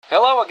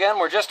Hello again,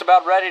 we're just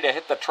about ready to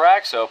hit the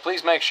track, so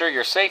please make sure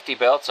your safety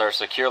belts are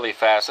securely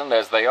fastened,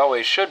 as they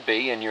always should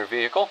be in your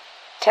vehicle.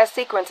 Test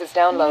sequence is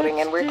downloading,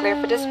 and we're clear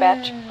for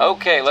dispatch.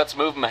 Okay, let's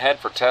move them ahead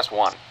for test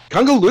 1.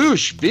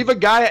 Kungaloosh, Viva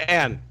Gaia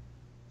Ann.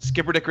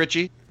 Skipper Dick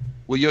Ritchie,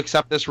 will you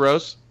accept this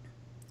rose?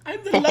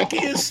 I'm the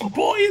luckiest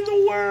boy in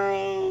the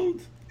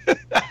world.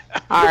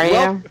 Are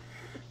you?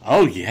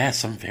 Oh,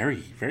 yes, I'm very,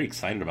 very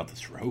excited about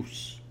this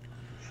rose.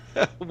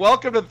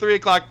 Welcome to 3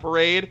 o'clock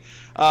parade.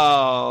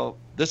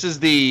 This is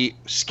the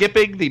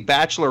skipping the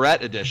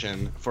Bachelorette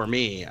edition for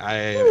me.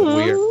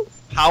 We're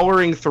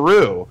powering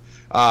through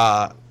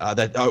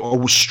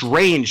that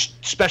strange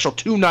special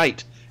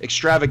 2-night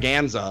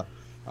extravaganza.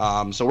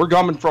 So we're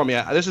coming from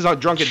you. This is our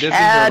Drunken Disney.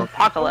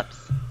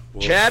 Chad-pocalypse.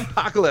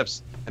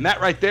 Chad-pocalypse. And that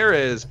right there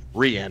is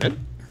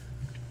Rhiannon.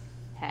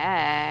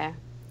 Hey.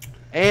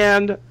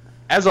 And,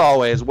 as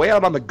always, way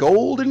out on the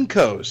Golden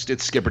Coast,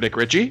 it's Skipper Dick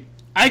Ritchie.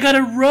 I got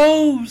a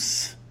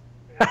rose.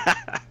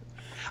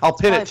 I'll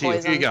pin it to you.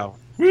 Poison. Here you go.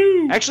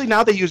 Woo. Actually,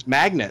 now they use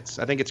magnets.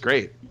 I think it's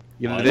great.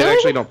 You know, Oh, they really?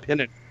 actually don't pin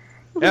it.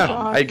 Yeah,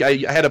 I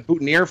had a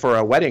boutonniere for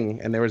a wedding,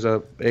 and there was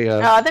Oh,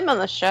 them on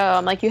the show.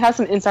 I'm like, you have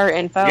some insider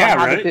info Yeah, on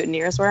how right? the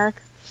boutonnieres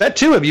work. that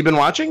too. Have you been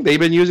watching? They've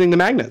been using the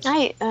magnets.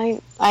 I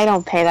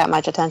don't pay that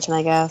much attention,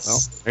 I guess.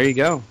 Well, there you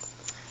go.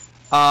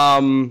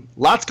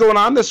 Lots going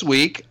on this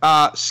week.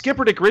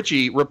 Skipper Dick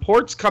Ritchie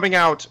reports coming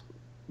out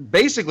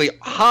basically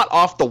hot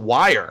off the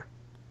wire.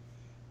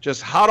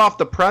 Just hot off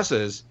the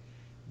presses.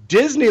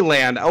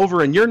 Disneyland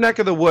over in your neck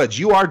of the woods.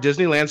 You are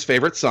Disneyland's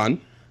favorite son.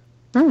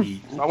 I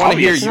want to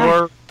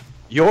hear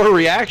your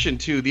reaction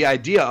to the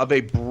idea of a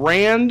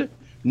brand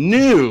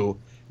new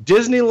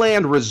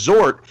Disneyland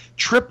resort,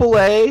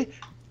 AAA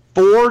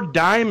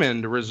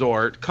 4-diamond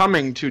resort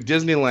coming to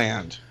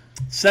Disneyland.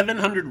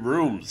 700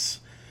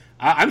 rooms.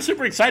 I'm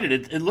super excited.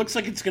 It looks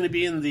like it's going to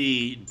be in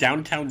the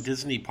downtown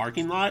Disney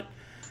parking lot.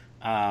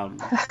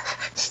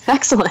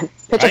 Excellent.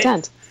 Pitch a Right?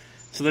 tent.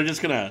 So they're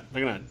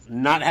gonna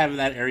not have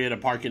that area to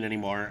park in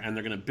anymore, and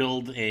they're gonna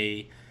build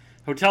a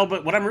hotel.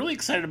 But what I'm really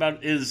excited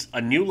about is a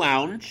new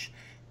lounge,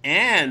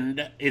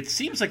 and it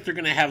seems like they're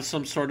gonna have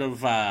some sort of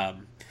kind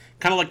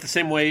of like the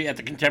same way at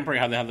the Contemporary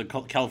how they have the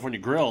California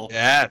Grill.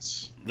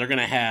 Yes. They're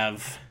gonna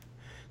have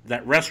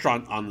that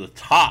restaurant on the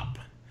top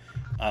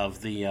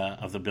of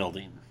the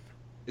building.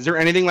 Is there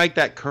anything like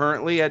that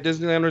currently at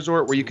Disneyland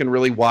Resort where you can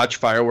really watch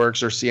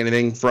fireworks or see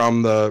anything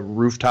from the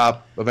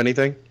rooftop of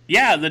anything?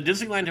 Yeah, the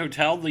Disneyland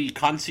Hotel, the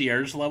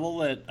concierge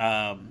level at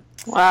Wow.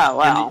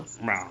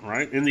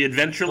 right in the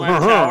Adventureland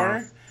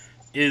Tower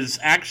is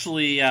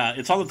actually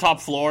it's on the top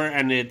floor,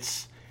 and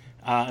it's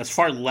as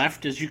far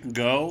left as you can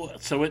go.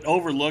 So it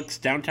overlooks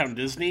downtown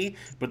Disney,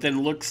 but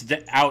then looks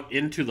out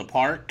into the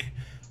park,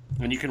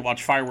 and you can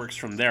watch fireworks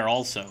from there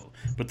also.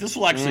 But this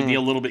will actually be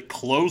a little bit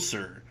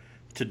closer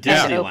to Is it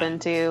Disneyland. open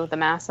to the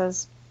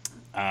masses?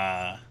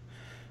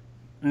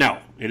 No,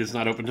 it is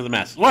not open to the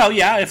masses. Well,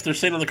 yeah, if they're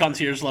staying on the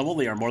concierge level,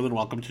 they are more than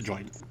welcome to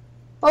join.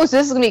 Oh, so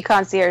this is going to be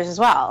concierge as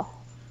well.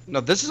 No,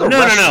 this is a No.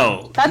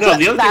 restaurant. That's no, what,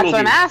 the other that's thing will what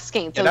I'm be.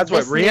 asking. So Yeah, that's what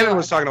this Rhiannon new-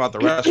 was talking about, the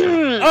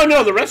restaurant. Oh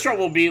no, the restaurant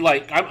will be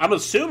like I'm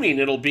assuming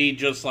it'll be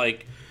just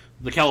like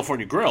the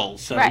California Grill.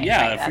 So Right,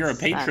 yeah, right, if you're a that's-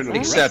 patron of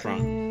that's the it.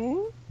 restaurant,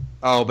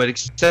 Oh, but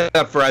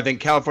except for, I think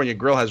California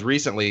Grill has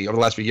recently, over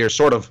the last few years,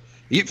 sort of,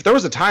 if there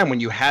was a time when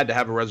you had to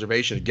have a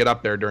reservation to get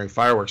up there during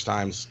fireworks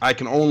times, I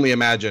can only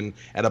imagine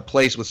at a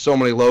place with so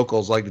many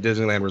locals like the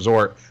Disneyland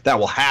Resort, that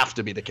will have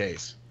to be the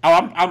case.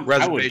 oh, I would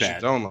Reservations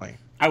bet. only.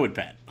 I would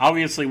bet.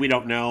 Obviously, we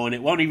don't know, and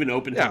it won't even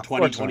open Yeah, until of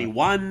course not.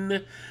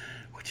 2021,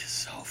 which is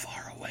so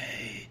far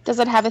away. Does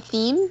it have a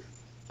theme?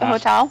 The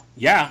hotel?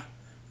 Yeah,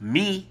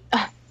 me.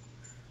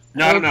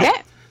 No. Okay.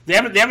 They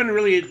haven't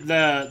really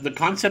the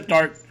concept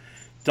art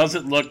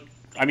doesn't look.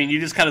 I mean, you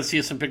just kind of see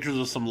some pictures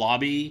of some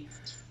lobby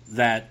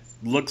that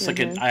looks like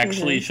it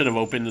actually should have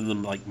opened in the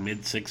like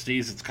mid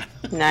 '60s. It's kind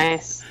of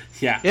Nice.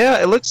 yeah.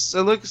 Yeah, it looks,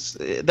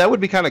 that would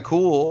be kind of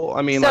cool.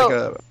 I mean,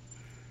 So-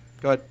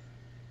 go ahead.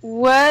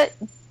 What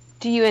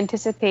do you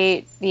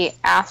anticipate the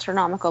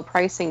astronomical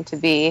pricing to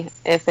be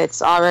if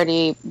it's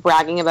already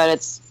bragging about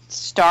its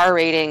star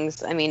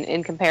ratings? I mean,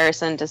 in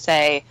comparison to,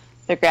 say,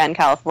 the Grand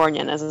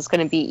Californian, is this going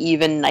to be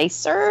even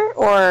nicer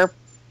or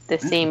the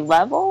same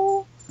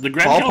level? The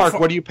Grand Ballpark,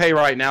 what do you pay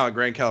right now at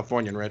Grand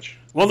Californian, Rich?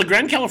 Well, the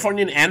Grand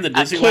Californian and the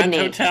Disneyland kidney.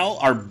 Hotel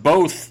are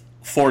both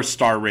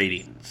 4-star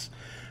ratings.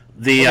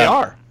 The They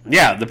are.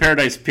 Yeah, the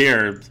Paradise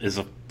Pier is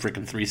a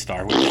freaking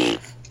 3-star, which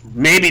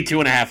maybe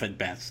 2.5 at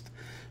best.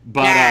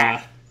 But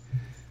Yeah.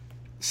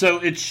 so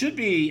it should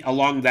be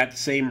along that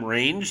same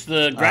range.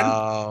 The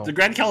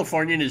Grand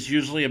Californian is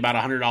usually about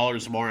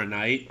 $100 more a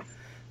night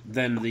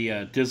than the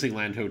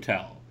Disneyland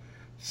Hotel.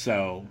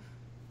 So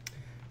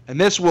And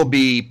this will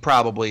be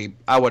probably,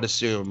 I would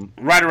assume,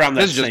 right around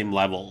that This is just- same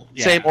level.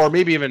 Yeah. same, or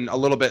maybe even a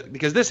little bit,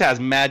 because this has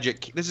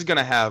magic. This is going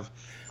to have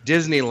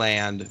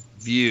Disneyland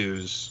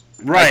views.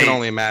 I Right. can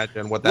only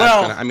imagine what that's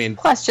Well- going to, I mean,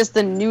 Plus just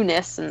the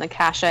newness and the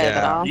cachet of it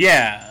Yeah. all.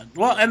 Yeah,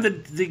 well, and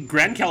the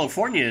Grand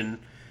Californian,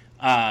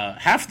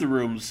 half the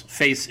rooms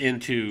face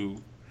into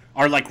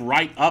are like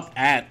right up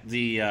at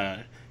the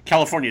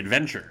California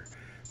Adventure.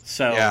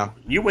 So Yeah.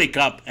 you wake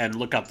up and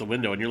look out the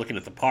window and you're looking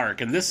at the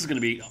park, and this is going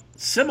to be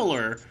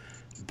similar,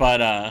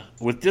 but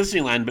with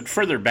Disneyland, but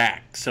further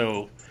back.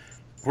 So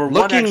we're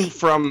Looking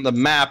from the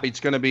map, it's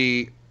going to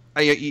be.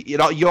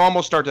 You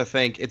almost start to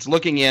think it's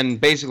looking in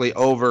basically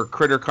over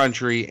Critter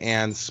Country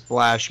and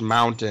Splash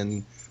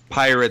Mountain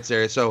Pirates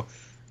area. So,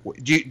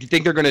 do you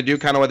think they're going to do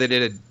kind of what they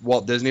did at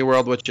Walt Disney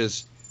World, which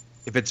is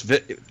if it's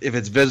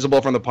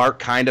visible from the park,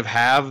 kind of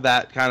have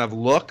that kind of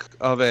look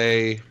of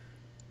a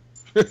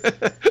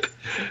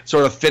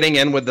sort of fitting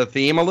in with the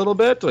theme a little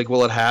bit? Like,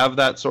 will it have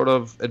that sort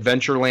of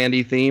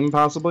Adventureland-y theme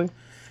possibly?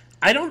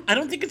 I don't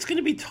think it's going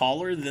to be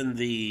taller than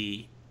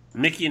the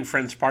Mickey and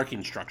Friends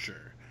parking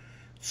structure.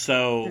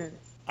 So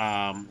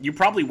you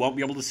probably won't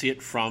be able to see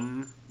it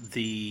from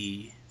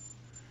the.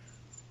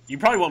 You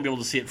probably won't be able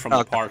to see it from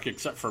the park,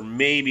 except for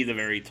maybe the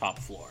very top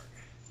floor.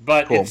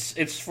 But Cool.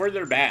 it's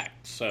further back,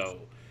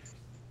 so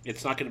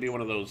it's not going to be one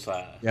of those.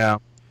 Yeah.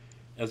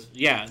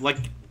 Like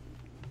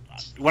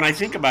when I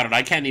think about it,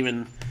 I can't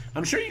even.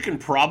 I'm sure you can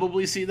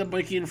probably see the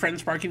Mickey and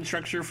Friends parking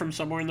structure from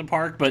somewhere in the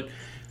park, but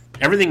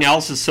everything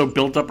else is so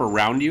built up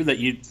around you that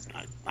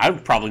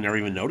I've probably never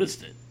even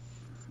noticed it.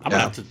 I'm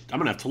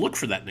gonna have to look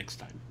for that next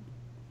time.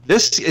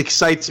 This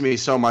excites me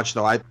so much,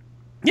 though.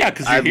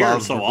 Because you're here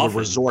love so the often.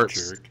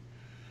 resorts. Jerk.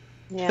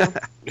 Yeah.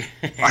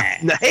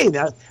 Hey,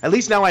 at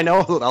least now I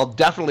know I'll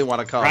definitely want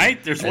to come.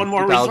 Right? There's in one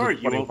more resort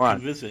you 2021.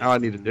 won't visit. Now I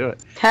need to do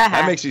it.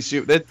 That makes me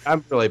super.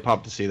 I'm really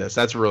pumped to see this.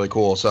 That's really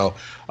cool. So,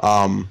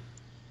 but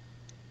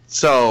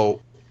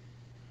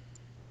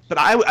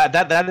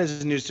that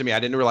is news to me. I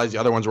didn't realize the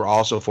other ones were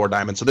also 4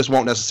 diamonds. So this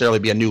won't necessarily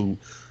be a new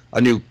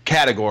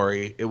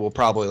category. It will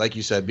probably, like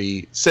you said,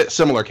 be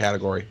similar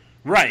category.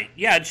 Right.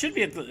 Yeah, it should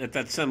be at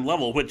that same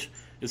level, which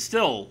is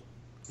still,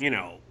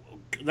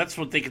 that's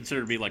what they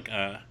consider to be like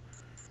a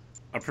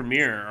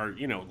premier, or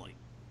like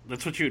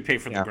that's what you would pay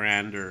for the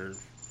Grand or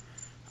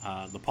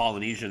the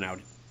Polynesian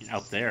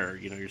out there.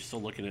 You're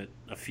still looking at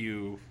a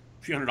few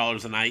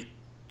 $100 a night,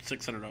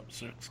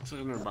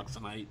 $600 a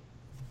night.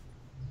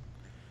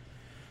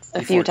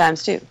 A few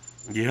times too.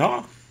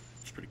 Yeah,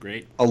 it's pretty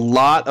great. A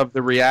lot of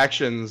the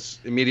reactions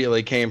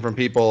immediately came from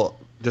people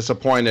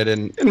disappointed,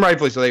 and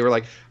rightfully so. They were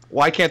like,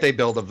 why can't they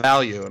build a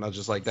value? And I was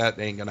just like, that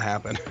ain't gonna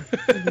happen.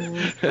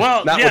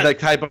 Well, not with that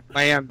type of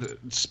land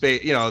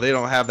space. They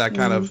don't have that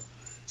kind of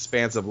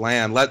expansive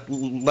land. Let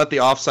the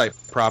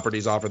offsite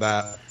properties offer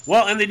that.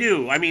 Well, and they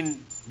do. I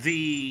mean,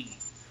 the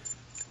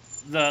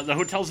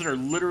hotels that are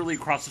literally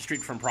across the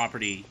street from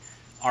property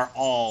are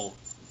all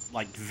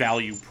like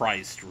value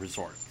priced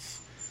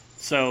resorts.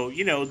 So,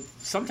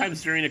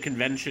 sometimes during a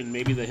convention,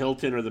 maybe the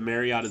Hilton or the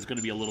Marriott is going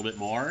to be a little bit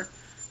more.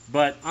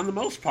 But on the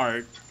most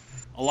part,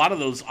 a lot of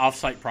those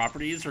off-site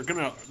properties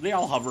they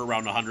all hover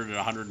around $100 to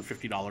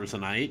 $150 a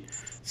night.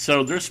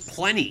 So there's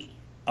plenty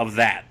of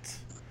that.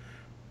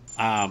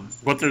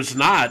 What there's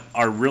not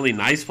are really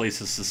nice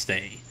places to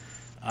stay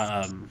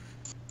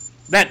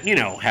that,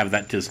 have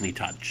that Disney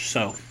touch.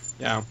 So,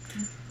 yeah.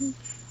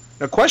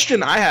 The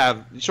question I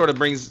have sort of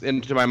brings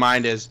into my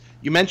mind is,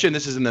 you mentioned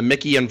this is in the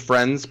Mickey and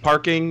Friends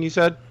parking, you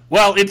said?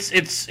 Well,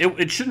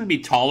 it shouldn't be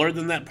taller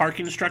than that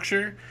parking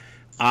structure.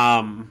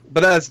 But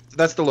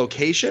that's the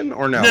location,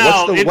 or no?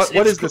 No,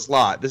 what is this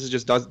lot? This is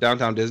just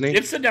Downtown Disney?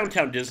 It's the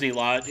Downtown Disney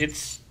lot.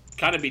 It's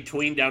kind of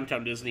between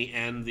Downtown Disney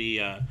and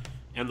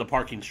the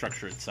parking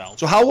structure itself.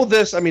 So how will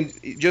this,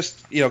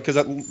 because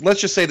let's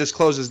just say this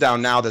closes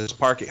down now, this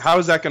parking. How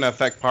is that going to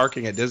affect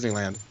parking at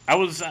Disneyland? I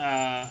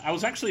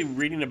was actually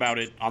reading about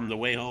it on the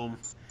way home,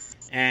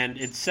 and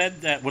it said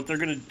that what they're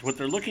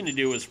looking to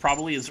do is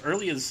probably as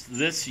early as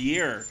this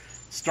year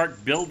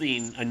start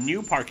building a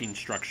new parking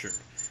structure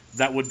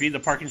that would be the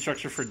parking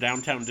structure for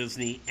Downtown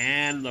Disney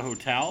and the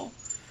hotel,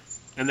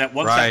 and that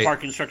once that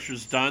parking structure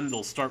is done,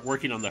 they'll start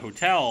working on the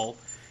hotel,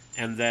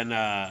 and then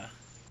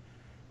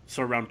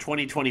so around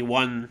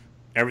 2021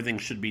 everything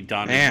should be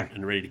done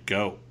and ready to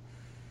go.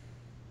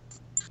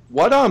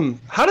 What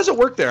how does it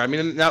work there? I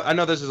mean, now I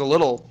know this is a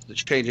little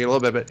changing a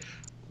little bit,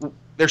 but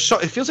it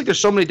feels like there's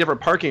so many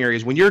different parking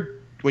areas. When you're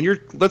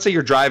let's say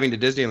you're driving to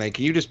Disneyland,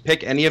 can you just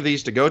pick any of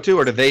these to go to,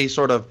 or do they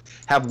sort of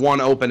have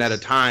one open at a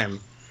time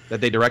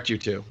that they direct you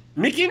to?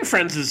 Mickey and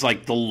Friends is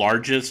like the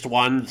largest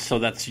one, so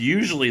that's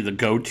usually the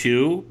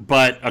go-to.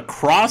 But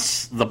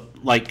across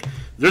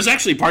there's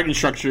actually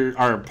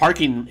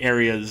parking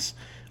areas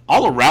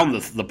all around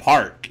the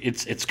park.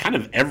 It's kind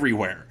of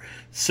everywhere.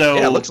 So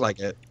yeah, it looks like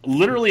it.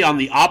 Literally on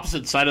the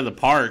opposite side of the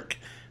park,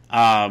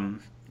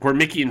 where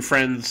Mickey and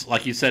Friends,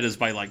 like you said, is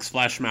by like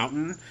Splash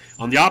Mountain.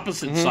 On the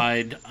opposite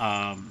side,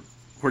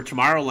 where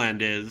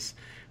Tomorrowland is,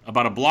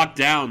 about a block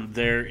down,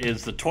 there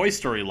is the Toy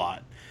Story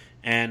lot,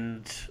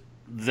 and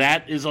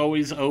that is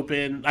always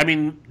open. I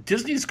mean,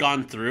 Disney's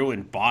gone through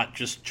and bought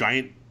just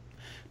giant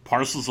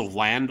parcels of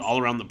land all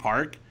around the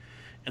park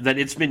that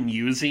it's been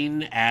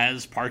using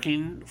as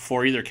parking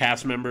for either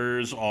cast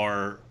members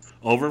or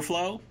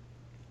overflow.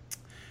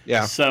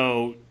 Yeah.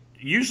 So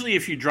usually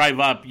if you drive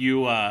up,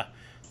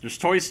 there's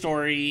Toy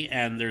Story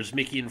and there's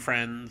Mickey and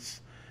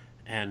Friends,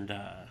 and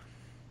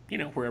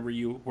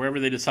wherever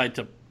they decide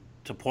to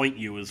to point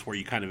you is where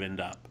you kind of end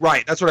up.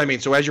 Right, that's what I mean.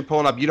 So as you're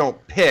pulling up, you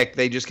don't pick.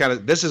 They just kind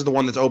of, this is the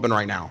one that's open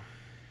right now.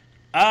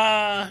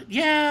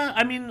 Yeah.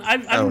 I mean,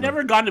 I've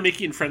never gone to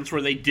Mickey and Friends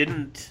where they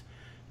didn't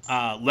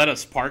let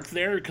us park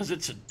there because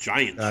it's a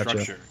giant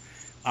structure.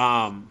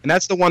 And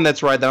that's the one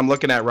that's right that I'm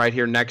looking at right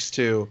here next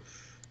to.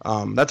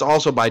 That's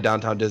also by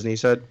Downtown Disney, you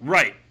said?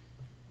 Right.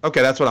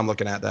 Okay, that's what I'm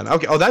looking at then.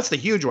 Okay, oh, that's the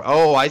huge one.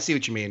 Oh, I see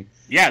what you mean.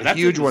 Yeah, the that's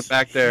huge one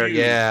back there. huge.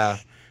 Yeah.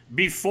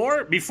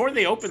 Before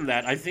they opened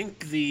that, I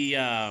think the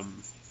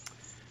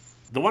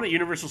one at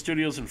Universal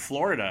Studios in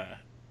Florida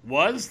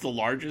was the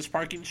largest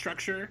parking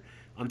structure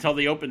until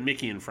they opened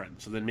Mickey and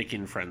Friends. So then Mickey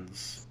and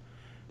Friends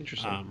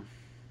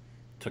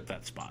took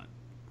that spot.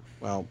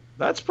 Well,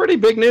 that's pretty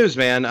big news,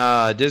 man.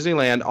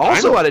 Disneyland,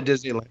 also out of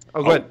Disneyland.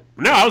 Oh, go ahead.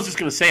 No, I was just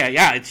going to say,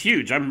 yeah, it's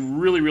huge.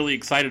 I'm really, really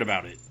excited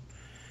about it.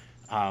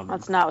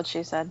 That's not what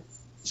she said.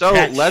 So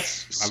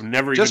let's, I've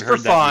never even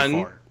heard that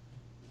before.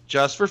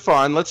 Just for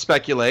fun, let's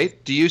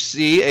speculate. Do you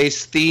see a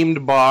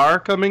themed bar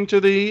coming to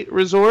the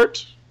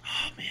resort?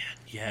 Oh, man.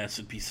 Yes,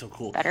 it'd be so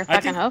cool. Better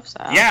fucking hope so.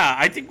 Yeah,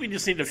 I think we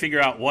just need to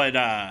figure out what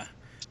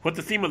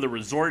the theme of the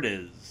resort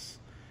is.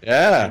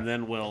 Yeah. And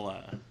then we'll,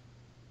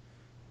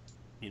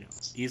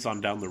 ease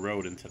on down the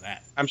road into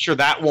that. I'm sure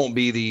that won't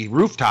be the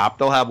rooftop.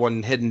 They'll have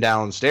one hidden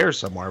downstairs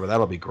somewhere, but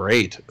that'll be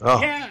great.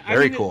 Oh, yeah,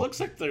 very cool. It looks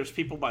like there's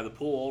people by the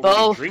pool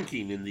already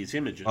drinking in these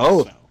images.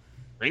 Oh, so.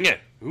 Bring it.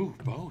 Ooh,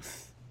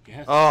 both.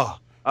 Yes. Oh,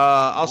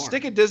 I'll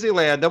stick at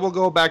Disneyland. Then we'll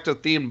go back to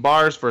themed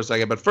bars for a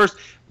second. But first,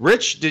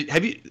 Rich,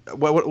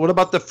 what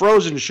about the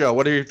Frozen show?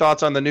 What are your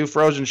thoughts on the new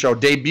Frozen show?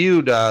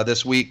 Debuted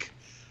this week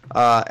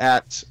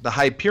at the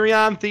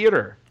Hyperion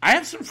Theater. I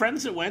have some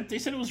friends that went. They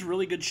said it was a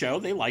really good show.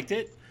 They liked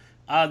it.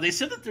 They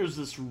said that there's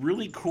this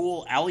really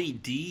cool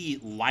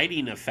LED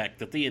lighting effect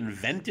that they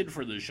invented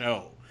for the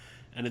show,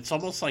 and it's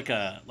almost like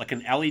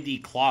an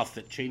LED cloth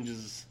that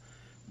changes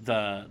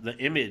the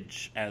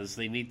image as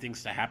they need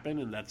things to happen,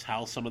 and that's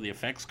how some of the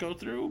effects go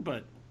through.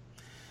 But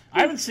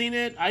I haven't seen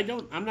it.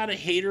 I'm not a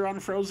hater on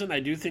Frozen.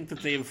 I do think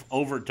that they've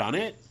overdone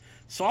it,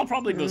 so I'll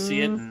probably go see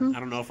it. And I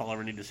don't know if I'll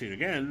ever need to see it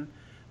again,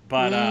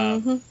 but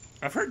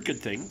I've heard good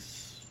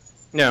things.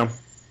 Yeah.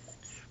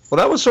 Well,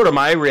 that was sort of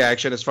my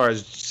reaction as far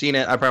as seeing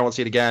it. I probably won't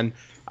see it again.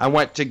 I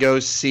went to go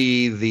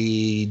see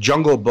the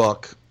Jungle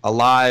Book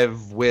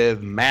Alive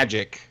with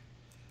Magic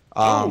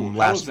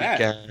last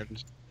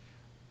weekend.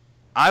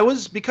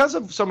 Because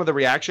of some of the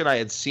reaction I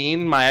had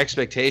seen, my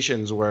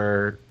expectations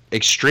were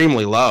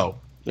extremely low.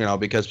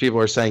 Because people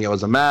were saying it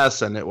was a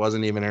mess and it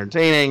wasn't even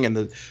entertaining, and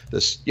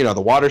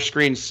the water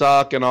screens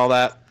suck and all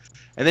that.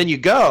 And then you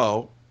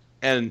go,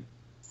 and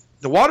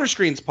the water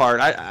screens part,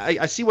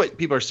 I see what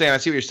people are saying. I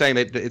see what you're saying,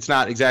 that it's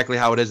not exactly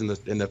how it is in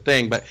the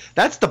thing, but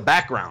that's the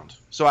background.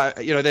 So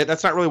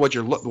that's not really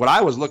what I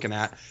was looking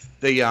at.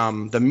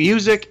 The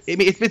music, I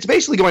mean, it's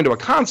basically going to a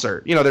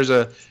concert.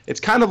 It's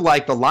kind of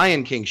like the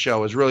Lion King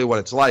show is really what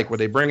it's like, where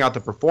they bring out the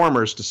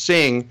performers to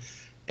sing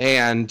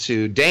and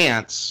to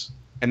dance,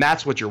 and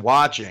that's what you're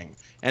watching.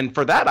 And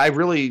for that, I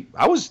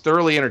was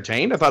thoroughly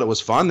entertained. I thought it was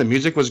fun. The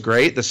music was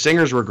great. The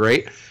singers were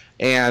great,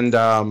 and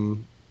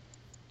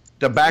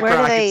the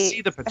background, I could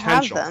see the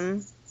potential. Have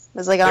them?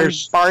 It's like on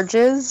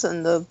barges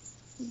in the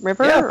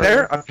river?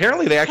 Yeah,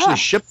 apparently they actually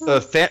shipped the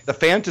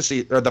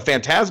fantasy or the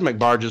Fantasmic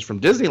barges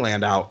from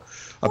Disneyland out,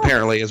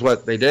 apparently, is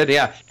what they did.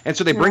 Yeah. And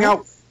so they bring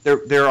out,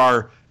 there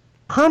are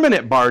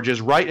permanent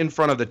barges right in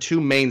front of the two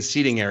main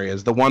seating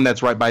areas. The one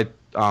that's right by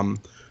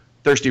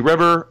Thirsty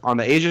River on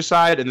the Asia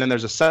side, and then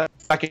there's a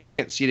second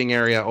seating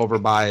area over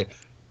by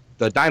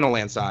the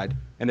Dinoland side.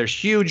 And there's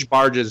huge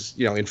barges,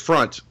 in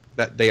front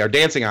that they are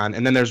dancing on,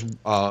 and then there's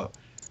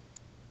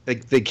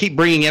they keep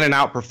bringing in and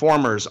out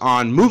performers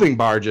on moving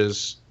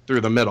barges through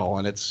the middle,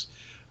 and it's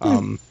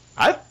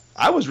I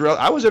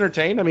was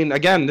entertained. I mean,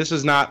 again, this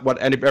is not what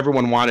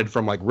everyone wanted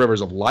from like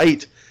Rivers of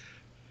Light,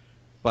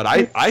 but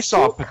I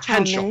saw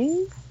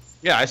potential.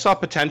 Yeah, I saw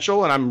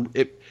potential, and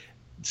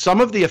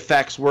some of the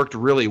effects worked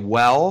really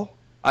well,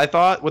 I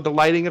thought, with the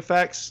lighting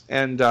effects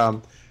and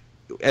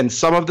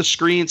some of the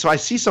screens. So I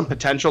see some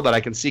potential that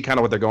I can see kind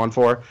of what they're going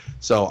for.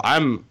 So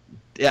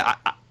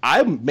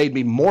I made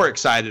me more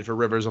excited for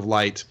Rivers of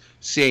Light,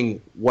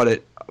 seeing what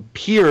it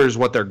appears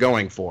what they're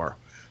going for.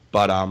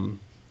 But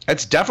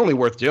it's definitely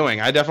worth doing.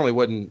 I definitely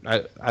wouldn't.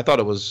 I thought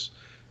it was,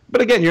 but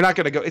again, you're not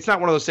going to go. It's not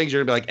one of those things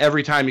you're going to be like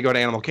every time you go to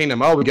Animal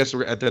Kingdom. Oh, we guess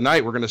at the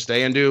night we're going to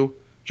stay and do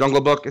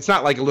Jungle Book. It's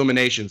not like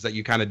Illuminations that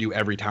you kind of do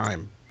every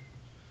time.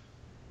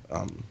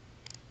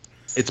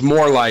 It's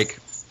more like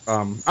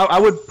I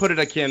would put it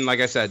akin, like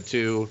I said,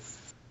 to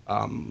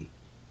what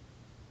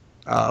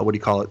do you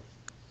call it?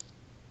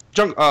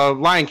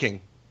 Lion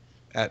King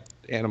at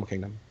Animal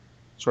Kingdom,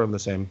 sort of the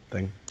same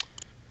thing.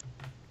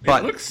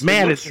 But it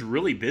looks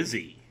really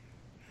busy.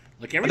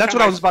 Like that's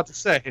what I was about to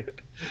say.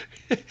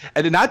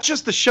 And not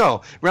just the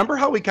show. Remember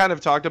how we kind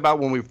of talked about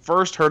when we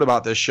first heard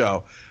about this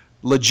show?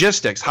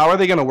 Logistics. How are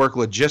they going to work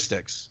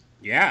logistics?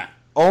 Yeah.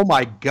 Oh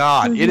my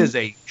God! It is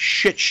a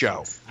shit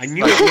show. I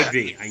knew it would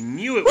be. I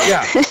knew it would.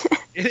 Yeah.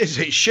 It is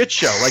a shit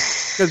show. Like,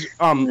 because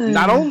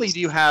not only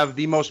do you have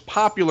the most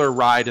popular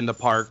ride in the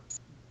park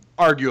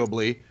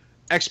arguably,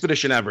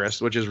 Expedition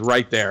Everest, which is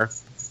right there.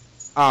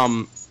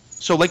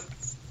 So like,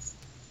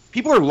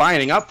 people are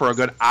lining up for a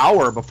good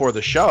hour before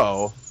the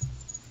show,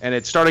 and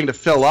it's starting to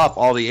fill up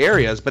all the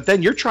areas. But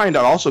then you're trying to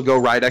also go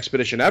ride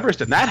Expedition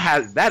Everest, and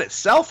that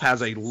itself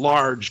has a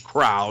large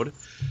crowd.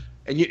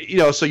 And you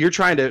know, so you're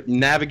trying to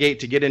navigate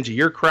to get into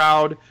your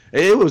crowd.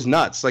 It was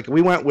nuts. Like,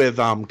 we went with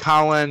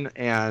Colin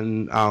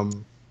and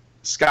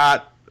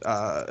Scott,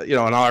 you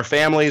know, and all our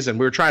families, and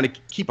we were trying to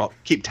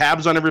keep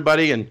tabs on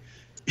everybody. And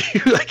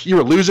like, you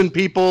were losing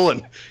people,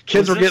 and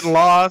kids were getting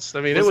lost.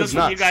 I mean, it was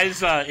nuts. You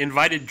guys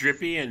invited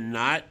Drippy and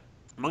not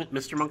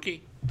Mr.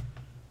 Monkey?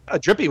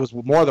 Drippy was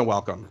more than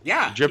welcome.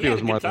 Yeah, Drippy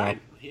was more than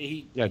welcome.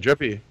 Yeah,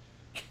 Drippy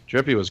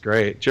was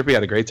great. Drippy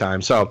had a great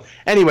time. So,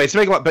 anyway,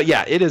 but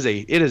yeah, it is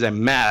a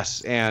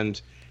mess.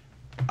 And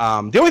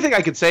the only thing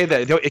I could say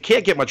that it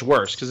can't get much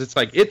worse, because it's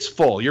like, it's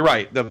full. You're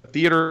right. The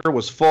theater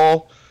was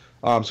full.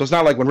 So it's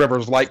not like when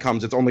Rivers Light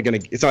comes, it's not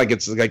like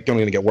it's like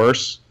only gonna get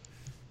worse.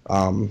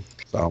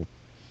 So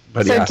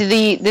yeah.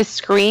 Do the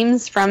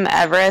screams from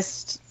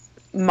Everest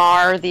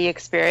mar the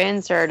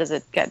experience, or does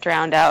it get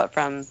drowned out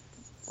from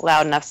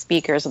loud enough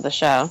speakers of the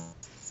show?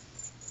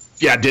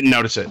 Yeah, didn't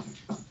notice it.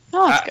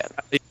 Oh, that's good.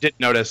 I didn't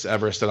notice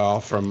Everest at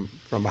all from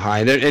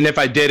behind. And if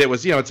I did, it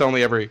was, you know, it's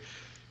only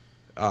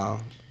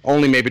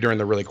only maybe during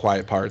the really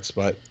quiet parts.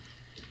 But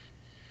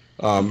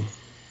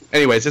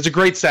anyways, it's a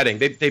great setting.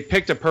 They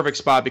picked a perfect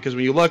spot, because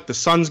when you look, the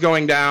sun's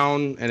going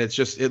down, and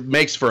it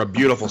makes for a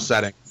beautiful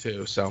setting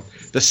too. So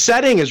the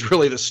setting is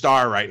really the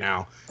star right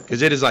now,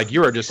 because it is like,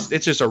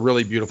 it's just a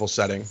really beautiful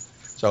setting.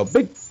 So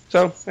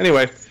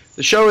anyway,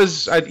 the show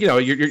is, you know,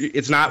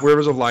 it's not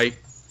Rivers of Light,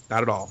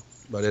 not at all,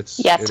 but it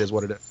is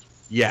what it is.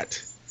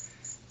 Yet.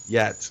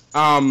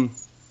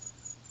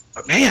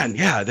 But man,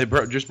 yeah, they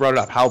just brought it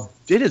up. How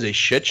it is a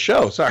shit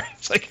show. Sorry,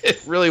 it's like,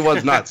 it really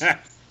was nuts.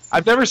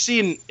 I've never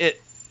seen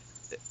it.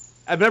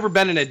 I've never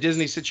been in a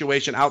Disney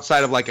situation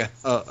outside of like a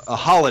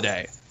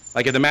holiday,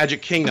 like at the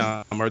Magic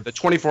Kingdom or the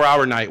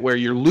 24-hour night, where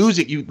you're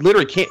losing. You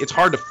literally can't. It's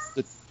hard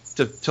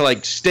to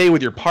like stay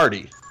with your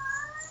party.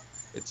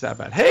 It's that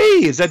bad.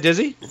 Hey, is that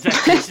Dizzy?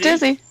 It's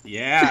Dizzy.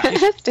 Yeah,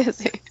 it's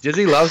Dizzy.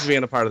 Dizzy loves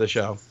being a part of the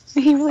show.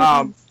 He really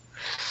does.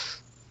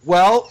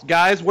 Well,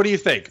 guys, what do you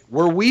think?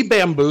 Were we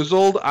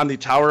bamboozled on the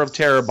Tower of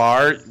Terror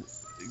bar? It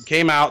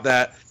came out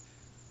that.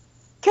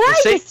 Can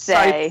I just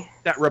say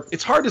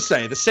it's hard to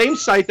say. The same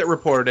site that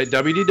reported it,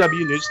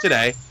 WDW News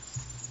Today,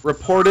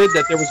 reported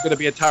that there was going to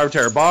be a Tower of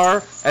Terror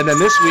bar, and then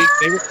this week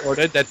they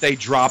reported that they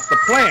dropped the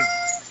plan.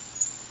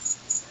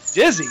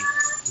 Dizzy.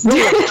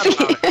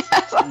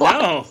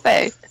 No.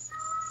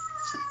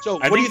 So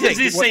what do you think?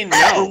 Dizzy's saying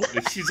no.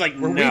 She's like,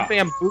 were no. we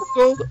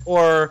bamboozled,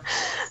 or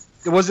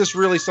was this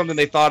really something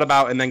they thought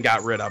about and then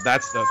got rid of?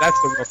 That's the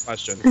real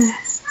question.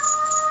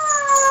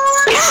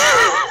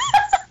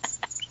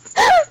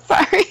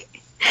 Sorry.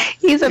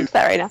 He's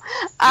upset right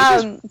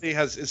now. He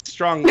has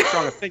strong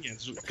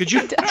opinions. Could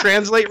you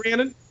translate,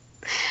 Rhiannon?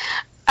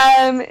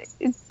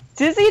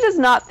 Dizzy does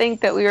not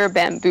think that we were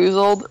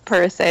bamboozled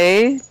per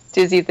se.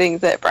 Dizzy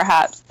thinks that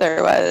perhaps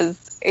there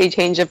was a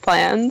change of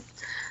plans.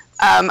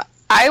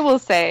 I will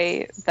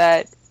say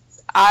that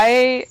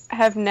I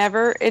have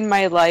never in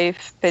my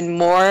life been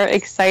more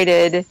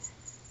excited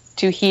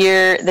to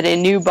hear that a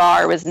new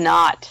bar was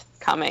not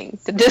coming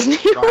to Disney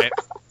World.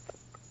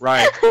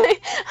 Right.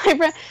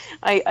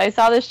 I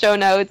saw the show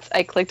notes.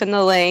 I clicked on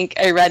the link.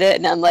 I read it,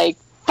 and I'm like,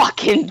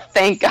 "Fucking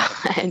thank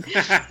God!"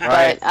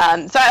 Right.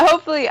 But so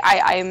hopefully,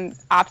 I'm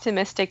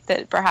optimistic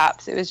that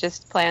perhaps it was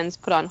just plans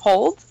put on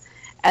hold,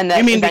 and that.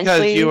 You mean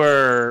because you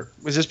were?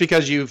 Was this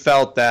because you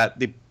felt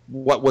that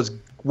what was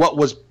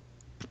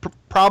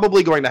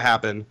probably going to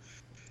happen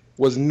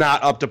was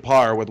not up to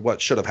par with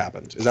what should have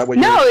happened? Is that what?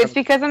 No, it's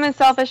because I'm a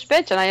selfish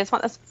bitch, and I just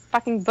want this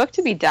fucking book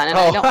to be done, and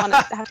I don't want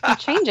to have to keep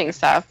changing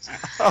stuff.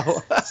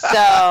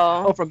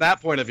 So. From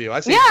that point of view, I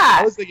see. Yeah.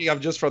 I was thinking of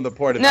just from the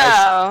point of view.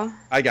 No.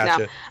 I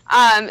gotcha.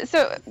 No.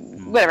 So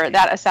whatever.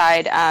 That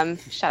aside,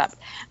 shut up.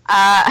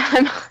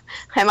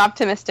 I'm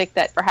optimistic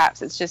that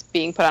perhaps it's just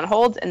being put on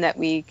hold, and that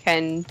we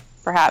can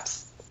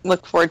perhaps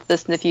look forward to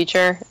this in the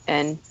future,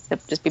 and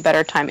it'll just be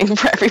better timing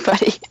for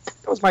everybody.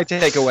 That was my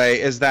takeaway,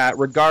 is that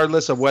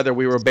regardless of whether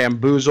we were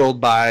bamboozled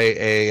by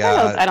a...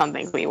 I don't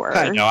think we were.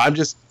 I know,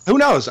 who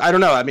knows? I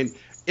don't know. I mean,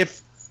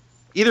 if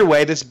either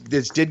way, this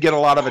did get a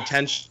lot of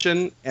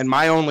attention, and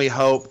my only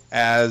hope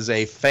as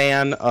a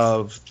fan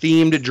of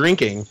themed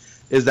drinking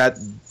is that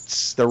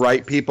the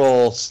right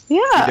people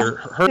either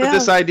heard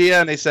this idea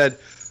and they said,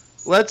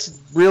 let's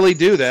really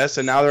do this,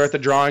 and now they're at the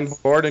drawing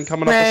board and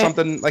coming up with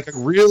something like a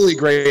really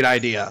great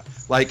idea,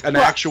 like an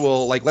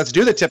actual, like, let's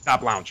do the Tip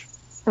Top Lounge.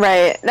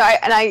 Right. No,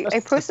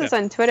 I posted this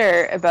on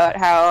Twitter about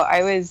how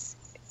I was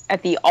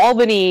at the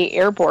Albany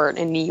airport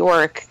in New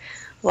York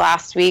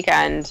last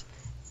weekend,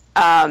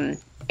 and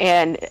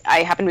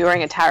I happened to be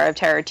wearing a Tower of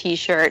Terror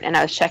t-shirt, and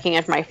I was checking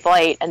in for my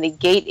flight, and the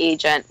gate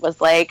agent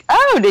was like,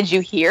 "Oh, did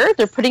you hear?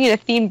 They're putting in a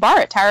themed bar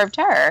at Tower of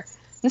Terror.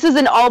 This is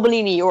in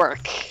Albany, New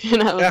York."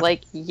 And I was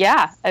like,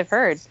 "Yeah, I've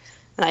heard."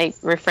 And I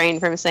refrained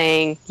from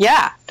saying,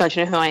 "Yeah, don't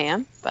you know who I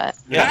am?" But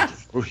yeah.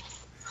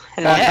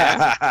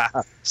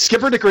 Hello.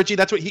 Skipper Dick Ritchie,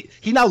 that's what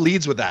he now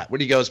leads with that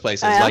when he goes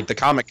places, Oh, yeah? like the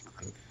Comic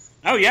Con.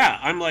 Oh yeah,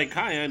 I'm like,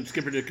 hi, I'm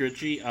Skipper Dick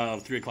Ritchie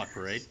of 3 O'clock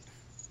Parade.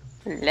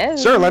 Hello.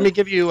 Sir, let me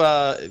give you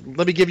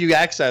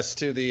access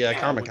to the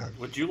Comic Con.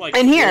 Would you like?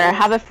 And here, full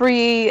have a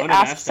free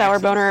unamasked Ask Sour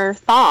access? Boner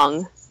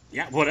thong.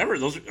 Yeah, whatever.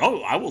 Those.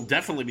 I will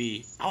definitely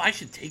be. Oh, I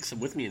should take some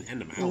with me and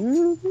hand them out.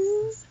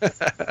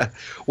 Mm-hmm.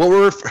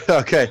 Well,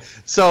 okay.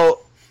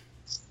 So,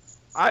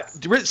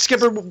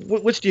 Skipper,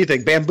 which do you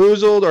think,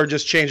 bamboozled or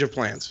just change of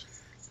plans?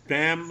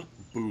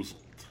 Bamboozled.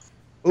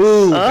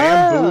 Ooh, Oh,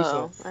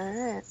 bamboozled.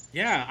 all right.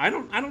 Yeah, I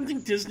don't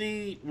think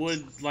Disney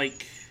would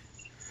like.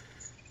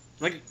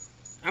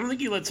 I don't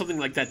think you let something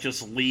like that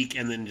just leak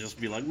and then just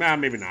be like, nah,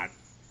 maybe not.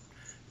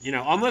 You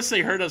know, unless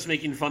they heard us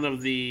making fun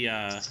of the,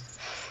 that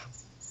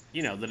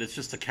it's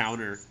just a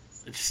counter.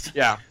 It's just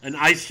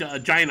a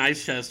giant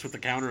ice chest with a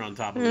counter on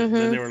top of it.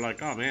 Then they were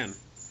like, oh man,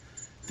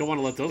 don't want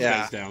to let those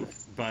guys down.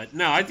 But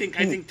no, I think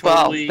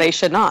totally. Well, they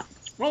should not.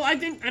 Well, I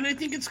think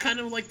it's kind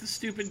of like the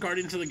stupid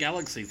Guardians of the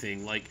Galaxy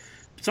thing. Like,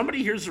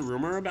 somebody hears a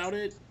rumor about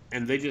it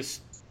and they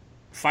just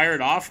fire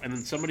it off, and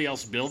then somebody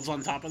else builds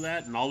on top of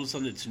that, and all of a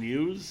sudden it's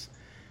news.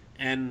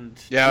 And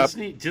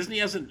Disney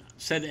hasn't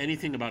said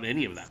anything about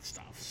any of that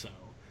stuff. So,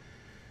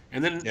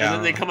 and then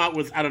they come out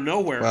with out of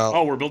nowhere.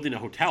 Well, we're building a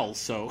hotel.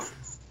 So,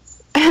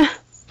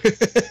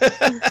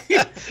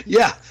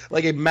 yeah,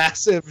 like a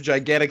massive,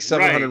 gigantic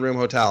 700-room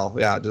hotel.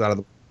 Yeah, just out of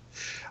the.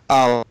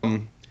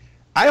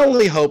 I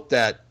only hope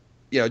that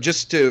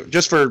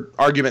just for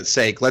argument's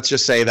sake, let's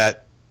just say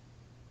that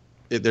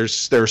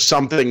there's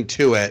something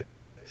to it.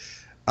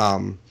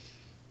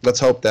 Let's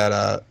hope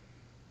that.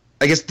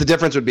 I guess the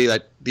difference would be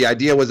that the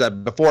idea was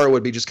that before it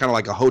would be just kind of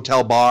like a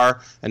hotel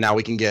bar, and now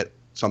we can get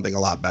something a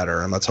lot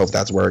better, and let's hope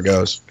that's where it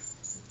goes.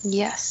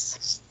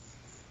 Yes.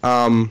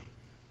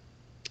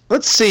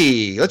 Let's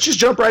see. Let's just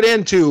jump right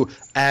into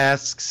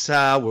Ask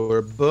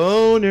Sour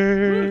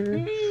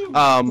Boner.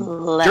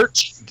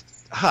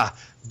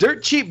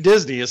 Dirt Cheap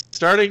Disney is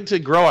starting to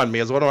grow on me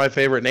as one of my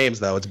favorite names,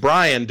 though. It's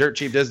Brian, Dirt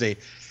Cheap Disney.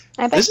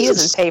 I bet he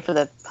doesn't pay for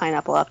the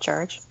pineapple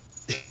upcharge.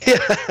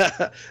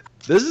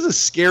 This is a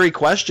scary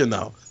question,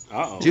 though.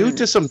 Uh-oh. Due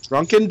to some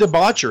drunken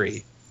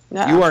debauchery,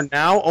 you are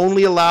now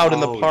only allowed in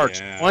the parks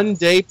 1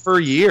 day per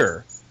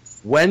year.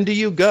 When do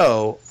you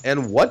go,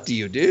 and what do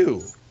you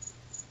do?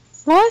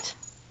 What?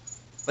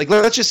 Like,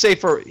 let's just say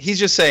he's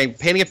just saying,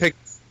 painting a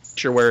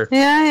picture where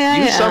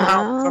you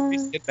somehow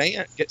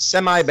get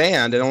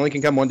semi-banned and only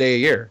can come 1 day a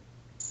year.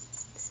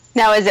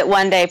 Now, is it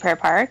 1 day per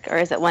park, or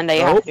is it 1 day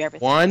you have to do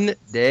everything? 1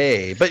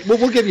 day. But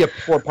we'll give you a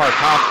 4-park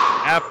hop if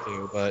you have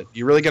to, but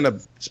you're really going to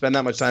spend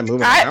that much time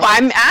moving around?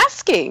 I'm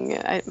asking.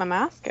 I'm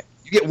asking.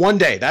 You get 1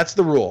 day. That's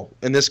the rule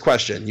in this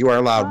question. You are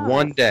allowed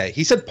 1 day.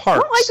 He said parks.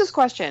 I don't like this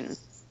question.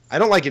 I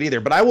don't like it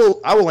either, but I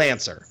will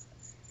answer.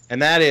 And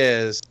that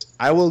is,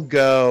 I will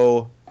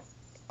go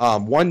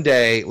 1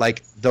 day,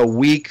 like the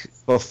week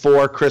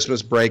before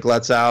Christmas break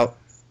lets out,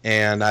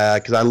 and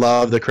because I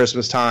love the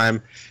Christmas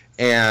time,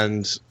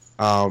 and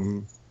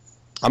I'm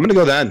gonna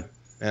go then,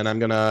 and I'm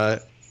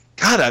gonna.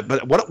 God,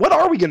 but what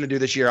are we gonna do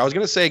this year? I was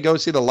gonna say go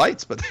see the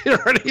lights, but they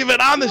aren't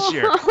even on this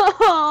year.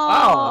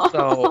 Wow.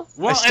 So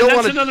well, and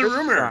that's another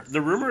rumor.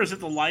 The rumor is that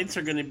the lights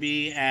are gonna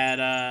be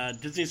at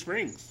Disney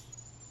Springs.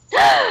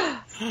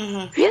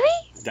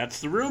 Really?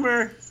 That's the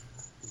rumor.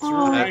 That's the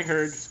rumor I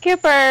heard.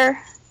 Skipper,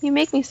 you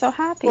make me so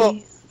happy. Well,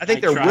 I think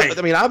there will.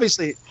 I mean,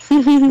 obviously,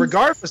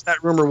 regardless,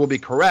 that rumor will be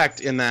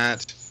correct in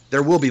that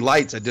there will be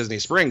lights at Disney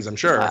Springs, I'm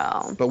sure.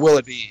 Wow. But will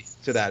it be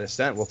to that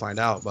extent? We'll find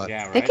out. But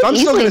yeah, right. They could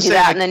easily do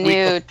that in the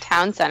new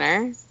town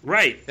center.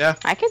 Right. Yeah.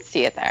 I could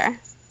see it there.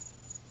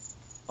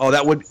 Oh,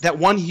 that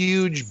one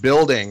huge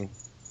building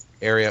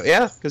area.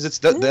 Yeah, because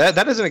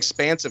that is an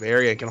expansive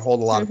area. It can hold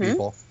a lot of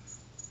people,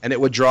 and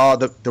it would draw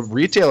the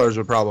retailers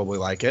would probably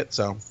like it.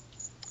 So,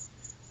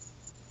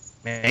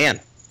 man,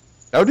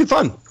 that would be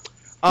fun.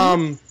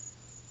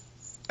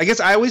 I guess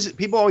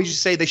people always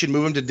just say they should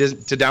move them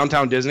to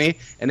downtown Disney,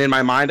 and in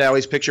my mind I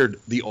always pictured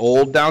the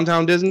old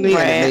downtown Disney,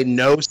 and it made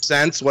no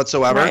sense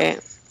whatsoever. Right.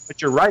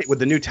 But you're right, with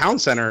the new town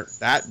center,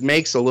 that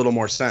makes a little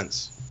more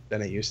sense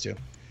than it used to.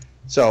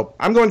 So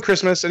I'm going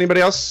Christmas.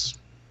 Anybody else?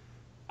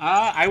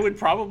 I would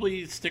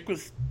probably stick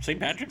with St.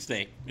 Patrick's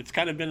Day. It's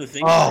kind of been a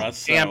thing for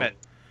us. Damn it!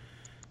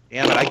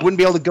 I wouldn't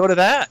be able to go to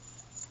that.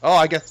 Oh,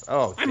 I guess.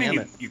 Oh, I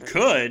mean, you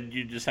could.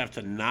 You just have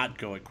to not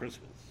go at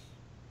Christmas.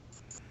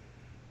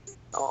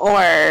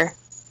 Or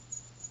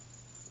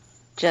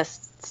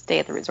just stay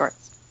at the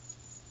resorts.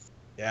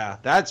 Yeah,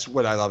 that's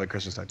what I love at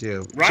Christmas time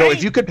too. Right? So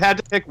if you had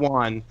to pick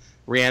one,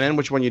 Rhiannon,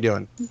 which one are you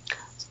doing?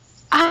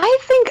 I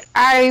think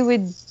I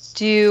would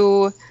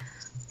do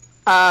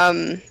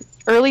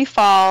early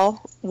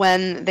fall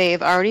when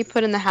they've already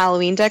put in the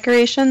Halloween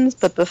decorations,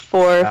 but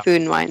before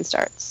Food and Wine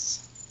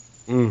starts.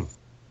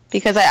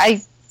 Because I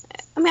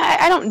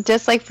don't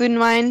dislike Food and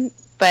Wine,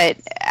 but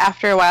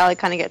after a while I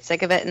kind of get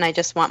sick of it, and I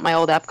just want my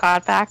old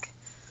Epcot back.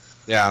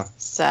 Yeah.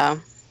 So.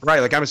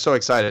 Right, like I'm so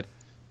excited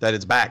that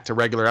it's back to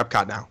regular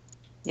Epcot now.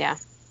 Yeah.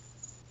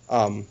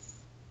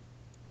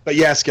 But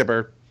yeah,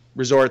 Skipper,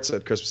 resorts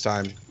at Christmas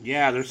time.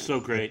 Yeah, they're so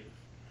great.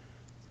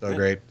 So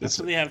great. That's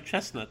when they have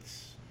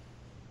chestnuts.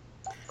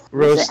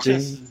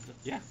 Roasting.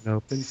 Yeah.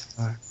 Open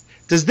fire.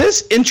 Does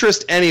this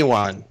interest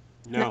anyone?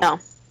 No.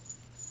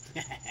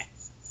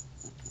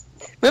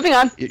 Moving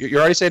on. You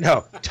already said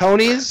no.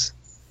 Tony's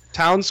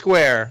Town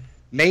Square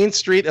Main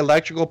Street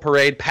Electrical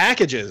Parade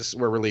packages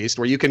were released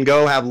where you can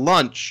go have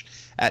lunch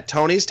at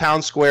Tony's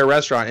Town Square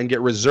restaurant and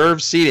get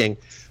reserved seating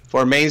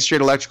for Main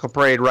Street Electrical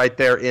Parade right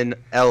there in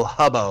El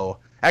Hubbo.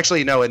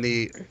 Actually, no, in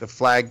the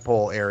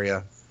flagpole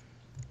area.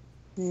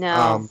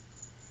 No.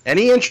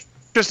 Any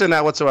interest in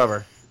that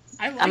whatsoever?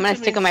 I'm going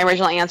to stick with my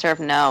original answer of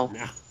no.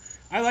 No.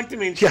 I like the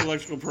Main Street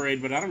Electrical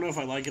Parade, but I don't know if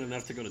I like it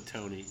enough to go to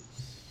Tony's.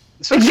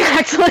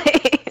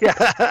 Exactly.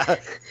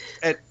 Yeah.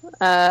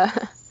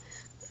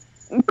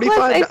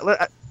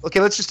 Okay,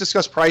 let's just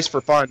discuss price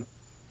for fun.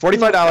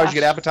 $45, you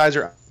get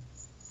appetizer.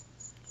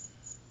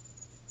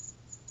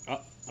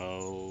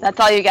 Uh-oh. That's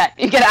all you get.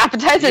 You get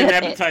appetizer. You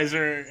get an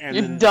appetizer and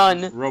You're then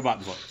done.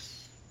 Robot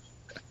voice.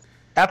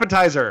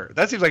 Appetizer.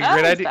 That seems like a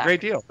great idea.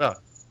 Great deal.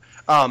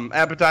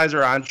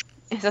 Appetizer, entree,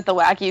 Is it the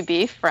Wagyu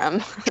beef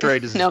from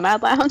dessert,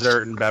 Nomad Lounge?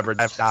 dessert and beverage,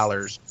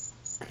 $5.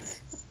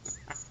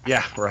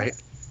 Yeah, right.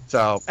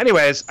 So,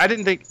 anyways, I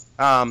didn't think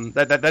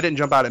that didn't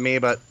jump out at me,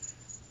 but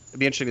it'd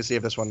be interesting to see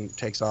if this one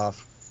takes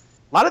off.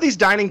 A lot of these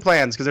dining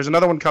plans, because there's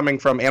another one coming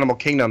from Animal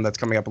Kingdom that's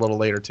coming up a little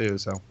later too.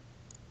 So,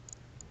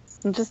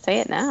 Just say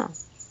it now.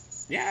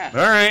 Yeah. all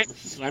right,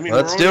 I mean,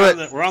 let's do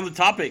it. We're on the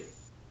topic.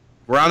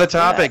 We're on the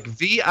topic.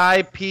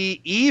 VIP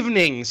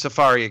evening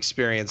safari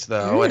experience,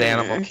 though, at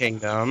Animal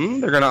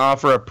Kingdom. They're going to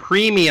offer a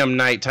premium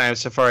nighttime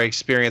safari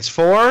experience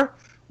for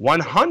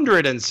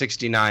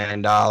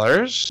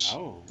 $169.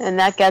 Oh. And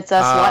that gets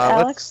us what,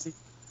 Alex?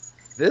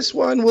 This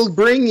one will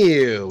bring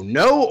you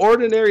no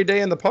ordinary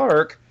day in the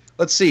park.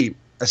 Let's see.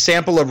 A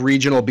sample of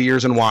regional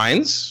beers and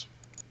wines.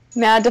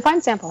 Now,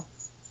 define sample.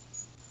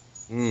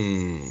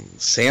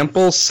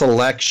 Sample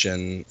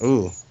selection.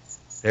 Ooh.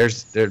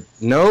 There's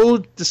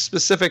no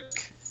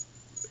specific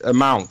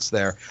amounts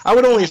there. I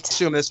would only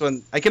assume this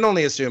one. I can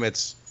only assume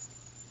it's.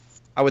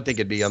 I would think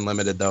it'd be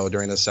unlimited though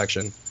during this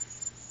section.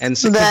 And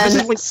so Then this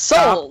is when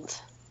sold.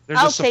 there's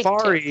I'll a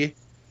safari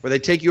where they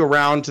take you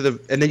around to the,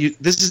 and then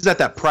this is at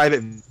that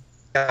private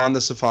on the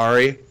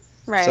safari.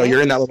 Right. So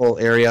you're in that little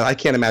area. I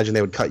can't imagine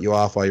they would cut you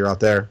off while you're out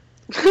there.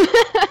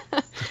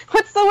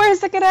 What's the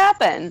worst that could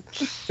happen?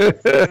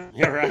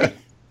 You're right.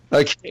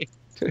 Okay.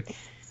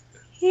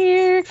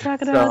 Here,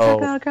 crocodile,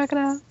 So-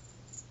 crocodile.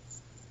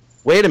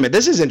 Wait a minute.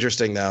 This is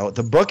interesting, though.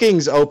 The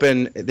bookings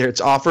open.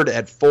 It's offered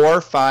at 4,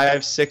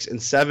 5, 6,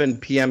 and 7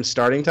 p.m.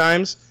 starting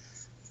times.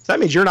 So that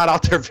means you're not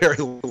out there very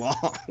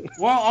long.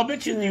 Well, I'll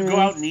bet you go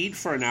out and eat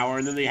for an hour,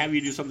 and then they have you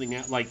do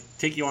something like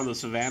take you on the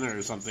savannah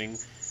or something.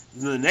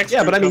 And then the next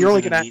Yeah, but I mean, group you're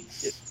only comes in gonna. and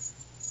It eats.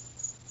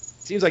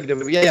 seems like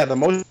the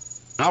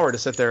most hour to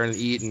sit there and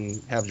eat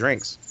and have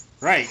drinks.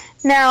 Right.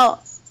 Now,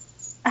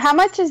 how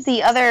much is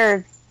the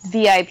other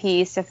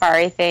VIP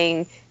safari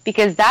thing?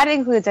 Because that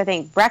includes, I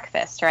think,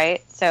 breakfast,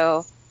 right?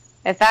 So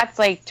if that's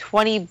like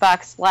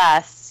 $20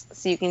 less,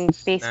 so you can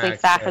basically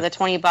factor the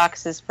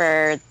 $20 is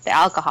for the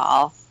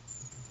alcohol.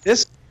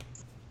 This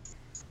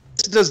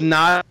does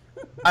not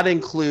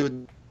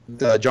include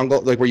the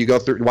jungle, like where you go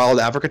through Wild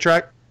Africa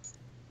Trek.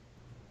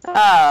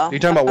 Oh, You're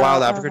talking about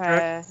Wild Africa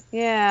Trek?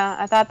 Yeah,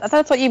 I thought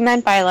that's what you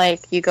meant by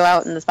like you go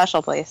out in the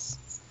special place.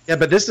 Yeah,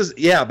 but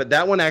but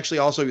that one actually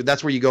also,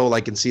 that's where you go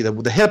like and see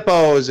the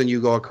hippos, and you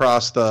go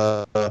across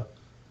the.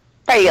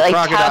 Right, like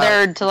crocodile.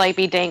 tethered to like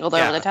be dangled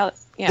over the tether.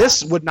 Yeah.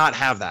 This would not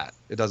have that.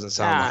 It doesn't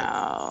sound like.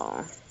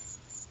 Oh.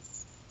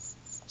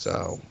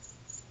 So,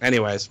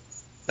 anyways,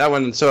 that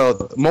one.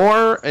 So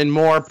more and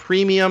more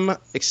premium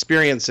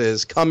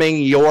experiences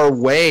coming your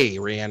way,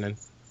 Rhiannon.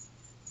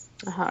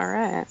 All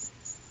right.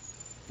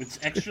 It's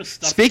extra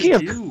stuff Speaking to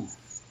of- do.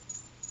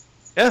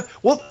 Yeah.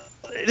 Well,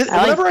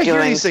 whenever I hear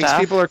doing these things, stuff.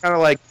 people are kind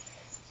of like,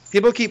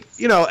 people keep,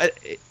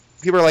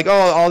 people are like, oh,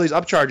 all these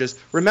upcharges.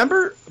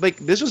 Remember, like,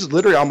 this was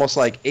literally almost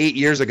like 8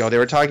 years ago. They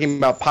were talking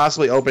about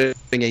possibly opening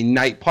a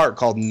night park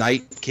called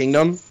Night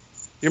Kingdom.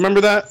 You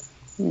remember that?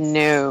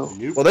 No.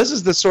 Nope. Well, this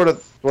is the sort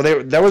of,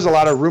 there was a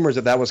lot of rumors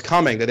that was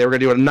coming, that they were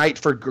going to do a night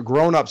for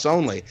grown-ups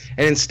only.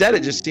 And instead,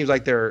 it just seems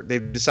like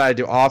they've decided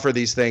to offer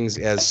these things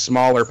as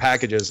smaller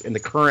packages in the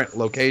current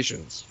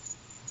locations.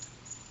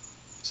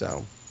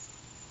 So,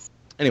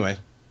 anyway,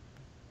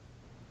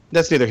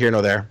 that's neither here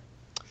nor there.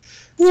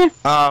 Yeah.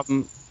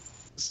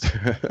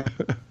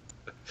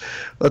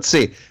 Let's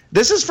see.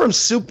 This is from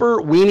Super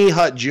Weenie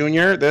Hut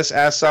Jr. This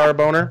asks Sour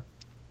Boner.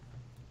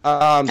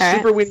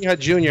 Super Weenie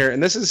Hut Jr.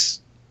 And this is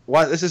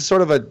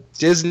sort of a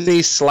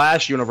Disney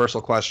 /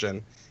 Universal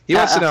question. He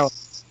wants to know,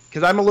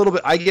 because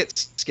I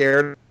get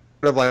scared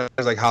of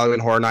like Halloween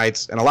Horror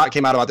Nights, and a lot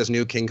came out about this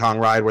new King Kong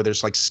ride where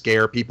there's like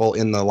scare people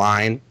in the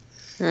line.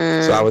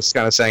 So I was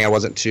kind of saying I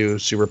wasn't too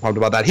super pumped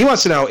about that. He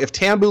wants to know, if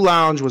Tambu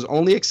Lounge was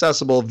only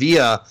accessible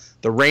via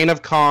the Reign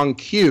of Kong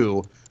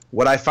queue,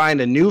 would I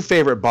find a new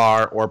favorite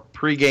bar or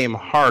pregame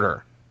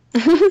harder?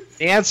 The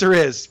answer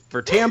is,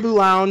 for Tambu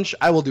Lounge,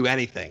 I will do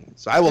anything.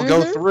 So I will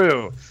go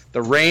through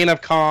the Reign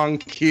of Kong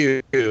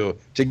queue to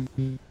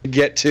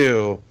get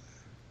to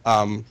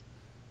the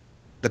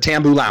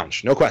Tambu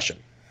Lounge. No question.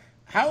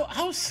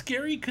 How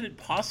scary could it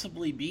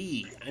possibly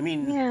be? I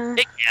mean,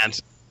 It can't.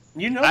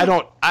 you know,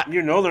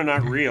 you know they're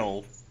not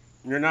real.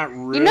 You're not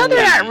really. You know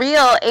they're not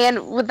real,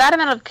 and with that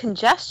amount of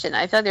congestion,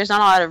 I feel like there's not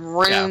a lot of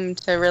room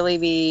to really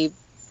be,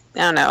 I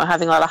don't know,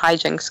 having a lot of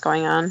hijinks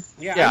going on.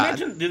 Yeah, Yeah. I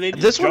imagine, do they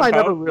just This jump one I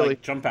never out, really-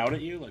 like, jump out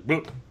at you? Like,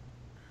 boop.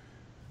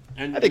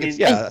 And, I think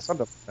it's,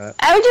 something like that.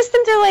 I would just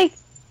think they're like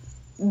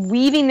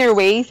weaving their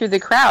way through the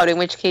crowd, in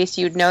which case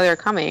you'd know they're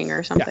coming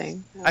or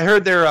something. I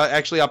heard they're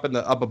actually up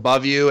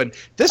above you, and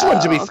this one,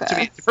 to be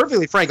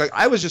perfectly frank, like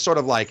I was just sort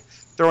of like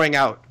throwing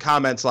out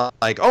comments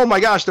like, "Oh my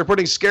gosh, they're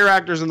putting scare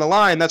actors in the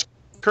line. That's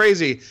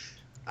crazy."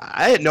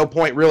 I at no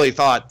point really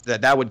thought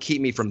that would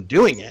keep me from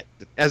doing it.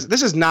 As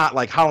this is not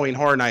like Halloween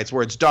Horror Nights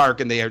where it's dark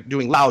and they are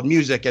doing loud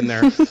music and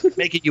they're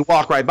making you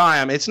walk right by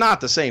them. It's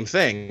not the same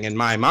thing in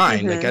my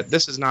mind. Like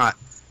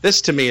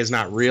this to me is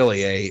not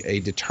really a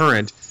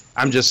deterrent.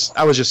 I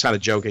was just kind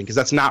of joking because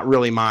that's not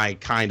really my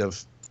kind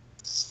of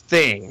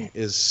thing,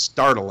 is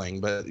startling.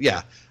 But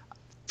yeah,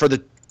 for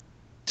the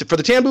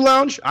Tambu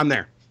Lounge, I'm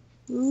there.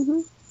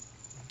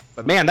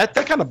 But man, that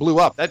kind of blew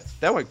up. That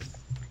went.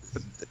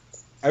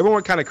 Everyone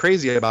went kind of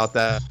crazy about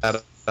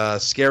that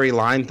scary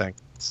line thing.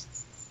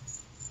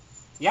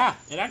 Yeah,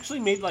 it actually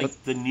made like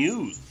the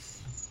news.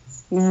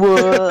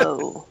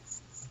 Whoa.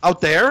 Out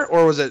there,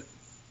 or was it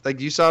like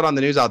you saw it on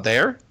the news out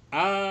there?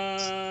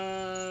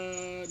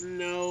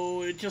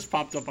 No, it just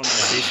popped up on my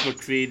Facebook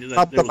feed. That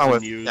Popped there up was on the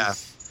it, news. yeah.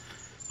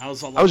 I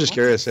was all like, I was just what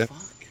curious. the Yeah.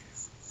 fuck?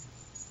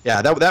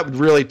 Yeah, that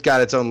really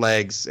got its own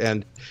legs,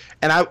 and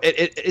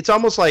it's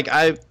almost like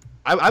I've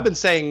been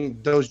saying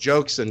those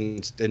jokes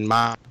in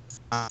my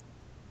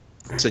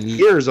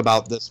years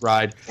about this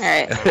ride. All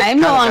right, I'm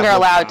no longer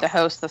allowed to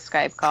host the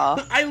Skype call.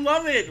 I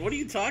love it. What are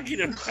you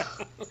talking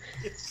about?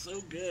 It's so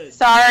good.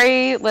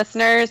 Sorry,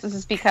 listeners. This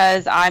is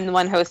because I'm the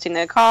one hosting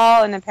the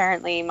call, and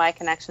apparently my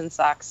connection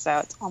sucks, so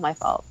it's all my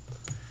fault.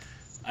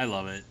 I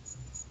love it.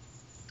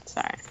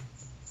 Sorry.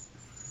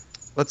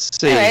 Let's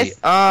see. Anyways,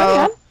 moving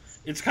on.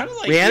 It's kind of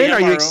like Rhiannon, the are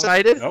you MRO.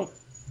 excited? Oh.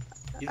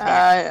 He's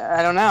back.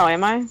 I don't know.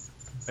 Am I?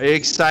 Are you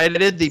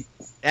excited? The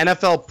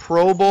NFL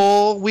Pro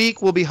Bowl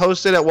week will be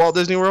hosted at Walt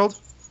Disney World.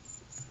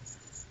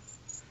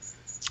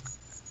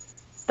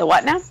 The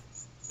what now?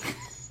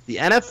 The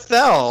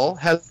NFL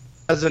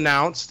has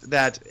announced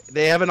that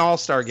they have an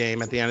all-star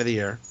game at the end of the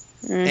year,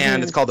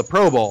 and it's called the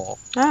Pro Bowl.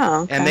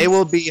 Oh, okay. And they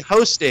will be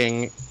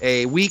hosting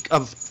a week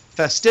of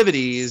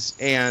festivities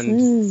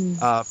and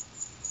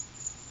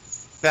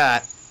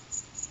that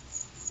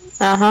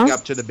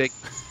up to the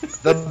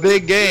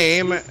big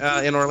game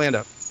in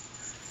Orlando.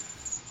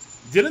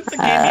 Didn't the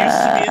game used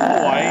to be in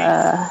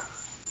Hawaii?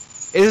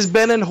 It has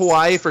been in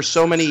Hawaii for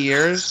so many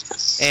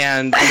years,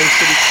 and other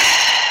cities.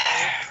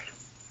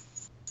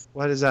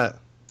 What is that?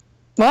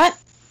 What?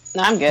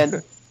 No, I'm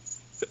good.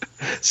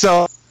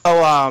 So,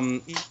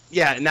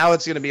 yeah, now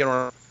it's going to be in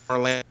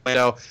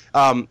Orlando.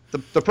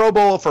 The Pro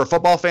Bowl for a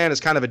football fan is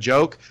kind of a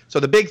joke.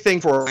 So the big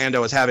thing for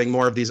Orlando is having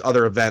more of these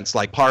other events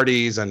like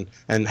parties and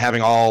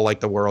having all like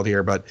the world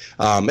here. But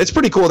it's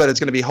pretty cool that it's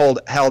going to be held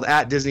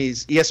at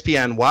Disney's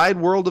ESPN Wide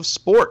World of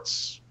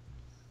Sports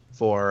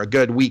for a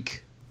good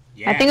week.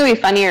 Yeah. I think it would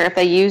be funnier if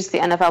they used the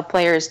NFL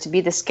players to be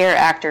the scare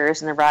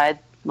actors in the ride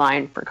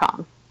line for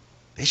Kong.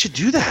 They should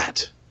do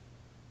that.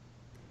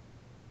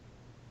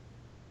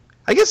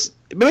 I guess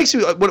it makes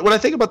me when I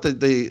think about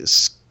the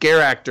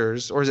scare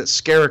actors, or is it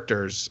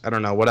scarectors? I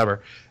don't know,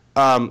 whatever.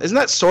 Isn't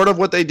that sort of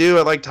what they do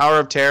at like Tower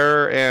of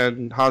Terror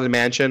and Haunted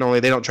Mansion? Only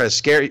they don't try to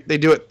scare. They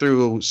do it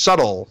through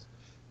subtle,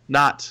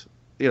 not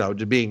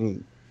to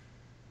being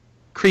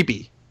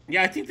creepy.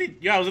 Yeah, I think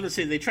I was gonna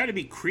say they try to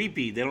be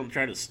creepy. They don't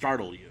try to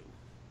startle you.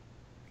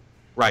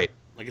 Right.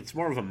 Like it's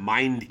more of a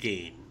mind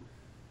game.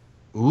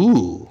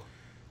 Ooh.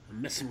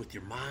 I'm messing with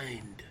your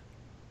mind.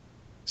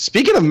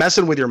 Speaking of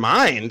messing with your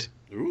mind,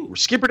 Ooh.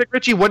 Skipper Dick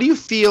Ritchie, what do you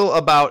feel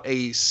about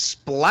a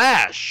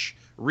Splash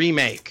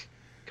remake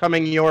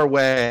coming your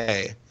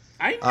way?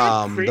 I'm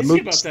not the crazy movie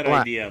about that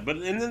Splash. idea, but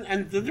then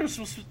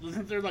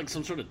isn't there like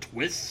some sort of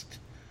twist?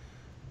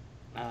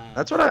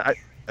 That's what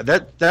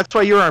that's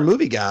why you're our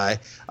movie guy.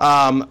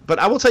 But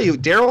I will tell you,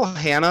 Daryl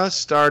Hannah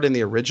starred in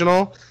the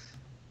original.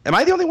 Am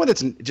I the only one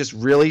that's just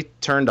really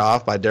turned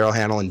off by Daryl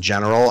Hannah in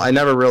general? I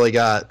never really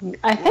got.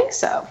 I think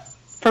so.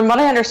 From what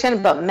I understand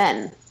about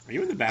men. Are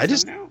you in the bathroom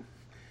now?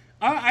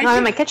 I'm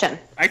in my kitchen.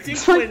 I think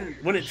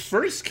when it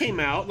first came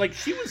out, like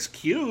she was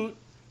cute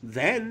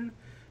then,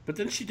 but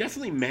then she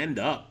definitely manned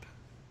up.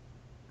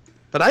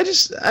 But I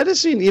just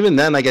seen even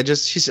then, like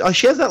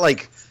she has that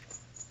like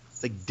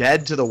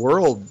dead to the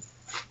world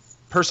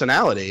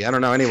personality. I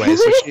don't know. Anyway,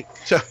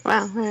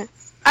 Wow.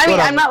 I mean,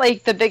 I'm not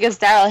like the biggest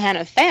Daryl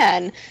Hannah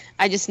fan.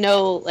 I just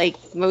know like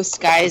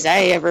most guys I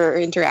ever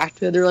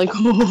interact with are like,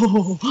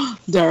 oh,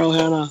 Daryl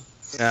Hannah.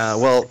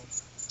 Well,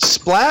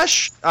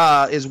 Splash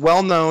is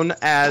well known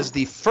as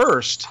the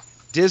first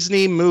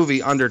Disney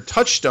movie under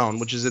Touchstone,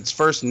 which is its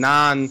first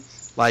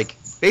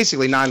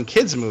basically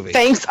non-kids movie.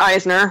 Thanks,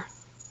 Eisner.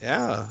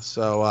 Yeah,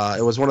 so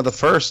it was one of the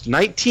first.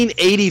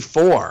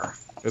 1984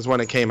 is when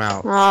it came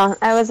out. Oh,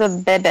 I was a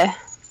baby.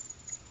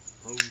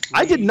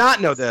 I did not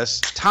know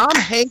this. Tom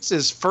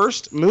Hanks'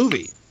 first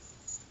movie.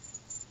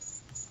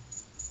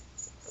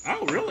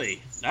 Oh,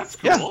 really? That's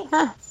cool. Yeah.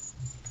 Huh.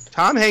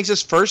 Tom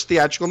Hanks' first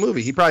theatrical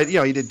movie. He probably,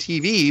 he did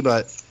TV,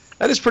 but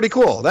that is pretty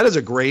cool. That is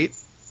a great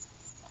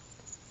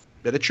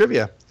bit of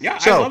trivia. Yeah,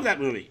 I love that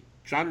movie.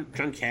 John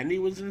Candy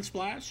was in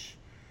Splash.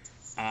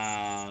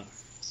 I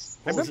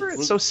remember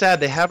it's so sad.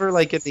 They have her in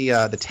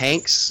the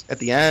tanks at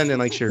the end,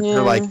 and her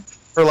mermaid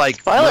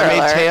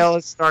alert. tail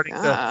is starting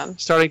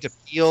to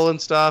peel and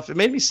stuff. It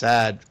made me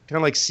sad, kind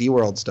of like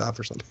SeaWorld stuff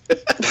or something.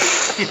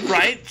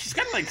 Right? She's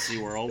kind of like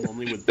SeaWorld,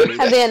 only with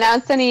Have they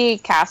announced any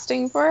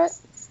casting for it?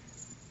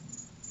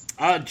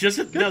 no,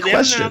 they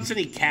haven't announced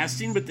any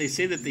casting, but they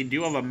say that they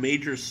do have a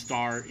major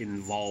star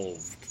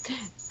involved.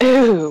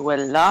 Ooh,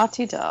 well,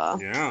 la-ti-da.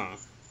 Yeah.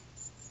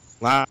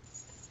 Wow.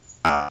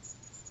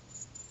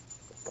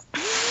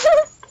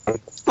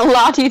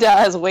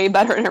 La-ti-da is way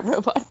better in a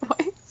robot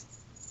voice.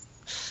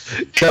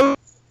 Come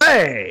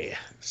hey,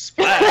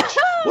 Splash.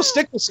 We'll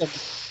stick with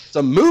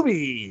some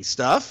movie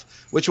stuff,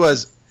 which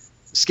was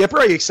Skipper.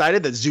 Are you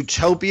excited that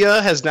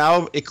Zootopia has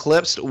now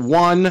eclipsed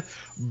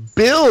 $1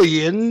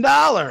 billion?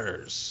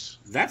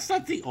 That's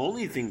not the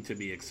only thing to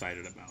be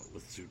excited about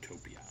with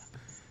Zootopia.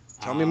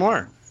 Tell me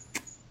more.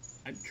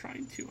 I'm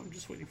trying to. I'm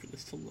just waiting for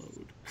this to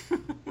load.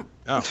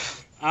 Oh.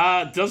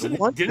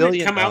 Didn't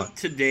it come out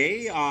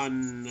today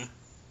on...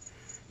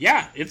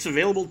 Yeah, it's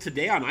available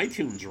today on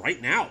iTunes right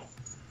now.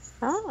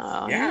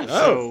 Oh, Yeah, nice.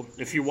 so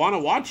if you want to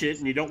watch it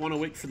and you don't want to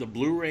wait for the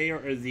Blu-ray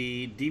or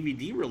the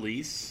DVD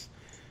release,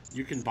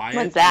 you can buy it.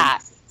 When's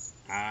that?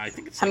 I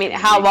think it's...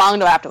 How long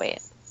do I have to wait?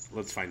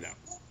 Let's find out.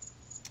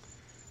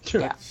 Sure.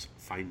 Let's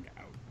find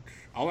out.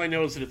 All I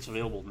know is that it's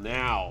available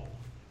now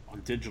on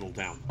digital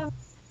download.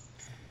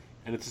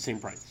 And it's the same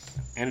price.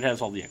 And it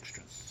has all the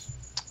extras.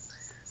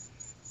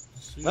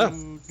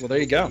 Oh, well, there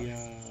you go.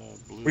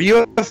 Zootopia, Were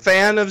you a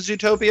fan of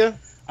Zootopia?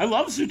 I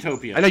love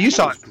Zootopia. I know you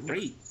saw it. it. Was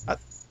great. That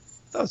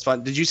was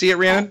fun. Did you see it,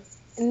 Rhiannon?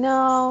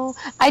 No.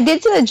 I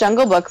did see the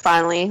Jungle Book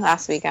finally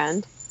last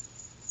weekend.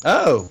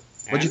 Oh.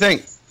 What'd you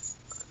think?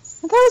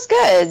 I thought it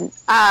was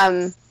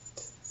good.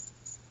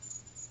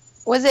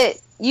 Was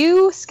it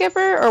you,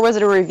 Skipper, or was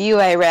it a review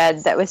I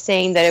read that was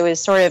saying that it was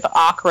sort of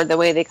awkward the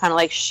way they kind of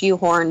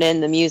shoehorned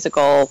in the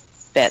musical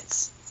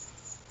bits?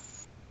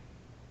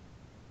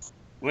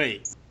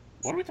 Wait,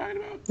 what are we talking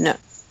about? No.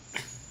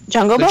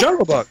 Jungle The Book?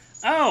 Jungle Book.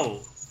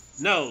 Oh,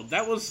 no,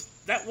 that wasn't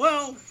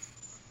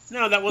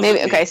Maybe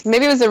me. okay, so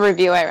maybe it was a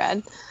review I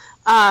read.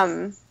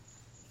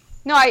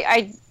 No,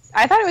 I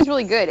thought it was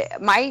really good.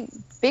 My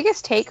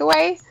biggest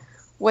takeaway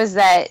was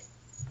that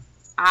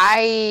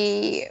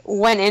I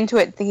went into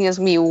it thinking it was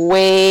going to be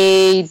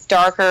way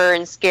darker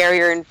and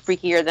scarier and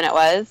freakier than it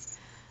was.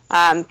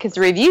 Because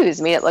the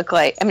reviews made it look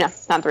like... not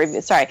the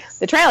reviews, sorry.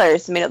 The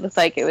trailers made it look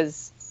like it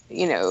was,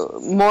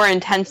 more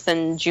intense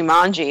than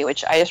Jumanji,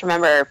 which I just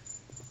remember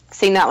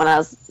seeing that when I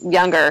was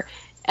younger.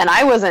 And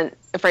I wasn't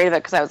afraid of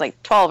it because I was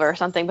 12 or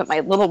something, but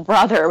my little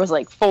brother was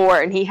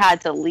 4, and he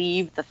had to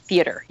leave the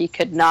theater. He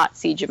could not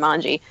see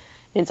Jumanji.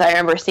 And so I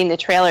remember seeing the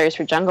trailers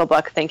for Jungle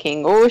Book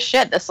thinking, oh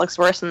shit, this looks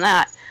worse than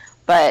that.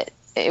 But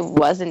it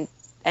wasn't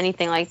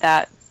anything like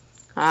that.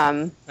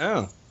 Oh.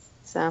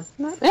 So,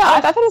 yeah,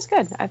 I thought it was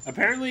good.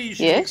 Apparently you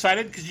should be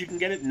excited because you can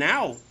get it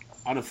now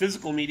on a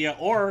physical media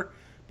or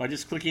by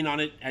just clicking on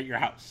it at your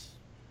house.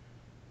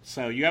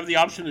 So you have the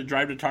option to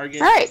drive to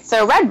Target. All right,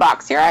 so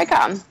Redbox, here I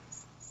come.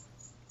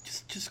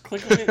 Just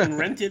click on it and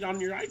rent it on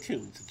your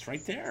iTunes. It's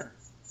right there.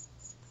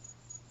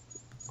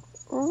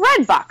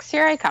 Redbox,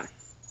 here I come.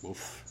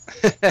 Oof.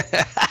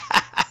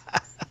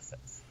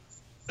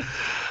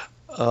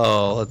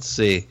 Oh, let's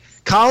see.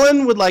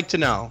 Colin would like to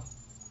know.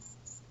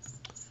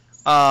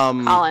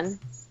 Colin,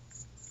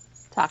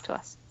 talk to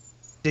us.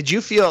 Did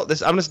you feel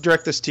this? I'm going to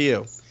direct this to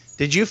you.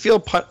 Did you feel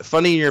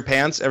funny in your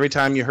pants every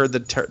time you heard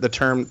the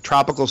term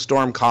tropical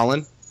storm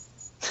Colin?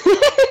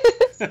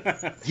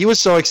 He was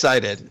so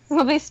excited.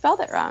 Well, they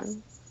spelled it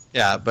wrong.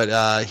 Yeah,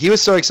 but he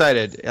was so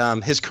excited.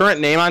 His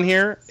current name on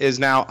here is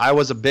now I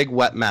Was a Big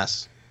Wet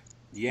Mess.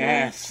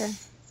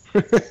 Yes.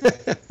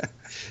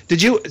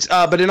 Did you?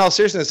 But in all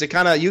seriousness, it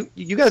kind of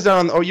you guys are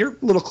on. Oh, you're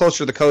a little closer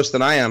to the coast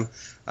than I am.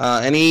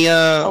 A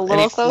little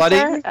any closer,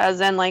 flooding?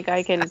 as in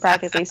I can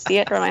practically see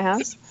it from my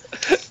house.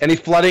 Any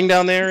flooding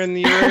down there in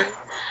the area?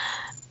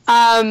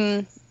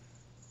 I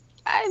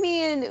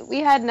mean, we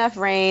had enough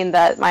rain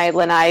that my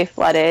lanai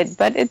flooded,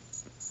 but it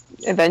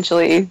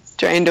eventually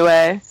drained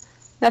away.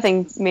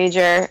 Nothing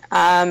major.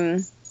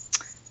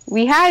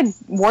 We had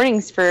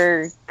warnings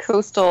for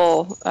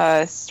coastal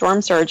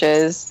storm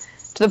surges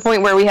to the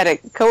point where we had a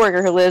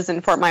coworker who lives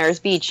in Fort Myers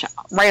Beach,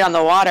 right on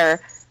the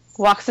water,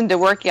 walks into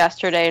work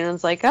yesterday and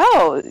was like,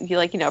 "Oh, you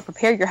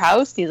prepare your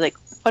house?" And he's like,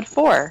 "What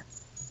for?"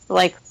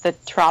 The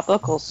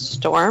tropical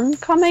storm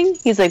coming?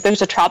 He's like,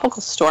 "There's a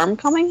tropical storm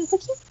coming?" I was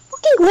like, "You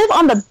fucking live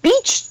on the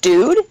beach,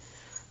 dude.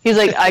 He's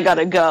like, I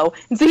gotta go.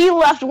 And so he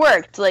left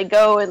work to like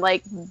go and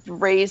like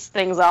raise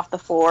things off the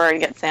floor and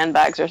get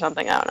sandbags or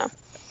something. I don't know.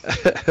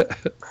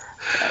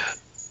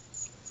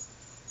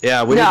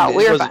 Yeah, we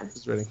were fine.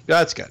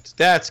 That's good.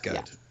 That's good.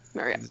 Yeah,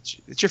 very good.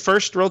 It's your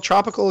first real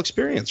tropical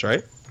experience,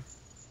 right?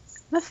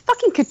 The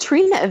fucking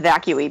Katrina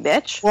evacuee,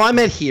 bitch. Well, I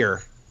meant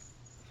here.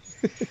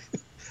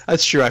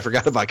 That's true. I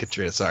forgot about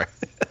Katrina. Sorry.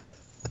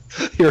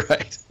 You're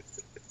right.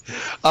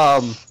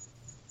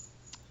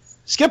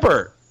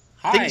 Skipper.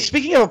 Hi.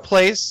 Speaking of a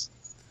place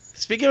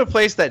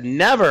that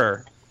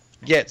never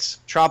gets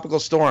tropical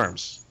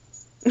storms.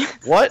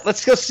 What?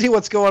 Let's go see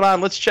what's going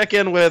on. Let's check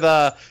in with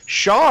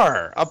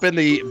Shar up in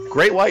the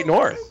Great White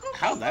North.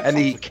 And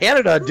the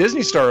Canada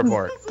Disney Store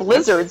report.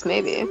 Blizzards,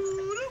 maybe.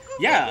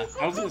 Yeah,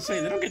 I was going to say,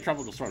 they don't get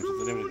tropical storms.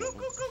 So they don't.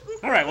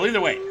 All right, well,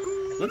 either way,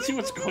 let's see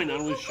what's going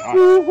on with Shar.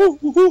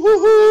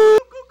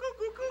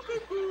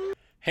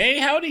 Hey,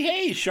 howdy,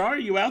 hey, Shar,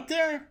 you out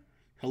there?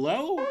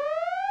 Hello?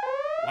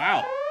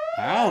 Wow,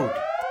 loud.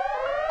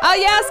 Oh,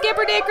 yeah,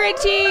 Skipper Dick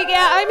Ritchie.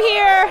 Yeah, I'm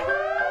here.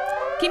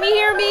 Can you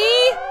hear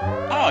me?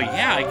 Oh,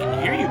 yeah, I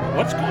can hear you, but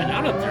what's going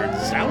on up there? It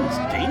sounds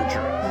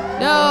dangerous.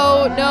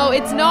 No,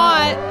 it's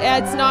not.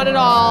 It's not at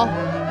all.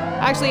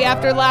 Actually,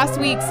 after last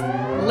week's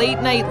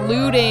late-night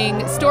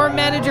looting, store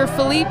manager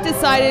Philippe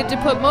decided to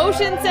put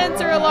motion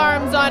sensor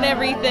alarms on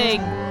everything.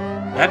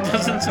 That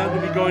doesn't sound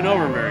to be going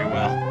over very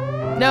well.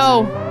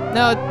 No,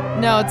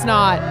 it's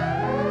not.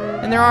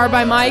 And there are,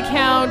 by my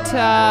count,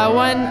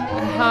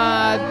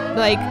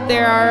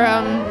 there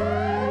are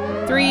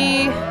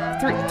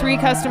three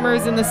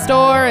customers in the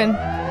store, and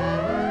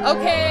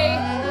okay,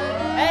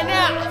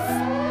 enough.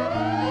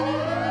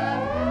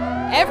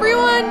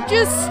 Everyone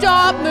just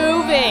stop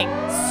moving,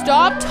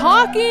 stop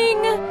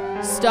talking,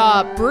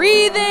 stop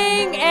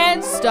breathing,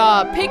 and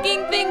stop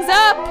picking things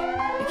up.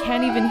 I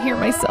can't even hear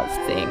myself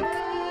think.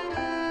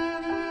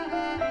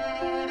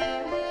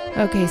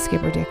 Okay,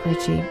 Skipper Dick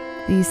Ritchie,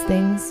 these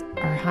things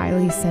are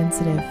highly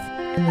sensitive,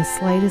 and the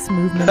slightest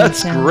movement of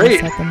sound will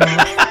set them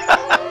off.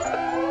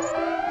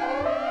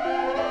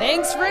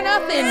 Thanks for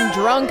nothing,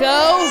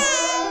 drunko.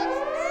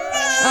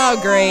 Oh,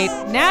 great.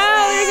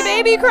 Now there's a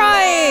baby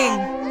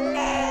crying.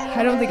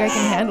 I don't think I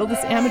can handle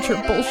this amateur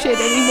bullshit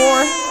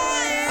anymore.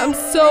 I'm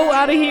so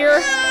out of here.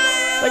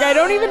 Like, I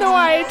don't even know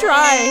why I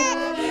try.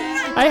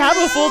 I have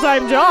a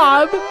full-time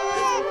job.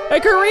 A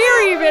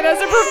career even as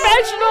a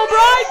professional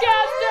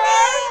broadcaster.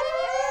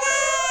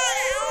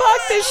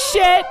 Fuck this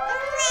shit.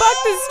 Fuck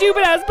this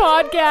stupid-ass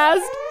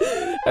podcast.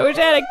 I wish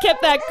I had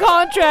kept that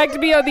contract to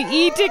be on the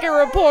e-ticket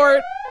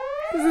report.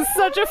 This is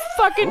such a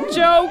fucking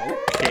joke.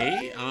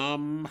 Okay,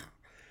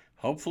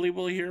 hopefully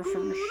we'll hear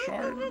from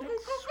Shar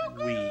next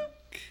week.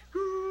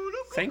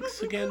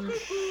 Thanks again,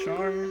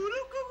 Shar.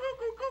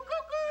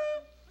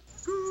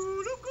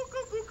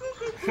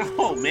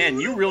 Oh man,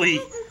 you really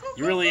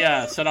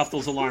set off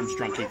those alarms,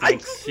 Drunky.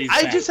 Thanks.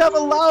 I just have a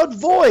loud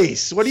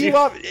voice. What do you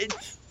want?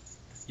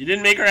 You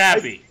didn't make her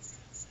happy.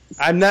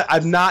 I'm not.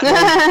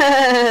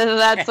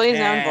 That's what he's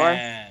known for.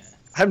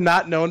 I'm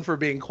not known for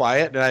being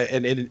quiet,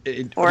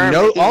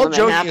 all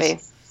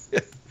joking.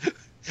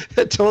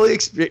 It totally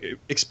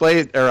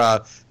explains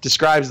or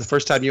describes the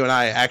first time you and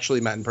I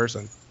actually met in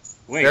person.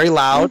 Wait. Very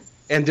loud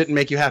and didn't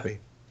make you happy.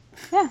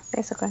 Yeah,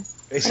 basically.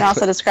 It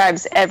also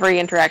describes every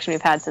interaction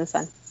we've had since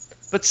then.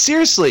 But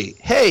seriously,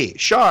 hey,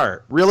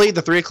 Shar, really?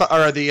 The 3 o'clock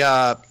or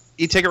the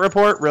e-ticket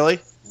report,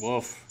 really?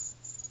 Woof.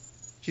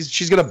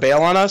 She's gonna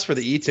bail on us for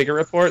the e-ticket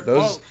report.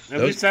 At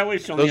least that way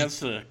she only has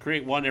to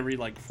create one every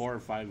 4 or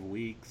 5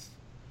 weeks.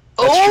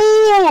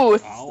 Oh,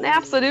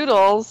 snaps the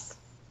noodles.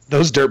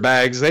 Those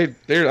dirtbags, they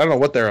I don't know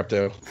what they're up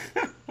to.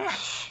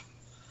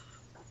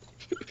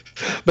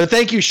 But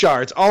thank you,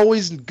 Shar. It's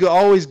always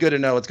good to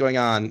know what's going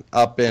on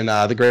up in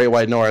the Great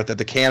White North at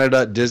the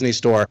Canada Disney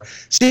Store.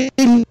 See,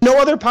 no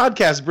other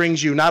podcast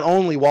brings you not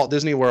only Walt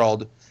Disney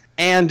World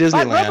and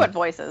Disneyland,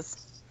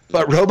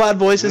 but robot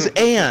voices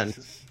and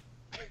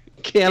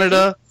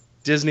Canada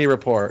Disney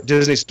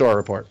Store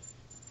report,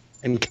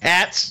 and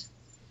cats.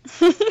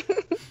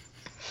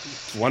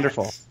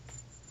 Wonderful.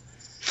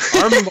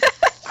 Our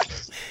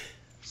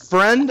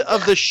friend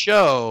of the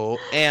show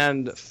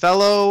and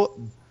fellow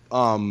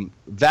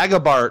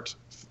Vagabart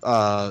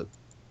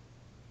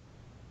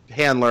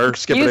handler,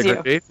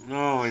 Skipper Dick.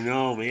 Oh, I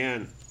know,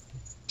 man.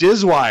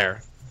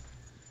 Dizwire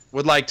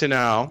would like to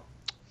know,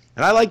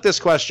 and I like this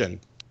question: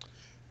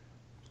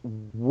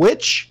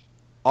 which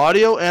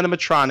audio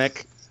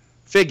animatronic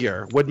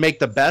figure would make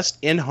the best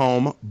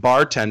in-home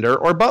bartender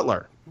or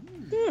butler?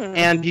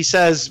 And he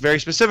says very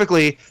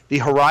specifically, the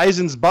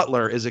Horizons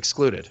butler is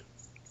excluded.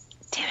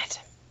 Damn it.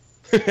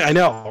 I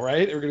know,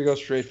 right? We're going to go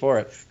straight for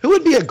it. Who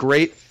would be a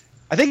great...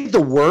 I think the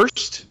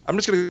worst... I'm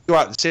just going to go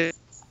out and say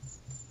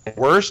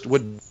worst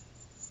would...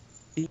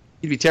 He'd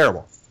be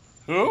terrible.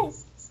 Who?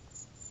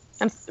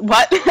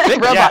 What?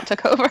 Robot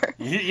took over.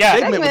 Yeah.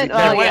 Figment,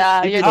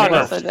 you're the one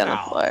on the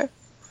floor.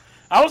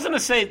 I was going to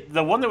say,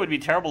 the one that would be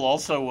terrible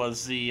also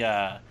was the...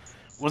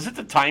 was it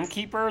the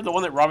Timekeeper? The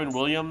one that Robin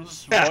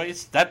Williams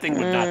voiced? That thing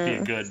would not be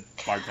a good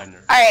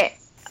bartender. All right.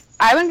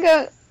 I would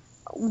go...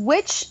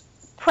 Which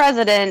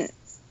president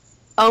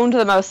owned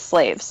the most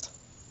slaves?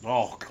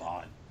 Oh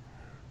God.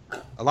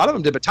 A lot of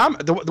them did, but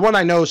the one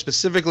I know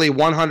specifically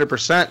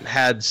 100%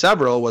 had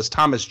several was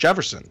Thomas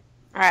Jefferson.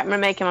 All right, I'm gonna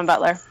make him a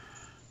butler.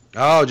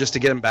 Oh, just to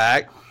get him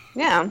back?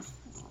 Yeah.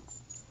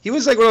 He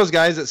was like one of those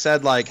guys that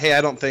said, like, hey,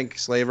 I don't think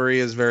slavery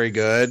is very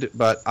good,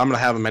 but I'm going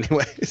to have him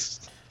anyways.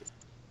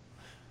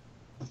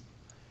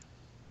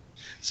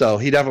 So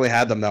he definitely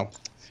had them, though.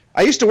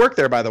 I used to work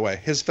there, by the way,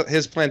 his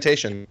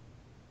plantation.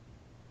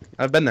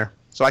 I've been there,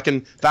 so I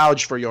can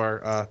vouch for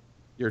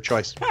your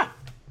choice. All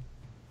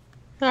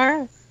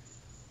right.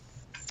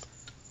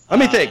 Let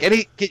me think.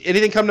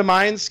 Anything come to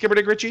mind, Skipper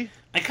Dick Ritchie?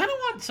 I kind of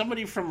want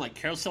somebody from like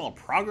Carousel of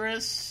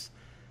Progress.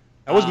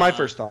 That was my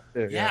first thought,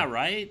 too. Yeah,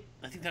 right?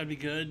 I think that would be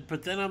good.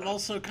 But then I'm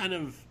also kind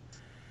of...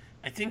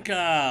 I think,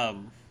 I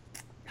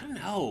don't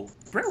know.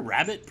 Brer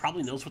Rabbit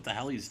probably knows what the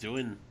hell he's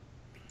doing.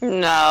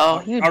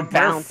 No, you'd Or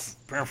bounce.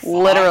 Brer Fox.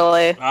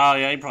 Literally. Oh,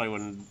 yeah, he probably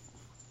wouldn't.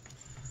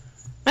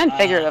 And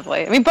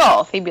figuratively. I mean,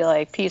 both. He'd be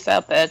like, peace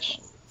out, bitch.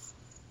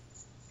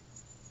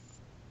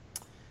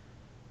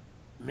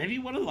 Maybe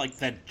one of like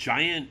that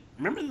giant...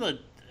 Remember the...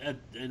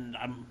 and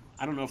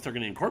I don't know if they're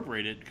going to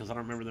incorporate it because I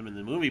don't remember them in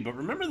the movie, but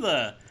remember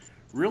the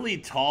really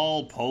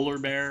tall polar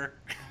bear?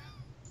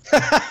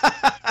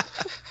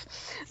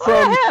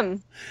 From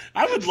him.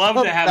 I would love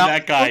to have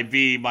that guy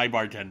be my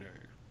bartender.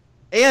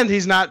 And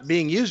he's not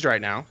being used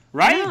right now.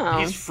 Right? Yeah.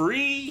 He's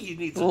free. He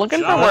needs a Looking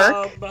for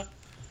job. work.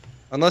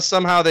 Unless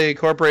somehow they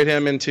incorporate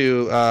him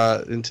into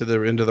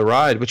the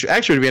ride, which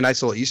actually would be a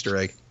nice little Easter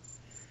egg.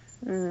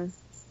 Mm.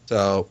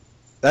 So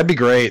that'd be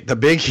great. The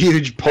big,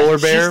 huge polar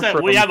It's bear. just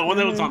that, well, yeah, the one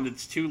that was on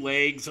its two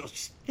legs. It was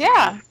just-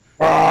 Yeah.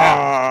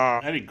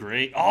 That'd be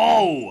great.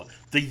 Oh,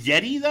 the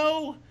Yeti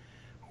though.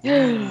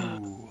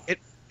 Ooh.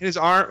 His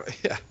arm.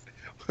 Yeah.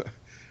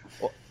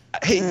 Well,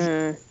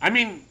 hey, I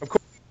mean,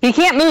 He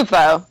can't move,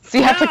 though, so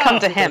you have to Yeah. come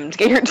to him to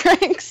get your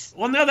drinks.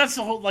 well, no, that's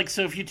the whole like.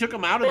 So if you took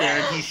him out of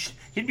there,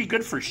 he'd be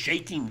good for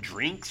shaking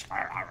drinks.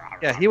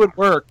 yeah, he would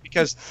work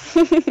because,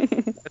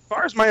 as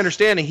far as my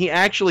understanding,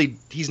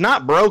 he's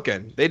not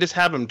broken. They just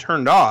have him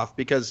turned off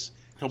because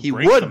He'll he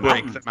break would the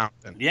break mountain. the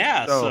mountain.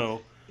 Yeah,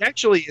 so he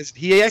actually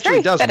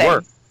very does fitting.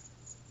 work.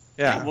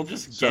 yeah, Yeah, we'll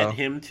just so- get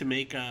him to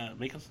make us.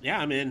 Yeah,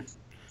 I'm in.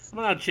 I'm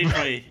gonna change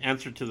my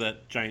answer to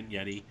that giant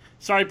Yeti.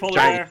 Sorry, polar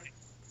Giant- bear.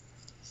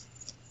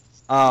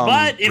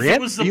 But if it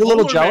was the are you a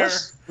little polar bear-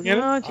 jealous?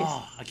 Brianna? Oh, jeez.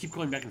 Oh, I keep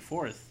going back and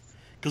forth.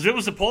 Because if it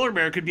was a polar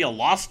bear, it could be a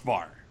lost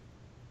bar.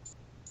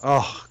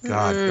 Oh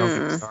God,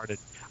 don't get started.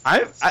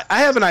 I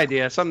have an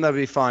idea, something that'd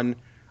be fun.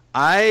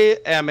 I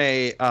am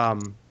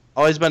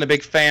always been a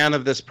big fan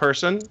of this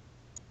person,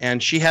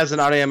 and she has an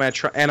audio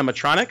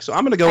animatronic, so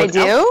I'm gonna go I with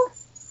do?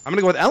 I'm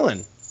gonna go with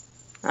Ellen.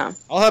 Oh.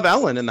 I'll have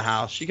Ellen in the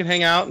house. She can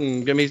hang out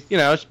and give me,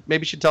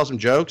 maybe she'd tell some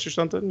jokes or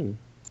something, and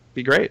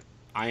be great.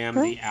 I am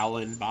the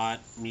Allen bot.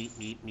 Meet,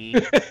 meet,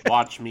 meet.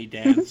 Watch me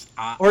dance.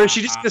 Or is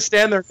she just gonna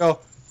stand there and go,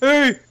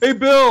 "Hey,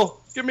 Bill,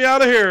 get me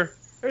out of here!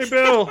 Hey,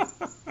 Bill."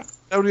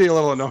 That would be a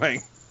little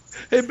annoying.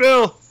 "Hey,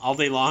 Bill, all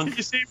day long? did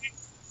you see me?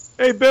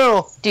 Hey,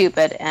 Bill."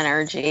 Stupid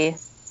energy.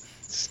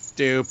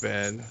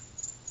 Stupid.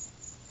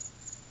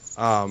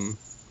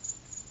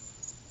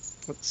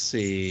 Let's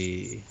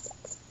see.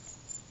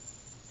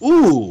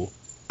 Ooh,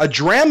 a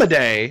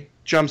Dramaday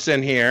jumps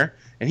in here,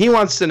 and he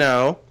wants to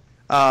know.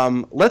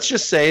 Let's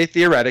just say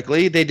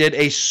theoretically they did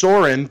a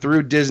Soarin'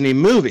 through Disney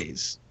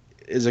movies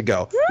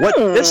ago. What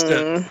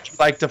vista would you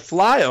like to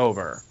fly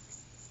over?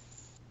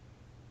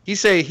 He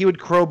say he would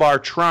crowbar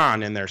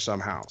Tron in there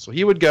somehow, so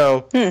he would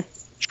go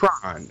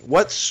Tron.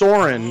 What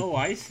Soarin'? Oh,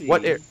 I see.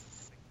 What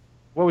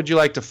would you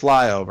like to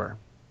fly over?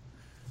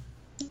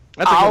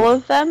 That's a good All one.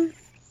 of them?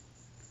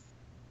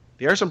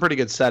 There are some pretty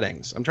good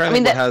settings. I'm trying I to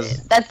mean, think what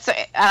has. that's.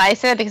 I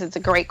say that because it's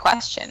a great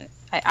question.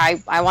 I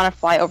want to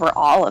fly over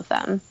all of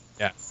them.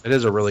 Yeah, it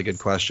is a really good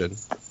question.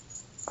 So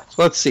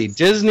let's see,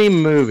 Disney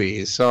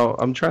movies. So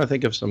I'm trying to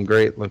think of some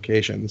great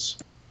locations.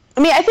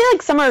 I mean, I feel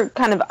like some are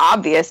kind of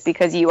obvious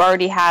because you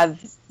already have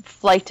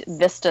Flight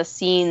Vista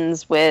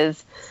scenes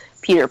with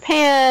Peter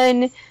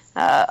Pan,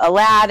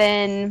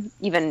 Aladdin,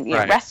 even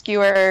Right.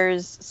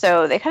 Rescuers.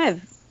 So they kind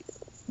of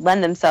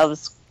lend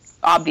themselves,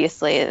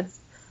 obviously,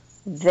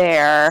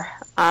 there.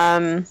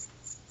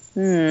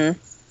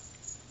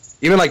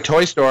 Even like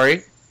Toy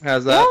Story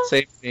has that Yeah.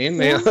 same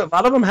scene. A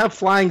lot of them have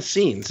flying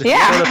scenes.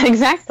 Yeah,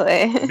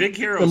 exactly. Big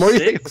Hero The more you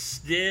think 6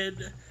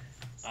 did.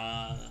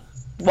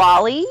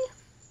 Wally.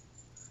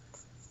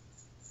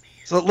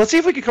 So let's see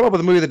if we can come up with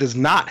a movie that does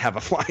not have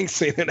a flying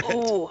scene in it.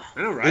 Ooh.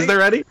 I know, right? Is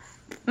there any?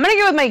 I'm gonna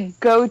go with my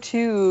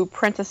go-to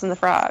Princess and the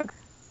Frog.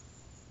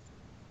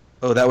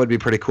 Oh, that would be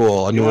pretty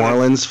cool. A New wanna-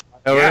 Orleans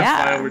flyover?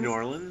 Yeah. Fly over New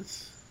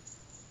Orleans.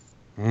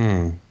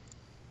 I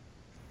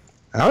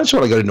just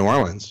want to go to New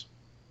Orleans.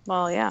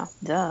 Well, yeah,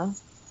 duh.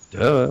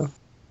 Duh.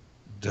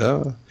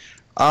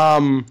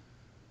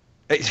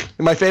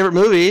 My favorite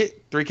movie,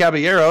 Three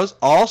Caballeros,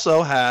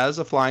 also has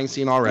a flying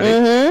scene already.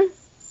 Mm-hmm.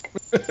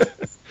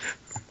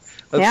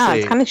 Let's Yeah, see.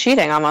 it's kind of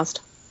cheating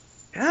almost.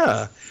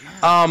 Yeah.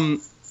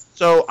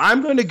 So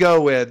I'm going to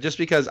go with, just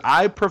because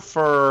I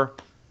prefer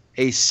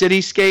a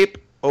cityscape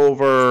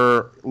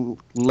over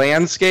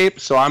landscape,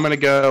 so I'm going to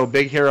go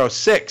Big Hero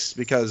 6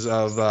 because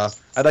of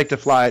I'd like to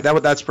fly.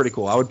 That's pretty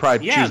cool. I would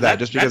probably choose that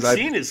just because that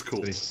scene is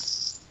cool.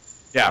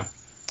 Yeah,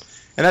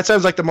 and that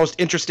sounds like the most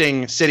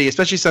interesting city,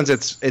 especially since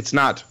it's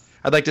not.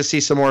 I'd like to see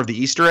some more of the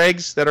Easter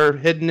eggs that are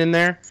hidden in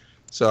there,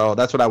 so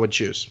that's what I would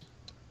choose.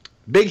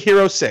 Big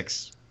Hero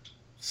 6.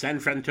 San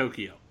Fran,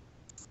 Tokyo.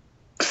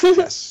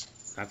 Yes.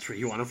 That's where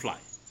you want to fly.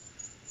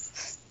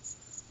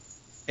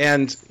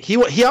 And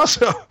he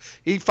also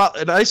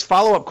a nice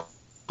follow-up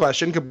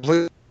question,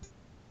 completely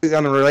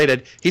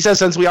unrelated. He says,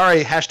 since we are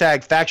a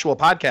 #factual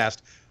podcast,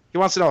 he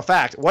wants to know a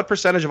fact. What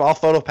percentage of all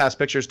PhotoPass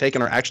pictures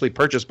taken are actually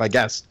purchased by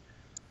guests?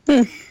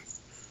 That's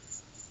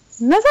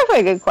actually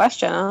a good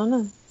question. I don't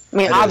know. I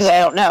mean, obviously I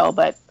don't know,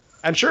 but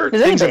I'm sure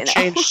things have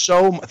changed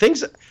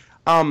things.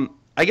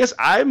 I guess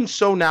I'm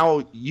so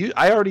now.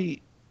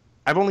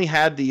 I've only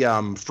had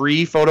the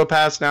free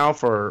PhotoPass now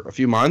for a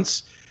few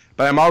months,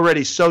 but I'm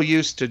already so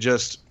used to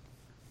just.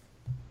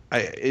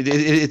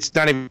 It's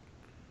not even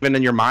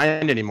in your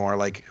mind anymore.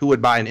 Like, who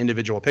would buy an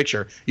individual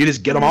picture? You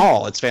just get them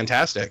all. It's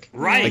fantastic.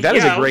 Right. Like, that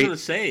is a great. I was going to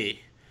say,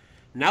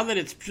 now that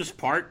it's just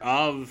part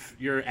of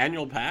your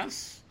annual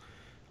pass,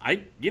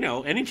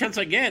 any chance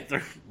I get,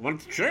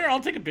 sure,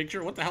 I'll take a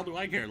picture. What the hell do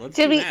I care? Let's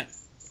do that.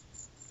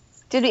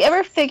 Did we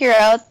ever figure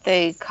out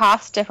the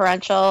cost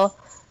differential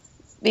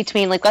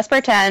between, like, let's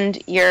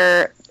pretend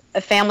you're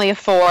a family of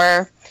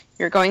 4,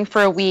 you're going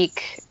for a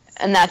week,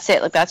 and that's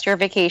it. Like, that's your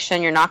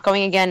vacation. You're not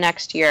going again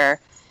next year.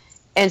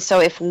 And so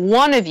if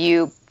one of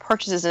you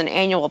purchases an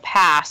annual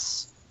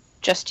pass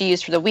just to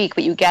use for the week,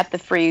 but you get the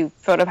free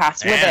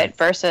PhotoPass with it,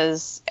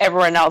 versus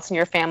everyone else in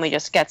your family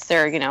just gets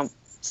their,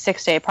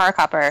 6-day park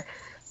hopper,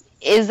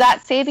 is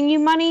that saving you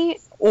money?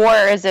 Or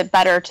is it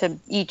better to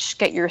each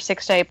get your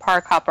 6-day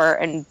park hopper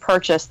and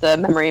purchase the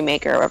memory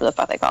maker, or whatever the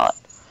fuck they call it?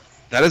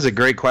 That is a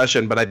great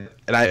question, but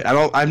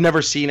I've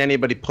never seen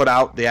anybody put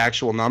out the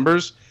actual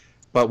numbers.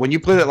 But when you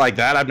put it like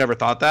that, I've never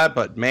thought that.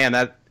 But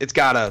man, it's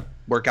gotta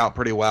work out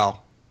pretty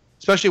well,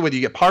 especially when you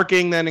get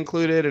parking then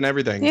included and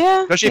everything.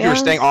 Yeah. Especially if you're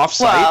staying off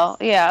site. Well,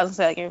 yeah, I was gonna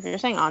say, like, if you're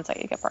staying on site,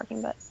 you get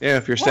parking, but yeah,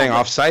 if you're staying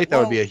off site, that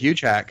would be a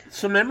huge hack.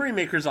 So memory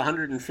maker's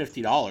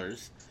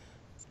 $150,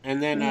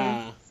 and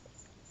then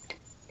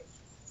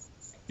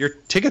your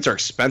tickets are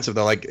expensive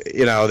though. Like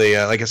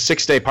like a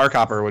 6-day park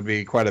hopper would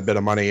be quite a bit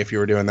of money if you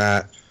were doing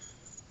that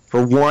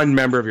for one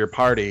member of your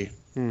party.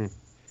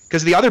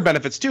 Because the other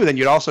benefits too, then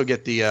you'd also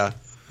get the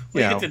you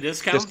get the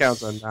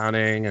discounts on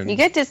dining, and you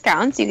get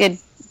discounts. You could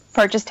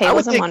purchase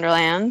tables in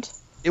Wonderland.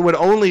 It would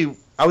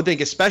I would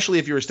think, especially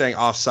if you were staying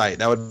off site,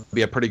 that would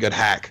be a pretty good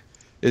hack,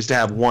 is to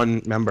have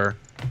one member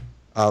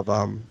of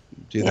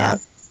do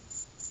that.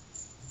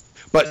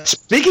 But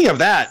speaking of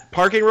that,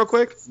 parking real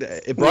quick,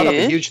 it brought up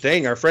a huge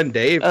thing. Our friend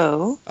Dave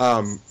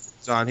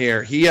is on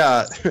here. He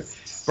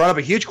brought up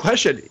a huge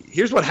question.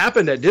 Here's what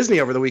happened at Disney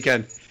over the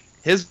weekend.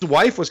 His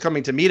wife was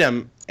coming to meet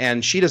him,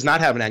 and she does not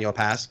have an annual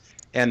pass.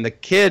 And the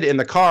kid in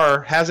the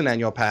car has an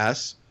annual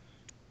pass.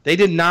 They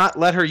did not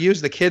let her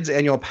use the kid's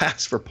annual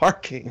pass for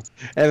parking.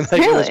 And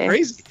it was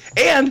crazy.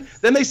 And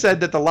then they said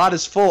that the lot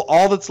is full.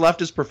 All that's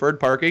left is preferred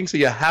parking, so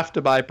you have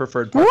to buy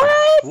preferred parking.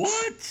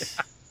 What?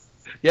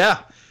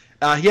 Yeah.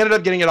 He ended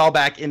up getting it all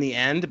back in the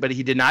end, but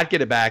he did not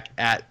get it back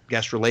at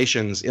guest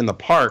relations in the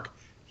park.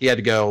 He had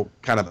to go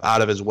kind of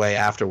out of his way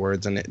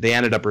afterwards, and they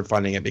ended up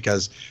refunding it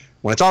because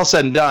when it's all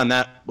said and done,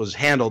 that was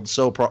handled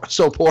so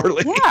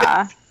poorly.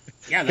 Yeah.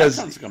 Yeah, that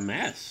sounds like a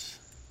mess.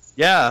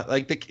 Yeah,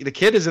 like the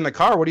kid is in the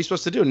car. What are you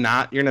supposed to do?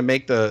 You're going to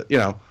make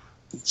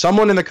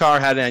someone in the car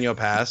had an annual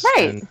pass.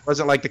 Right. And it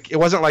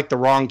wasn't like the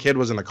wrong kid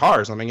was in the car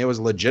or something. It was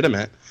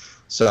legitimate.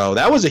 So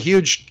that was it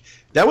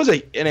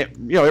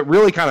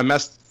really kind of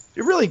messed.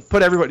 It really put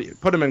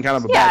them in kind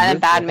of a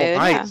bad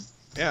mood.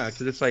 Yeah,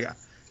 because it's like,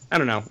 I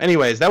don't know.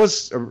 Anyways, that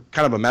was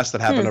kind of a mess that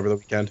happened over the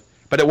weekend.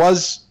 But it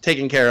was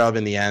taken care of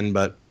in the end,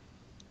 but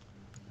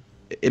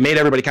it made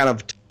everybody kind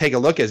of take a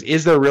look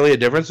is there really a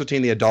difference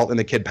between the adult and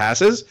the kid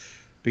passes?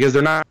 Because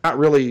they're not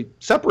really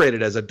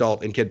separated as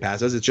adult and kid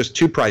passes. It's just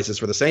 2 prices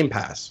for the same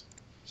pass.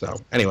 So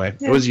anyway,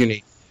 It was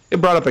unique. It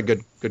brought up a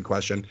good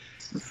question.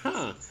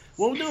 Huh.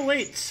 Well, no,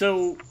 wait.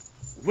 So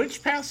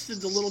which pass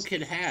did the little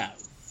kid have?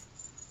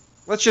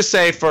 Let's just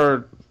say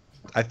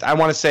I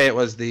want to say it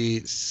was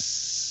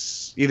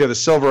either the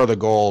silver or the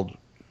gold.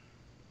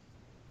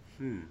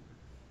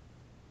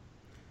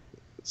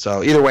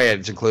 So either way,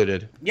 it's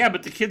included. Yeah,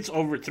 but the kid's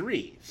over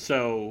 3,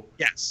 so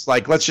yes.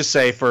 Like let's just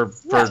say for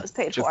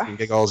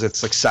giggles,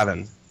 it's like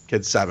 7.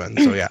 Kid's 7.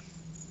 So yeah.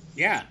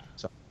 Yeah.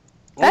 So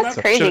that's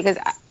crazy because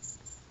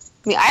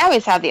I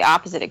always have the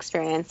opposite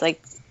experience.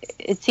 Like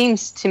it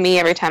seems to me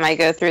every time I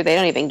go through, they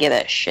don't even give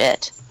a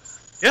shit.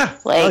 Yeah.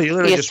 Like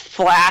you just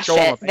flash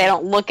it. They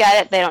don't look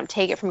at it. They don't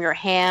take it from your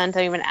hand.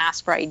 They don't even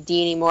ask for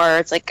ID anymore.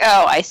 It's like,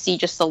 oh, I see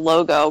just the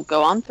logo.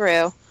 Go on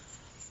through.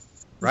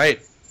 Right.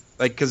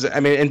 Like, because, I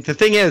mean, and the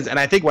thing is, and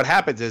I think what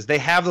happens is they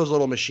have those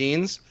little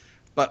machines,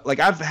 but, like,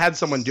 I've had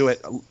someone do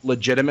it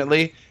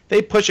legitimately.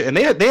 They push it, and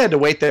they had to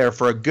wait there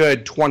for a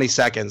good 20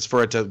 seconds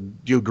for it to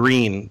do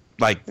green,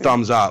 like,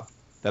 thumbs up,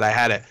 that I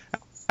had it.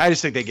 I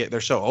just think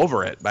they're so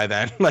over it by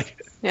then.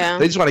 Like, Yeah.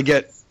 they just want to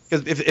get,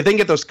 because if they can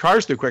get those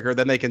cars through quicker,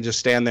 then they can just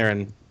stand there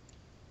and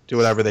do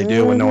whatever they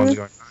do when no one's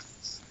going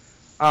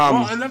on.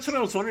 Well, and that's what I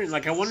was wondering.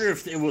 Like, I wonder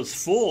if it was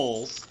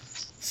full.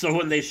 So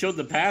when they showed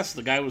the pass,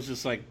 the guy was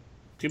just like,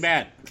 "Too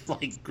bad."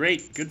 Like,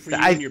 great, good for you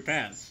and your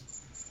pass.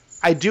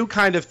 I do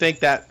kind of think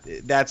that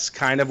that's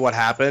kind of what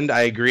happened.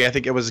 I agree. I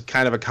think it was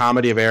kind of a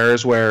comedy of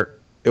errors where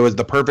it was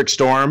the perfect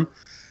storm.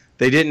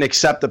 They didn't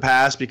accept the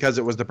pass because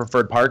it was the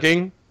preferred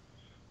parking.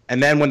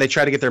 And then when they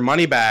tried to get their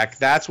money back,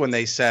 that's when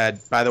they said,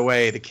 by the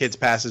way, the kids'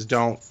 passes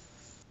don't.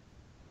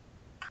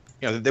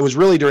 You know, it was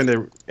really during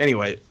the.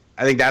 Anyway,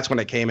 I think that's when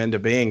it came into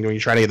being when you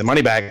try to get the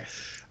money back.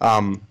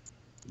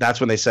 That's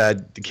when they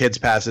said the kids'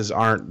 passes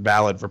aren't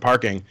valid for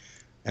parking.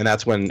 And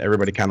that's when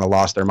everybody kind of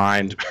lost their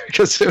mind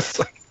because it was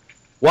like,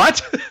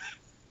 what?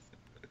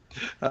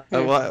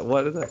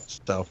 What is it?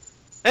 So,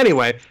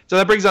 anyway, so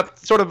that brings up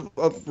sort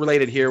of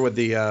related here with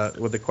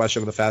the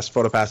question of the fast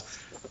photo pass.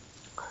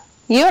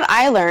 You know what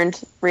I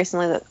learned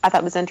recently that I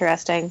thought was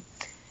interesting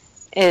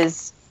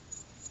is,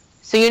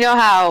 so you know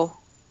how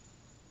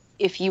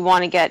if you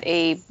want to get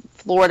a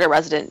Florida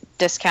resident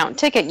discount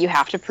ticket, you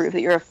have to prove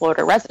that you're a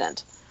Florida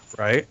resident.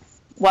 Right.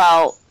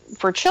 Well,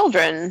 for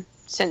children,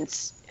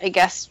 since I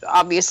guess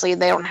obviously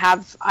they don't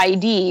have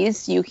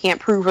IDs, you can't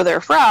prove where they're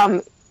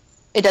from,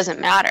 it doesn't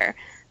matter.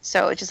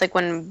 So it's just like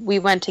when we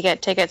went to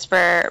get tickets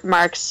for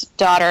Mark's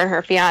daughter,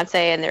 her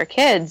fiance, and their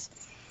kids,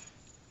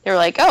 they were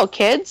like, "Oh,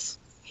 kids,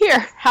 here,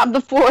 have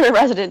the Florida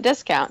resident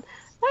discount."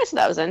 I thought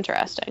that was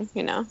interesting,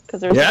 you know, because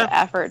there's an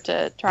effort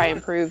to try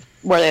and prove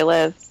where they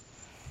live.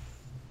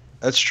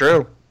 That's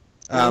true.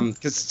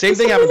 Because same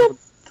thing happens.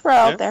 Throw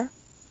out there.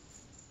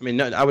 I mean,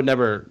 no, I would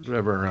never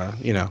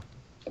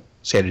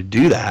say to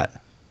do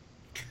that.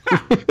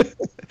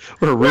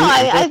 We're a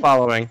rule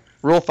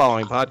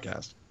following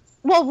podcast.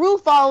 Well, rule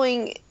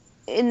following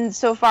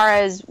insofar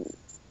as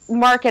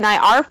Mark and I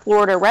are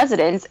Florida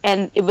residents,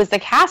 and it was the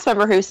cast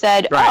member who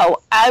said, Right.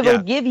 "Oh, I will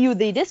give you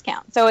the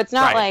discount." So it's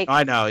not like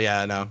I know,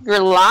 yeah, I know. you're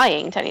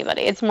lying to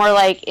anybody. It's more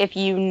like if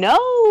you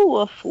know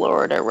a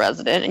Florida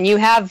resident and you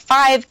have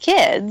 5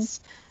 kids,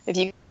 if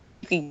you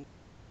can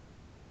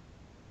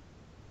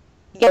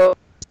get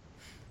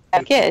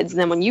 5 kids, and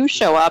then when you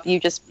show up,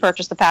 you just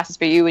purchase the passes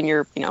for you and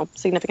your,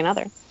 significant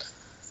other.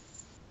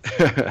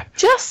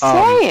 Just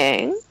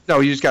saying.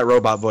 No, you just got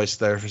robot voice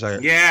there for a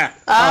second. Yeah.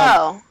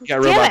 Oh. You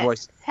got robot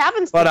voice.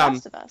 Happens to the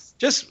best of us.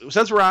 Just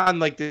since we're on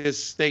like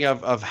this thing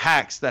of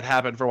hacks that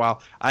happened for a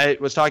while, I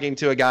was talking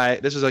to a guy.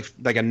 This was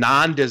like a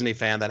non-Disney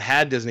fan that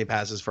had Disney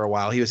passes for a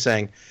while. He was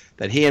saying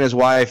that he and his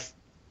wife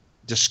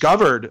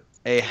discovered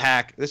a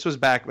hack. This was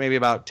back maybe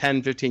about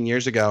 10, 15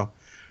 years ago,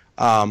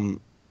 and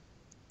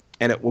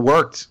it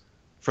worked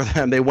for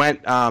them. They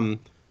went.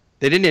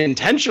 They didn't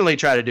intentionally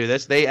try to do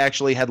this. They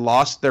actually had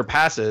lost their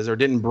passes or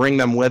didn't bring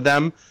them with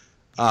them.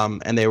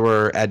 And they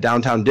were at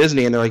Downtown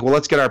Disney, and they're like, well,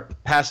 let's get our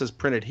passes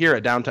printed here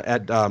at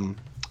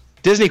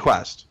Disney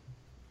Quest.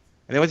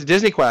 And they went to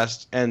Disney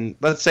Quest, and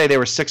let's say they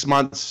were 6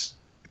 months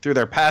through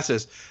their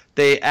passes.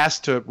 They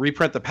asked to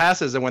reprint the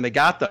passes, and when they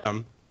got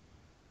them,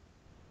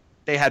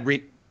 they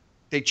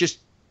just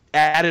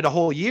added a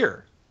whole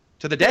year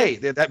to the day.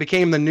 That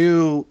became the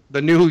new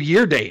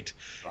year date.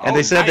 And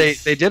they said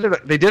nice. they did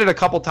it a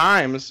couple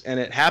times, and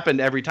it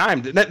happened every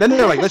time. Then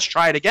they're like, let's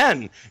try it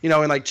again. In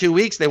like 2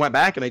 weeks, they went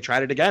back and they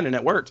tried it again, and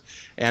it worked.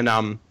 And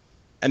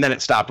then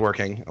it stopped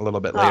working a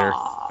little bit later.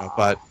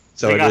 But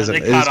so it isn't.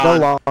 It's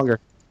no longer.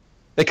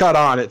 They caught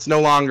on. It's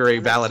no longer a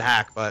valid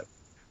hack, but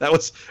that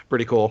was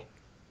pretty cool.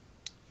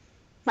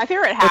 My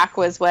favorite hack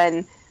was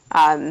when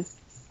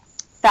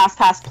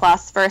FastPass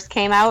Plus first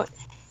came out,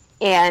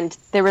 and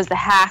there was the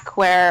hack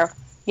where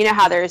you know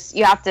how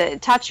you have to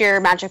touch your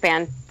Magic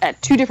Band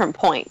at 2 different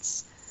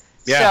points.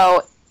 Yeah.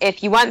 So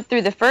if you went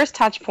through the first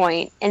touch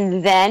point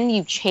and then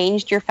you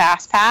changed your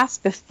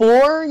FastPass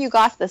before you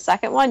got to the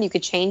second one, you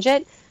could change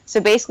it.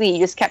 So basically, you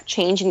just kept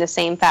changing the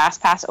same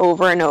FastPass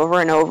over and over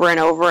and over and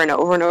over and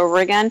over and over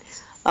again.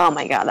 Oh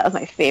my god, that was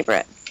my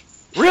favorite.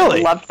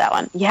 Really? I loved that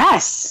one.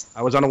 Yes.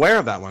 I was unaware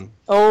of that one.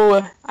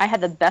 Oh, I had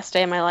the best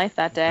day of my life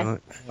that day.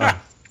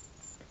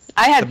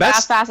 I had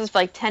FastPasses for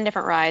like 10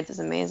 different rides. It was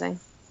amazing.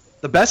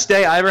 The best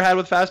day I ever had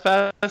with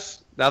FastPass,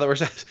 now that we're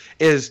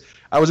is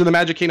I was in the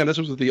Magic Kingdom. This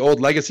was with the old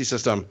Legacy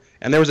system,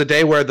 and there was a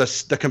day where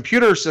the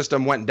computer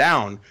system went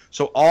down,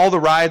 so all the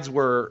rides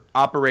were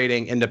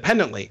operating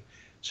independently.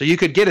 So you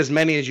could get as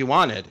many as you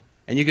wanted,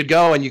 and you could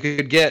go and you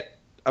could get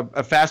a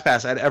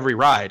FastPass at every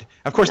ride.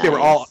 Of course,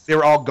 Nice. they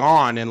were all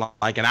gone in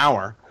like an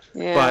hour,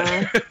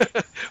 Yeah.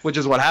 but which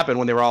is what happened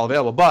when they were all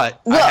available.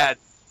 But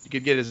you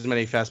could get as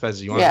many FastPasses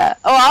as you wanted. Yeah.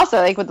 Oh, also,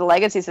 like with the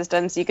Legacy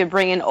systems, you could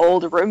bring in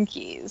old room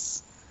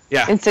keys.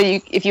 Yeah. And so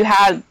if you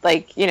had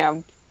like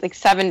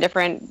 7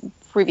 different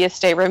previous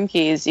stay room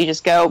keys, you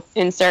just go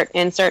insert,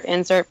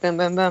 boom,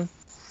 boom, boom.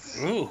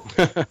 Ooh.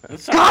 God,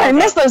 I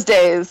miss those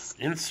days.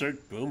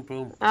 Insert, boom,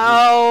 boom.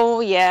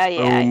 Oh, yeah.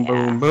 Boom,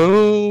 boom,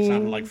 boom.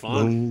 Sounded like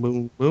fun.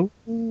 Boom, boom,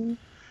 boom.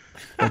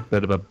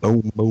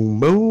 Boom, boom,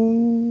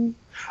 boom.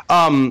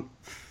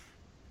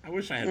 I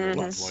wish I had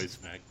robot voice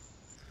back.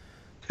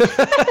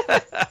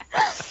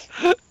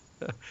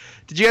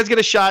 Did you guys get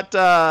a shot,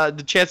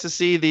 the chance to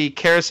see the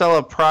Carousel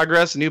of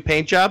Progress new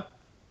paint job?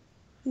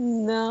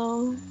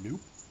 No. Nope.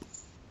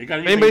 They got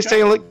Anybody's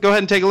taking a look? Go ahead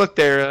and take a look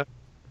there.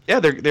 Yeah,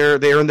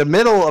 they're in the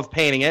middle of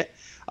painting it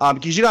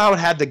because you know how it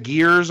had the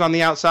gears on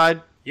the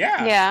outside.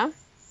 Yeah. Yeah.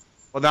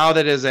 Well, now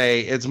that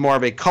it's more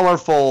of a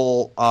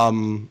colorful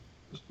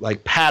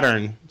like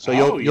pattern. So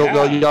you'll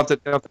have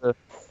to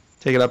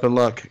take it up and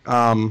look.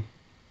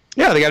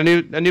 Yeah, they got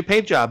a new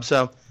paint job.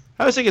 So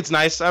I always think it's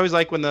nice. I always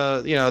like when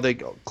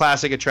the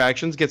classic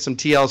attractions get some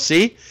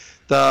TLC.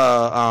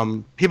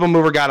 The People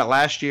Mover got it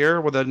last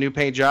year with a new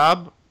paint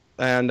job,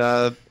 and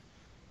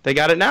they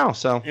got it now.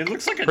 So It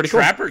looks like a pretty cool.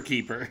 Trapper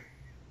Keeper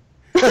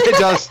It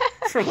does.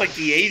 from like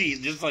the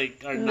 80s, just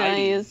like or 90s.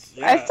 Nice.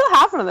 Yeah. I still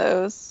have one of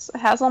those. It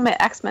has all my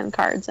X-Men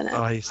cards in it.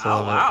 Oh, I used to Oh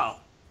love wow.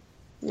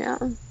 Yeah.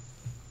 it.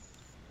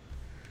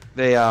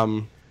 They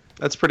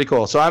that's pretty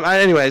cool. So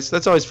anyways,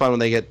 that's always fun when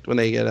they get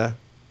a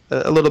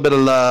little bit of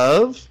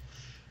love.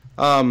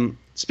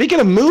 Speaking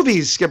of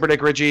movies, Skipper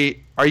Dick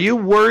Ritchie, are you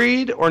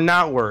worried or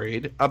not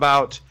worried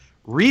about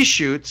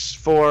reshoots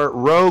for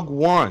Rogue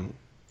One?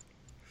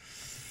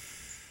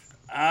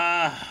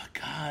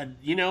 God,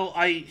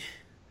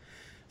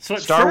 So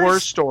at Star first,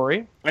 Wars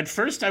story. At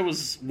first, I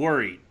was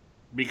worried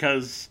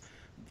because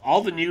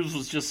all the news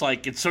was just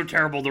like it's so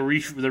terrible. They're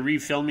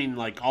refilming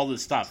like all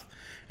this stuff,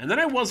 and then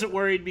I wasn't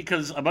worried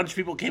because a bunch of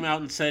people came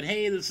out and said,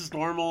 "Hey, this is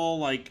normal.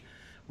 Like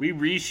we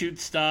reshoot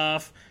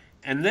stuff,"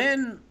 and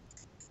then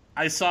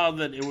I saw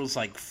that it was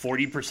like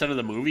 40% of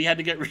the movie had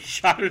to get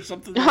reshot or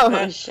something like Oh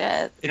that.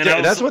 shit. And I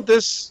was- That's what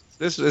this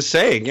is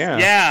saying. Yeah.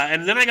 Yeah,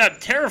 and then I got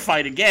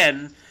terrified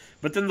again.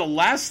 But then the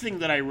last thing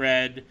that I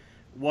read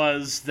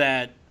was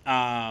that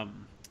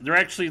they're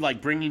actually like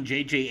bringing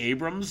J.J.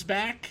 Abrams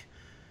back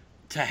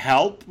to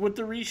help with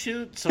the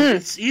reshoot. So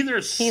it's either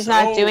He's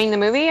not doing the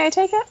movie, I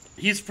take it?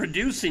 He's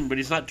producing, but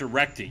he's not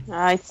directing.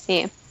 I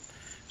see.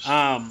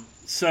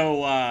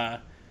 So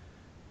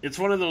it's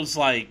one of those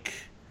like,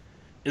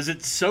 is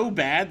it so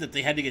bad that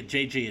they had to get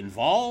J.J.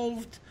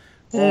 involved,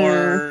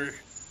 or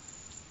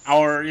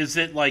is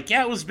it like,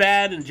 yeah, it was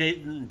bad and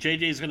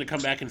J.J.'s going to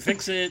come back and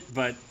fix it,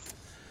 but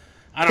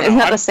I don't know. Isn't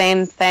that the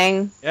same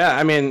thing? Yeah,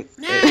 I mean,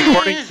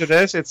 according to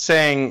this, it's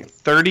saying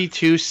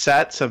 32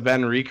 sets have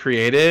been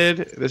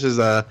recreated. This is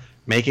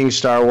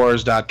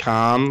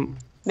makingstarwars.com.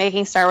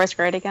 Making Star Wars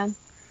great again?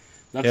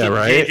 That's Yeah, what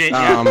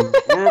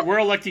right? we're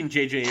electing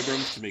J.J.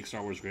 Abrams to make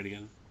Star Wars great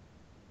again.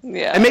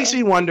 Yeah. It makes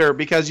me wonder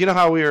because you know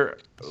how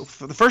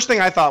the first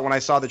thing I thought when I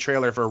saw the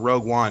trailer for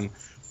Rogue One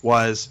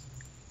was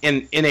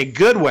in a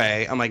good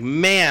way. I'm like,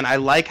 man, I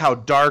like how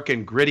dark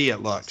and gritty it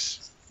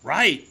looks.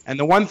 Right. And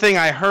the one thing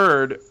I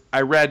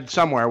read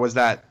somewhere was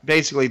that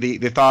basically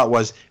the thought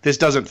was this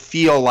doesn't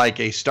feel like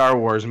a Star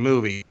Wars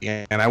movie.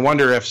 And I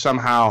wonder if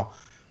somehow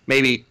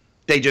maybe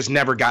they just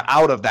never got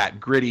out of that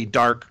gritty,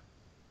 dark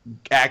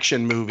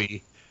action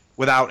movie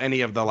without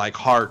any of the like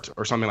heart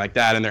or something like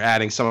that, and they're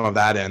adding some of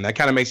that in. That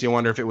kind of makes you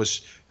wonder if it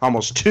was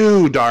almost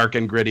too dark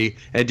and gritty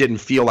and it didn't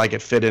feel like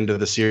it fit into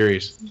the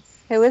series.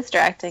 Who is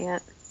directing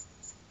it?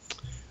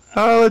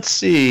 Let's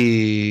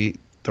see.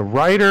 The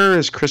writer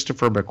is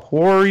Christopher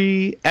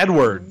McQuarrie.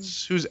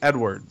 Edwards. Who's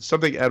Edwards?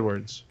 Something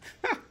Edwards.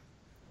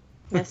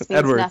 This means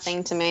Edwards.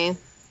 nothing to me.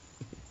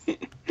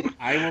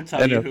 I will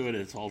tell you who it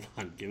is. Hold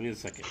on. Give me a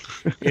second.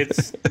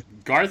 It's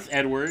Garth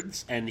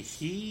Edwards, and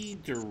he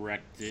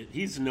directed...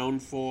 He's known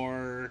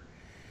for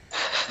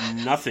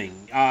nothing.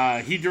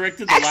 He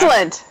directed the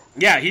Excellent!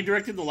 he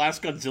directed the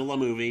last Godzilla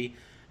movie,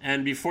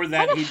 and before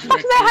that Why the he fuck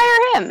directed... did they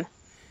hire him?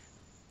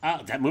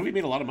 That movie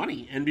made a lot of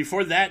money, and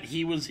before that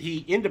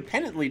he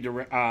independently he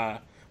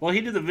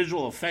did the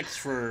visual effects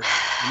for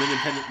an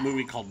independent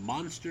movie called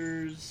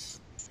Monsters.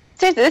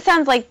 Seriously, this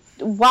sounds like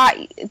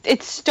why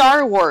it's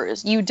Star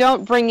Wars. You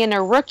don't bring in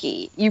a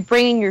rookie. You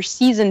bring in your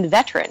seasoned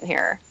veteran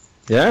here.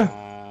 Yeah.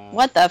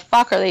 What the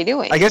fuck are they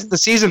doing? I guess the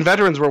seasoned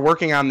veterans were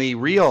working on the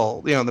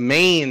real, the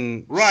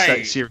main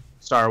Right. series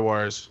of Star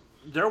Wars.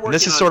 They're working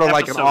This is on sort of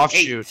like an episode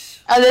offshoot. 8.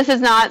 Oh, this is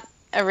not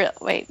a real.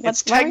 Wait,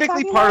 It's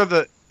technically part of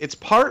the. It's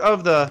part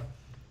of the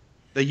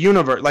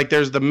universe. Like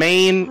there's the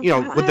main,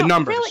 with the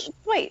numbers. Really?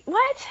 Wait,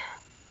 what?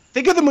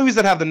 Think of the movies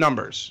that have the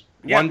numbers.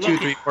 Yeah, 1, 2,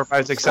 look- 3, 4,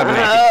 5, 6, 7, 8.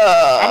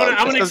 I'm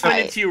gonna This explain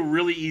doesn't- it to you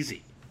really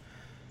easy.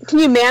 Can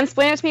you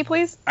mansplain it to me,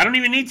 please? I don't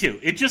even need to.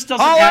 It just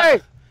doesn't Ollie!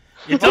 have.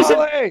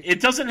 Ollie!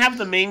 It doesn't have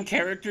the main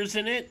characters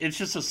in it. It's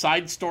just a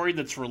side story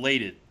that's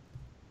related.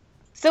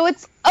 So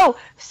it's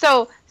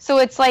so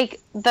it's like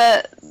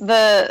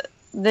the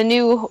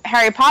new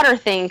Harry Potter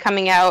thing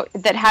coming out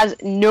that has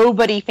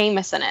nobody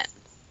famous in it.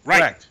 Right.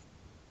 Correct.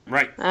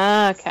 Right.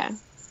 Okay.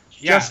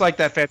 Yeah. Just like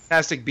that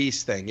Fantastic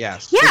Beast thing.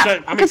 Yes. Yeah,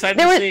 Which I'm because excited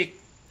there to was- see.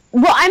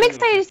 Well, I'm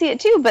excited to see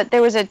it too, but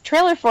there was a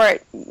trailer for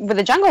it with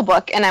the Jungle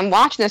Book, and I'm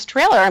watching this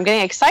trailer. I'm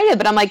getting excited,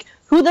 but I'm like,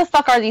 who the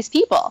fuck are these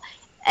people?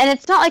 And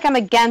it's not like I'm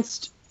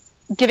against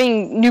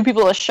giving new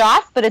people a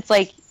shot, but it's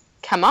like,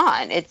 come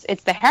on, it's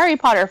the Harry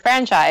Potter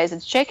franchise.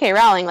 It's J.K.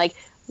 Rowling. Like,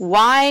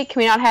 why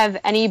can we not have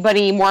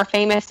anybody more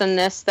famous than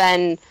this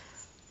than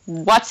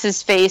what's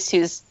his face,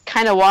 who's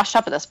kind of washed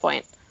up at this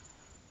point?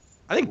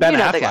 I think Ben You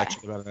know the Affleck guy.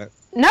 should have been in it.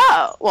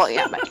 No. Well,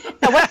 yeah.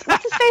 But, no, what's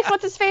his face?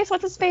 What's his face?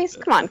 What's his face?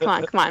 Come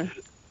on.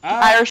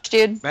 Irish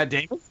dude. Matt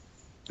Damon?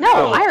 No,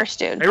 Oh. Irish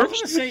dude. I was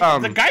gonna say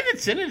Um, the guy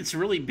that's in it's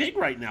really big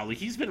right now. Like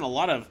he's been in a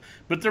lot of,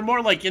 but they're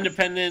more like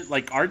independent,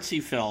 like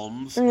artsy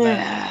films.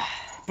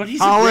 But he's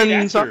a Colin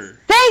great some- actor.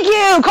 Thank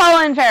you,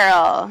 Colin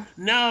Farrell.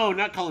 No,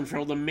 not Colin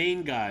Farrell. The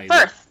main guy.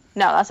 Firth.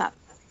 No, that's not.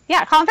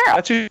 Yeah, Colin Farrell.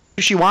 That's who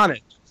she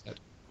wanted.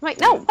 Wait,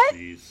 no, Oh, what?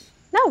 jeez.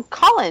 No,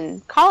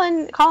 Colin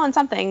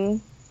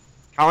something.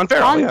 Colin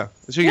Farrell, Colin- yeah.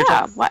 That's who you're Yeah,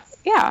 talking. what?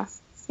 Yeah.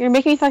 You're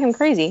making me fucking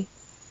crazy.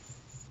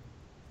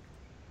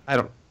 I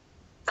don't.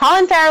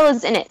 Colin Farrell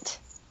is in it.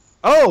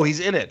 Oh, he's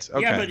in it.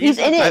 Okay. Yeah, but He's he's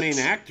not in the it. main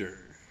actor.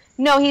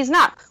 No, he's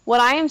not. What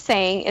I am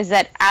saying is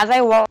that as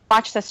I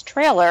watch this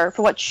trailer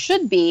for what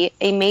should be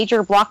a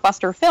major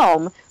blockbuster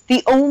film,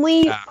 the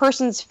only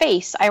person's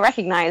face I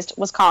recognized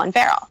was Colin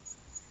Farrell.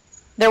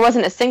 There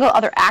wasn't a single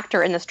other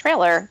actor in this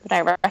trailer that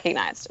I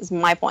recognized, is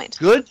my point.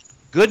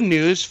 Good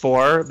news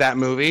for that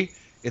movie.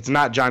 It's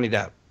not Johnny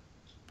Depp.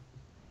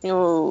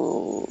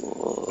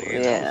 Oh,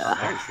 Man, yeah.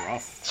 that was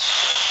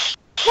rough.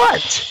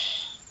 What?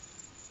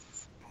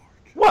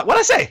 What'd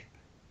I say?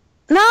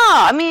 No,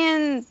 I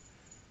mean,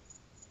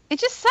 it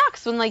just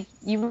sucks when, like,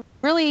 you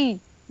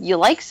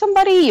like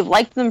somebody, you've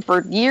liked them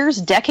for years,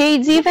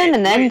 decades even, Okay,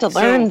 and then wait, to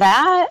learn so-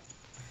 that.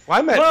 Well,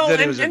 I meant Well, that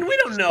it and- was and a we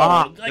don't know.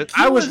 bomb. Like,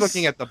 I he was was-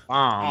 looking at the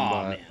bomb.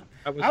 Oh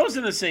but man, I was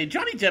gonna say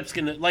Johnny Depp's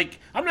gonna like.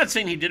 I'm not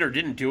saying he did or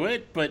didn't do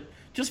it, but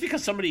just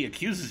because somebody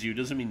accuses you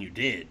doesn't mean you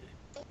did.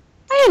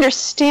 I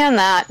understand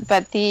that,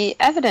 but the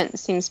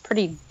evidence seems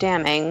pretty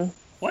damning.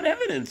 What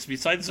evidence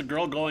besides the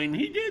girl going,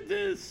 "He did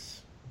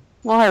this"?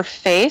 Well, her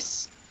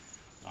face.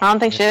 I don't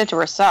think she did it to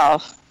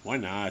herself. Why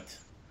not?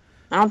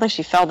 I don't think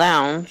she fell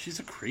down. She's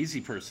a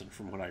crazy person,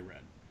 from what I read.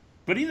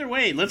 But either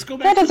way, let's go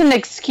That back. doesn't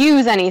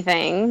excuse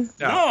anything.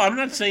 No. No, I'm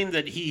not saying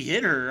that he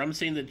hit her. I'm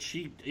saying that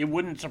it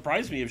wouldn't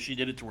surprise me if she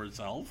did it to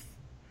herself,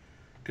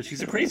 because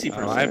she's a crazy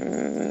person.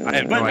 I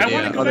have But no I idea.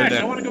 want to go other back.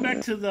 than- I want to go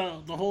back to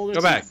the whole. Go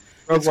back.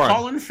 Rogue It's One.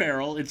 Colin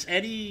Farrell. It's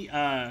Eddie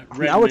Now it's-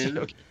 Redmayne,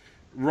 okay.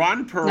 Ron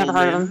Never heard of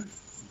Perlman, him.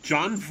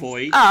 John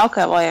Voight. Oh,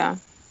 okay, well, yeah.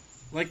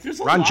 Like there's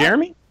a Ron lot.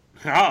 Jeremy?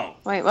 Oh,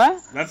 Wait,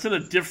 what? that's in a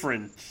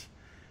different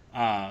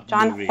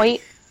John movie.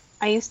 Hoyt?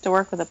 I used to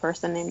work with a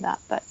person named that,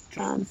 but...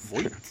 John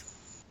Voight.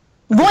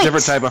 Voight!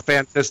 Different type of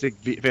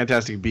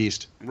fantastic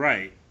beast.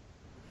 Right.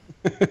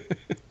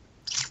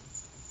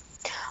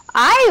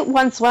 I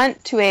once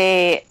went to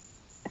a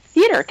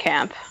theater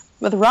camp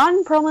with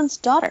Ron Perlman's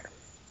daughter.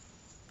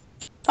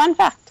 Fun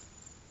fact.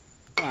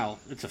 Well,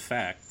 it's a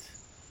fact.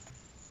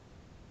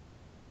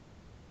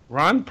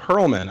 Ron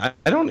Perlman.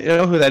 I don't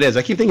know who that is.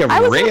 I keep thinking of I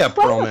was Rhea on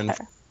phone with Perlman.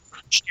 her.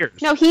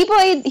 Cheers. No, he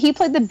played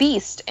the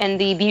Beast in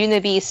the Beauty and the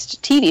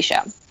Beast TV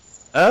show.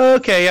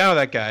 Okay, I know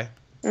that guy.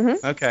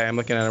 Mhm. Okay, I'm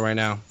looking at it right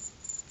now.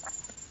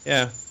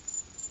 Yeah.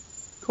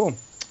 Cool.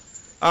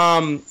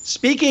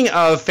 Speaking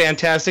of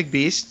fantastic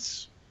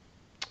beasts,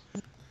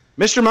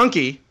 Mr.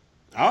 Monkey.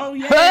 Oh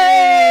yeah,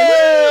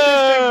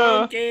 Hey! Mr.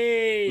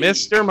 Monkey.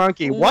 Mr.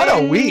 Monkey. What a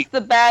Wins week.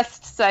 The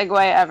best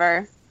segue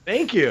ever.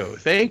 Thank you.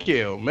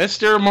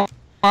 Mr.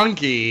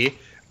 Monkey.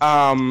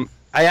 I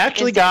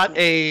actually got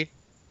a...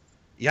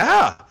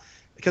 Yeah.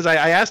 Because I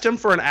asked him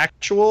for an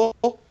actual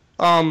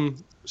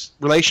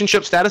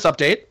relationship status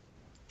update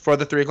for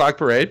the 3 o'clock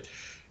parade.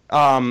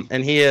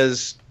 And he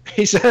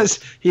says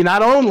he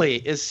not only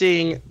is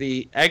seeing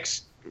the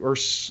ex or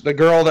the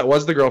girl that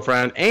was the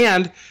girlfriend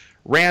and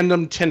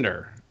random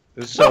Tinder.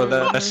 So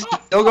that's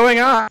still going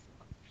on.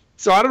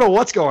 So I don't know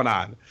what's going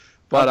on.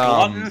 But A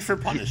glutton for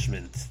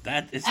punishment.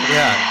 That is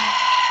yeah.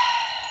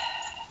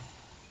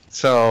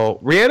 So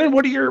Rhiannon,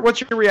 what's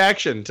your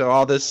reaction to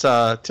all this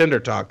Tinder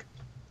talk?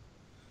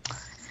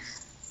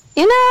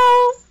 You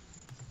know,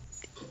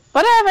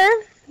 whatever.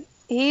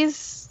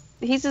 He's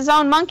his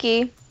own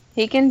monkey.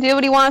 He can do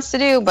what he wants to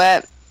do,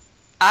 but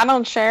I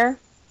don't share.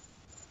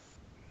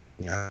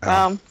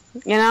 Yeah.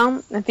 You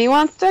know, if he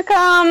wants to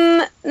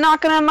come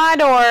knocking on my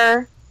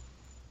door,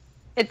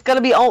 it's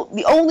gonna be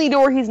the only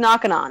door he's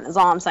knocking on. Is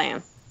all I'm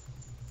saying.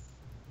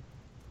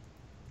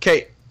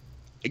 Okay.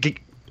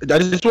 I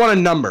just want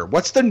a number.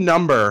 What's the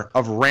number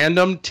of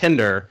random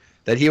Tinder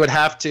that he would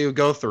have to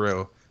go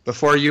through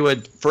before you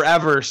would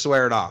forever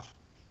swear it off?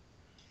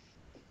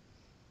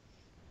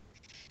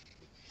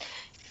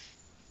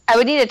 I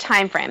would need a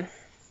time frame.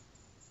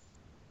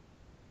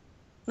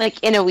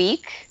 Like in a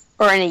week,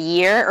 or in a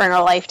year, or in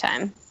a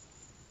lifetime.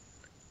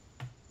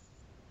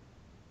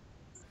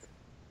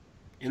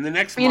 in the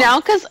next You month.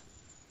 know, because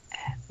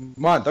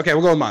Month. Okay,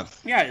 we'll go a month.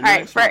 Yeah, in all the right,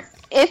 next month.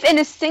 if in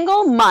a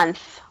single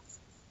month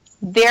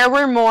there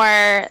were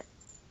more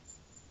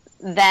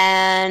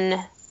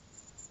than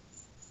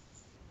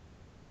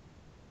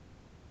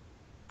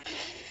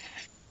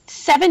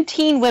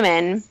 17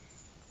 women,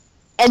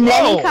 and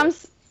then Whoa. he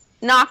comes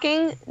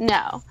knocking,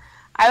 no.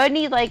 I would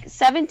need like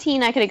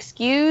 17 I could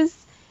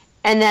excuse,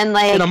 and then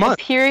like In a month.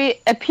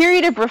 a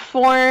period of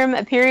reform,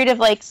 a period of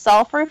like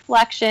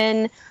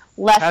self-reflection,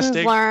 lessons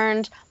Testing.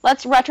 learned.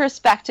 Let's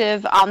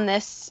retrospective on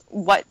this.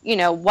 What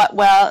went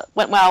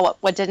well,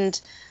 what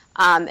didn't.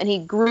 and he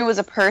grew as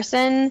a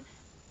person,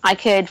 I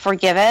could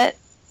forgive it.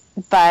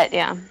 But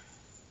yeah. I'm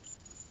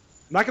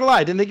not gonna lie,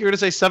 I didn't think you were gonna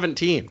say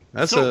 17.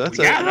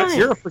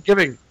 You're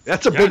forgiving.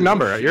 That's a big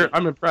number.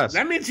 I'm impressed.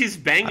 That means he's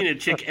banging a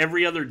chick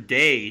every other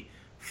day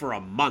for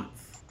a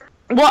month.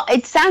 Well,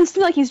 it sounds to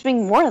me like he's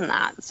doing more than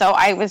that. So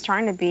I was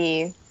trying to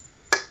be.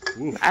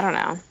 Oof. I don't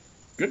know.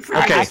 Good for you.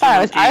 I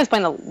thought I was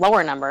playing the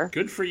lower number.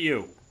 Good for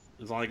you.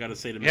 Is all I got to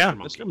say to Mr. Yeah,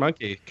 Monkey. Mr.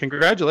 Monkey.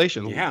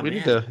 Congratulations. Yeah, we man.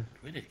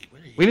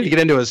 need to get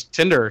into his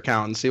Tinder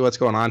account and see what's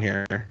going on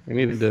here. We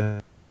needed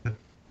to.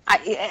 I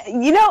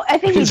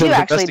think we do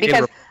actually,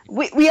 because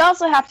we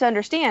also have to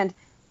understand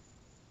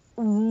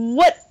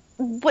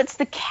what's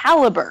the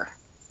caliber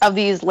of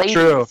these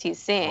ladies he's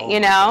seeing. Oh,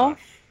 gosh.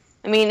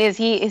 I mean, is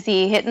he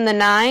hitting the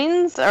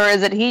 9s, or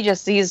is it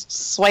he's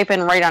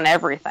swiping right on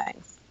everything?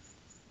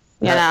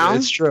 You know,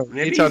 it's true. Maybe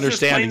Need to he's just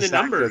understand playing the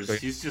numbers.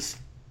 tactics. He's just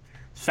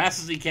as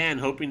fast as he can,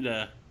 hoping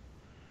to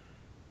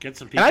get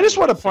some people. And I just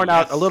want to say point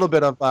out yes. a little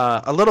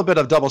bit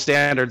of double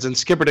standards in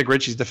Skipper Dick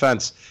Ritchie's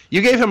defense.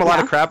 You gave him a lot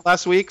of crap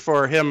last week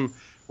for him.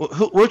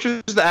 Which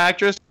was the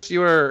actress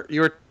you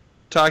were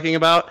talking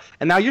about?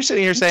 And now you're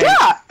sitting here saying,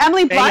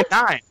 Emily banging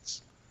Blunt.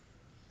 9s.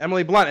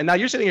 Emily Blunt. And now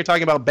you're sitting here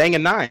talking about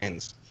banging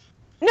 9s.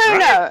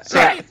 No. So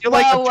I feel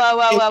like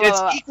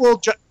it's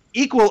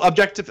equal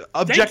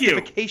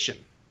objectification.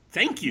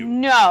 Thank you.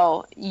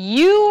 No,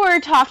 you were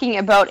talking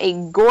about a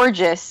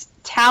gorgeous,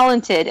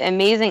 talented,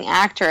 amazing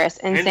actress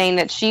and saying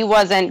that she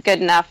wasn't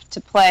good enough to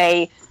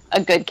play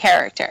a good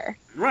character.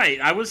 Right.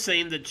 I was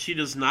saying that she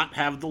does not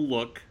have the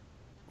look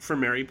for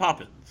Mary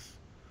Poppins.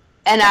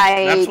 And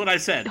that's what I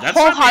said. That's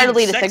wholesheartedly not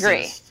being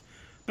disagree. sexist.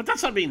 But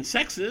that's not being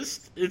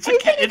sexist.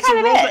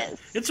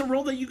 It's a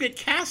role that you get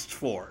cast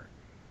for.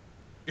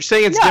 You're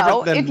saying it's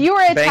different than if you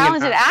are a banging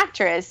talented 9s.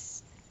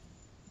 actress,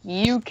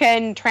 you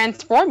can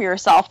transform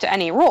yourself to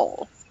any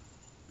role.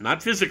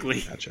 Not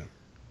physically. Gotcha.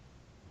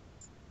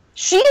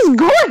 She's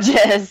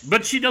gorgeous.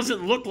 But she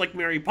doesn't look like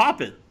Mary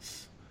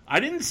Poppins. I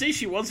didn't say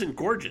she wasn't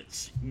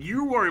gorgeous.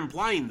 You are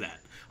implying that.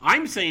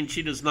 I'm saying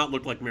she does not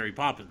look like Mary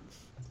Poppins.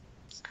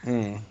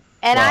 And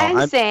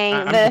I'm saying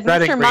that if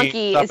Mr.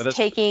 Monkey is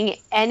taking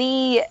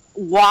any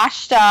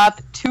washed up,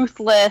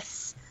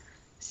 toothless,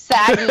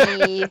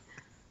 saggy,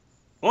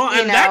 well,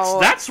 and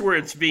that's where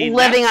it's being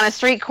living on a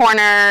street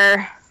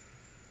corner,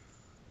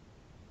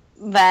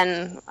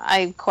 then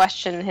I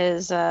question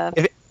his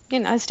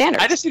his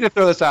standards. I just need to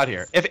throw this out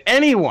here. If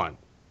anyone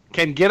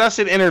can get us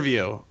an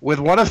interview with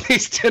one of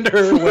these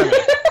Tinder women.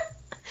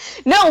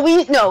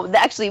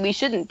 Actually we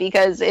shouldn't,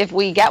 because if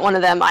we get one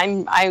of them,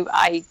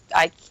 I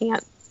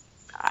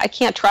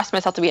can't trust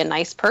myself to be a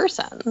nice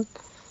person.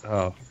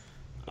 Oh,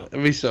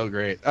 it'd be so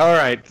great. All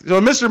right,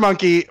 so Mr.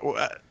 Monkey,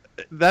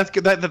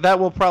 that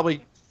will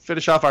probably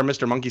finish off our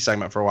Mr. Monkey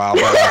segment for a while.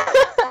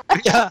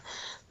 But, yeah.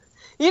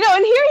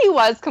 And here he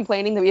was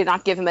complaining that we did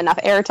not give him enough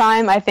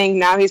airtime. I think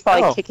now he's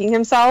probably kicking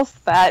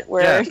himself that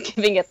we're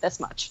giving it this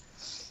much.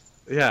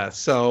 Yeah,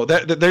 so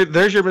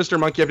there's your Mr.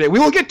 Monkey update. We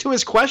will get to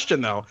his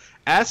question, though.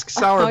 Ask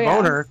Sour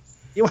Boner.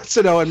 He wants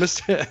to know, and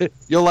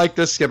you'll like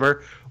this,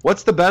 Skipper.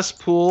 What's the best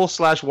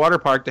pool/water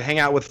park to hang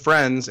out with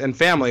friends and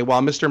family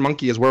while Mr.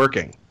 Monkey is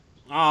working?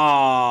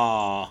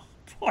 Oh,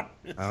 poor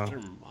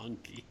Mr.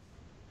 Monkey.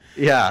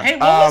 Yeah. Hey,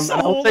 what was the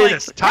whole,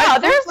 there's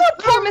no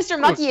poor Mr.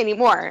 Monkey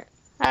anymore.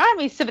 I don't have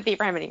any sympathy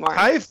for him anymore.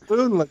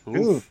 Typhoon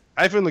Lagoon.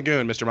 Typhoon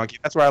Lagoon, Mr. Monkey.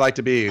 That's where I like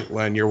to be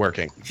when you're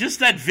working. Just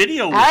that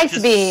video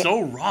was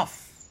so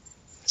rough.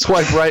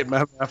 Swipe right,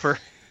 Meffer.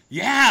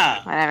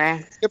 Yeah.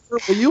 Whatever. Skipper,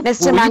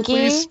 Mr.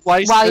 Monkey,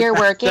 while you're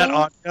working,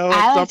 I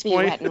like to be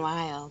wet and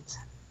wild.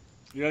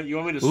 You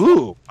want me to...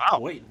 Ooh, wow.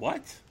 Wait,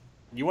 what?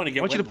 You want to get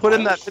I want wet you to put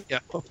and in wild? that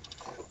video.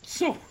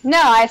 So... No,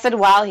 I said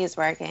while he's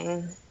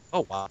working.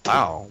 Oh,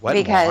 wow. Wet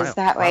and because wild.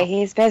 that way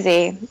he's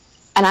busy,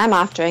 and I'm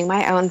off doing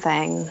my own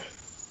thing.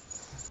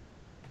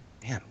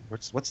 Man,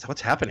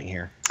 what's happening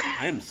here?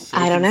 I am so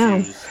I don't know.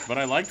 confused, but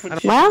I liked when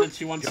she said that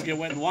she wants to get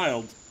wet and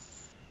wild.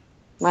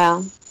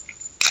 Well,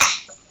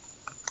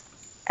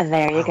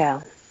 there you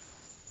go.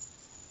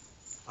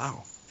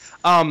 Wow.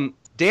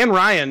 Dan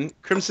Ryan,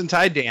 Crimson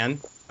Tide Dan,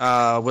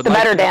 would the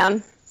better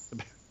Dan.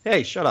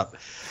 Hey, shut up.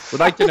 Would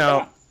like to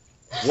know,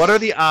 what are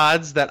the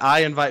odds that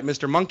I invite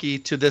Mr. Monkey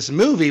to this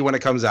movie when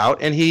it comes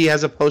out, and he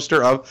has a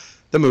poster of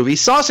the movie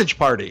Sausage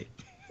Party?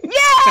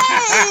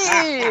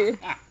 Yay!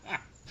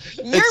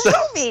 Your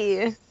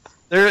movie.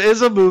 There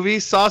is a movie,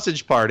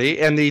 Sausage Party,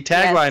 and the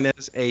tagline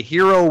is "A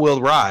hero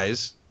will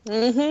rise."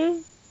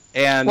 Mm-hmm.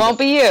 And won't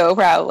be you,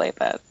 probably,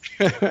 but.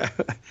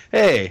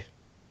 Hey,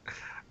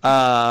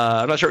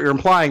 I'm not sure what you're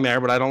implying there,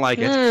 but I don't like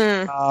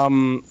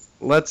it.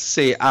 Let's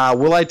see.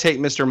 Will I take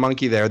Mr.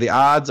 Monkey there? The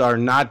odds are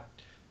not.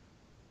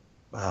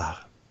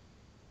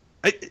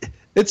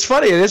 It's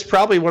funny. It is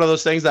probably one of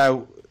those things that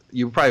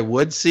you probably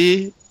would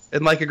see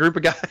in like a group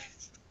of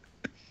guys.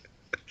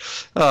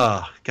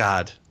 Oh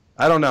God,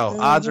 I don't know.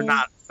 Odds are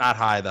not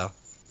high though.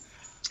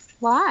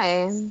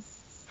 Why?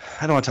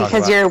 I don't want to talk about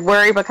it. Because you're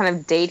worried what kind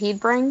of date he'd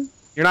bring?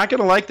 You're not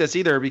going to like this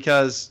either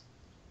because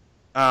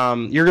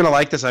you're going to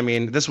like this. I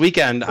mean, this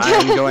weekend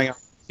I'm going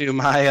to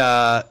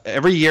my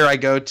every year I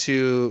go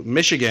to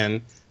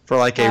Michigan for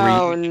like a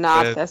reunion.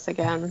 Not this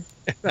again.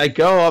 I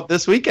go up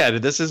this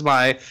weekend. This is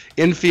my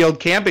infield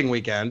camping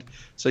weekend.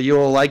 So you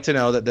will like to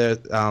know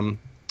that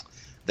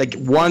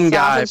one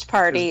guy sausage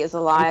party is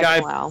alive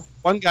and well.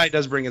 One guy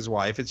does bring his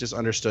wife. It's just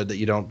understood that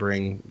you don't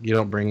bring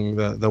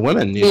the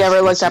women. You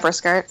ever looked up her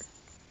skirt?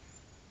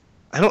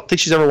 I don't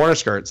think she's ever worn a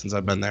skirt since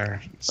I've been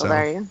there. So. Well,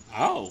 there you go.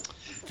 Oh,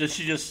 does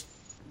she just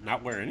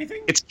not wear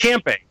anything? It's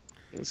camping.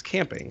 It's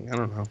camping. I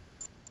don't know.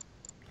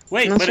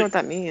 Wait, I'm not sure what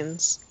that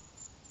means.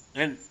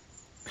 And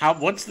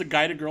what's the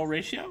guy to girl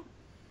ratio?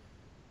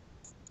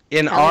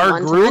 In our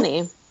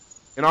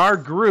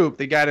group,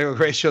 the guy to girl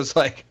ratio is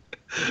like,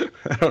 I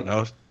don't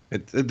know.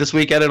 This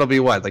weekend it'll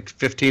be what, like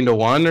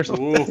 15-1 or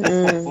something.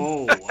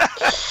 Oh.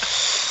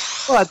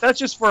 Well, that's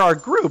just for our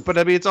group, but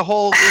I mean it's a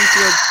whole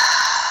infield.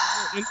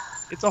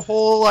 It's a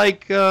whole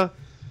like there's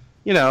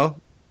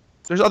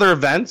other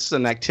events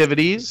and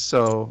activities,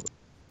 so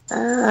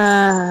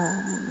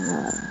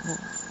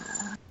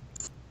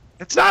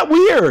it's not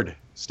weird.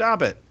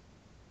 Stop it.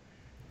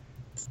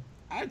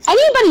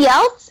 Anybody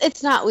else,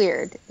 it's not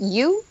weird.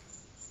 You,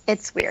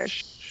 it's weird.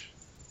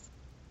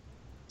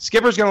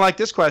 Skipper's gonna like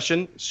this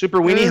question. Super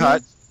Weenie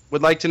Hut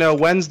would like to know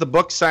when's the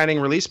book signing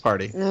release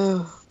party.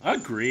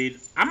 Agreed.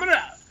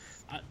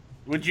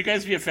 Would you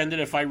guys be offended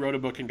if I wrote a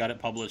book and got it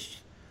published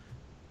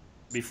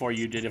before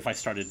you did? If I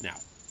started now?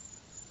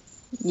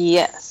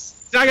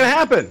 Yes. It's not gonna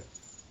happen.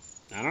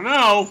 I don't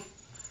know.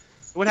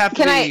 It would have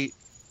to be.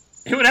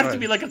 It would have to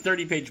be like a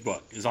 30-page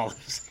book. Is all I'm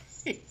saying.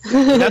 It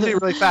would have to be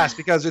really fast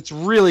because it's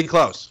really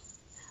close.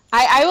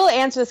 I will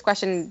answer this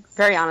question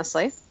very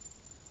honestly.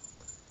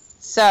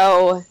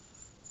 So,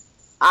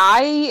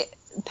 I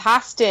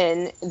passed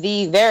in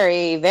the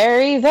very,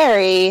 very,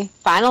 very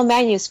final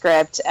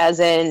manuscript, as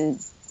in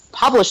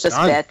published this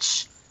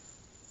bitch,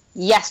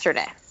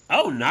 yesterday.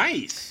 Oh,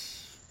 nice.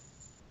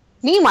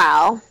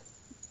 Meanwhile,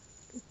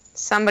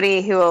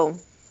 somebody who will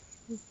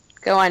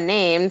go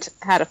unnamed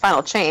had a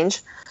final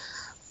change.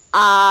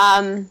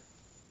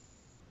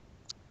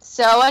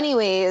 So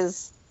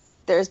anyways,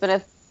 there's been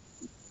a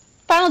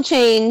final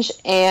change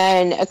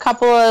and a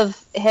couple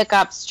of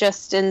hiccups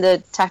just in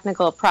the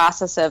technical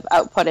process of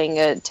outputting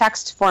a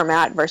text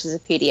format versus a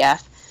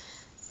PDF.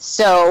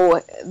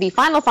 So the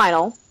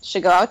final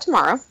should go out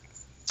tomorrow.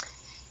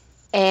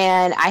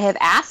 And I have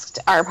asked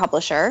our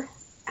publisher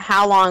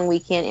how long we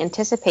can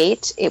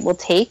anticipate it will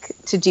take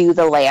to do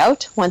the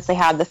layout once they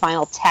have the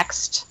final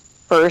text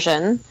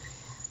version,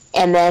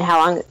 and then how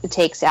long it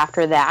takes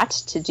after that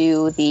to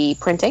do the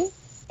printing.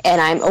 And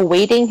I'm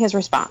awaiting his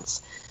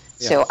response.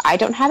 Yeah. So I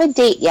don't have a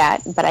date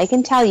yet, but I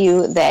can tell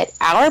you that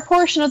our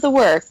portion of the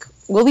work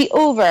will be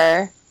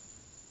over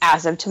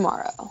as of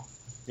tomorrow.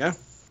 Yeah.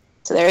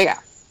 So there you go.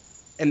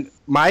 And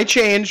my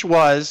change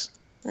was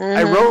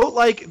I wrote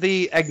like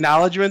the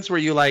acknowledgments where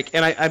you like,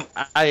 and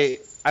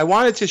I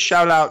wanted to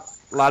shout out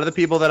a lot of the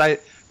people that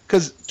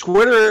because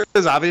Twitter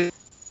is obviously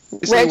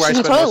Rich, where I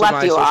spend totally most of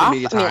my social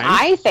media time. I mean,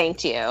 I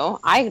thanked you.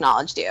 I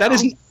acknowledged you. That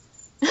is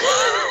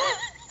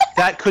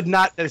that could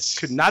not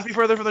be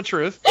further from the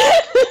truth.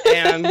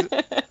 And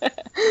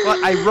but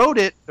I wrote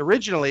it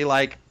originally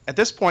like at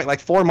this point like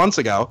 4 months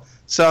ago.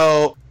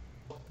 So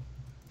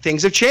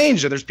things have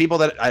changed, and there's people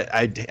that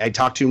I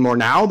talk to more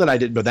now than I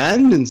did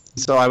then, and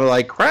so I was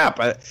like,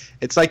 crap.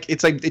 It's like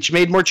it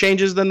made more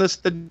changes than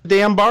the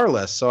damn bar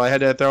list, so I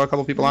had to throw a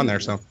couple people on there.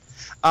 So,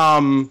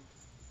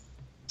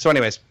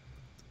 anyways,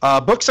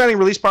 book signing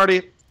release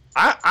party.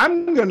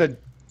 I'm gonna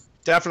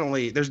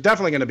there's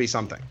definitely gonna be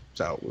something.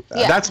 So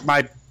that's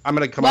I'm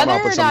gonna come up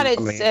with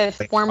something. Whether or not it's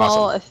a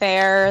formal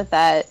affair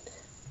that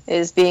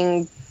is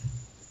being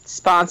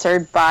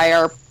sponsored by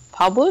our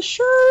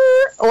publisher,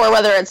 or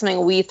whether it's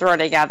something we throw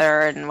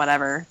together and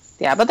whatever.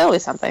 Yeah, but there'll be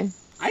something.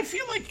 I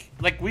feel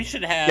like we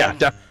should have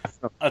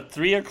a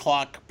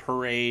 3:00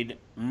 parade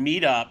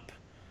meetup,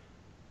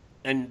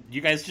 and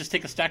you guys just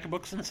take a stack of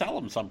books and sell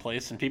them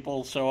someplace, and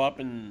people show up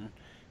and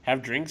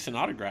have drinks and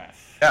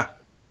autograph. Yeah.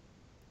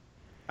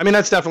 I mean,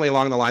 that's definitely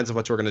along the lines of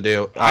what we're going to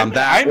do. I'm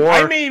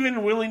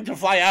even willing to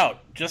fly out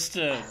just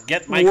to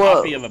get my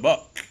copy of a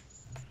book.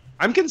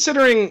 I'm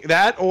considering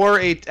that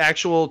or a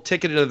actual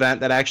ticketed event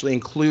that actually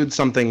includes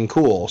something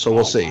cool. So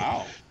we'll see.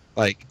 Wow.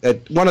 Like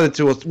one of the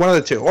two,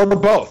 or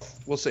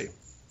both. We'll see.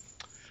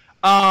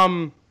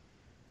 Let's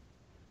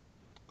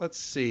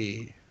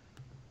see.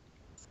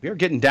 We are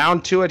getting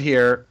down to it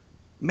here,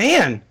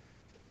 man.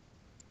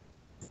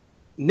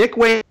 Nick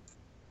Wayne.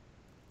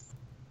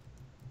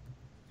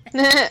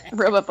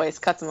 Robot Voice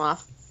cuts him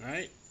off.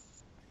 Right.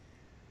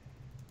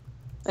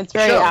 It's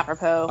very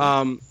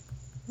apropos.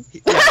 He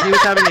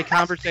was having a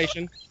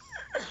conversation.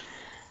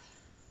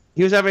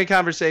 He was having a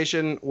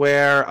conversation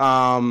where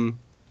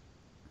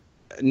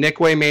Nick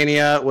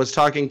Waymania was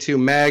talking to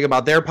Meg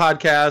about their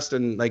podcast,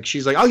 and like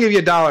she's like, "I'll give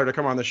you $1 to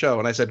come on the show."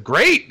 And I said,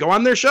 "Great, go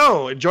on their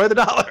show, enjoy the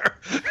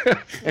 $1."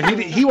 And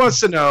he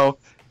wants to know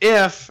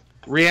if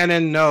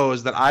Rhiannon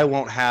knows that I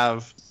won't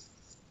have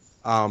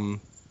him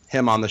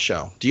on the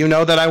show. Do you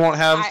know that I won't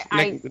have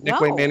Nick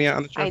Waymania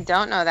on the show? I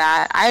don't know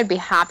that. I'd be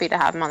happy to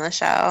have him on the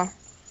show.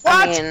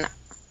 What? I mean,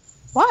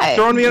 what?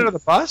 Throwing me under the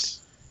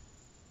bus?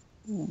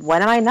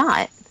 When am I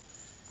not?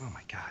 Oh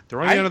my god,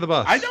 throwing me under the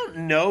bus. I don't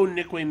know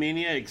Nick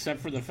Waymania except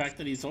for the fact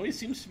that he always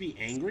seems to be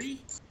angry.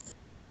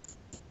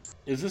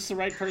 Is this the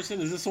right person?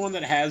 Is this the one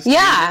that has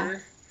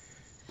anger?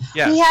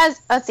 Yeah. He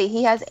has, let's see,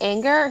 he has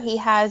anger. He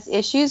has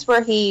issues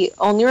where he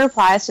only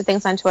replies to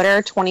things on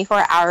Twitter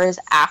 24 hours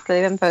after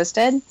they've been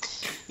posted.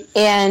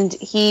 And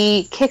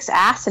he kicks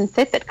ass in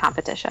Fitbit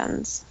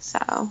competitions.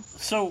 So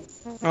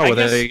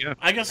there you go.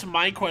 I guess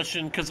my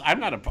question, because I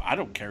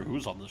don't care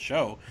who's on the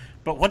show,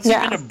 but what's he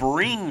going to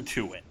bring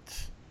to it?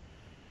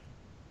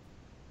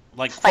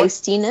 Like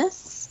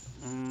feistiness?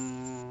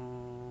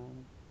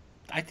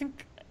 I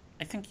think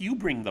you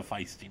bring the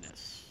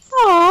feistiness.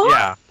 Oh,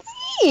 Yeah.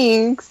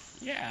 thanks.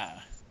 Yeah.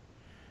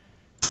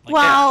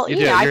 Well, you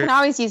do. I can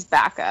always use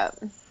backup.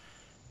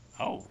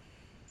 Oh.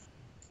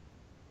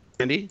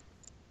 Andy?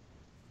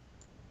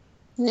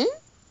 Hmm?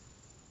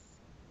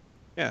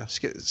 Yeah,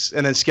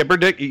 and then Skipper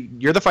Dick,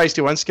 you're the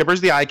feisty one.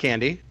 Skipper's the eye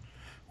candy.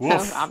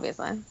 Woof. So,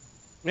 obviously.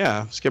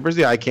 Yeah, Skipper's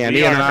the eye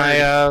candy, and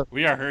then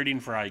we are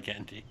hurting for eye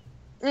candy.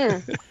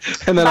 Mm.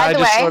 and then By I the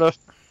just way, sort of.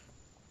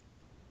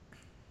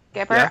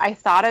 Skipper, Yeah? I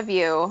thought of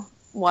you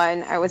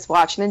when I was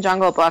watching The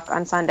Jungle Book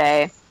on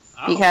Sunday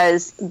Oh.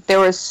 because there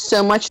was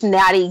so much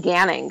Natty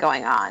Ganning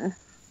going on.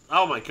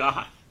 Oh my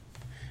god.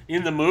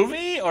 In the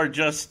movie or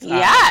just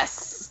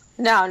Yes.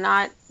 No,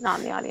 not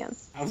in the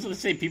audience. I was going to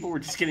say people were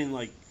just getting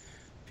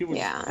people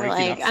Yeah, just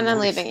breaking up I'm for not no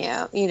leaving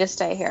reason. you. You just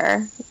stay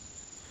here.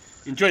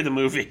 Enjoy the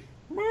movie.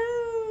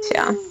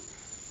 Yeah.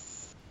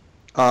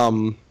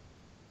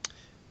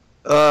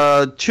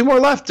 Two more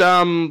left.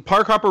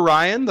 Park Hopper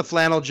Ryan, the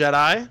Flannel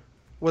Jedi,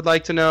 would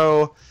like to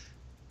know,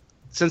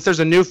 since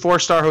there's a new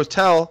 4-star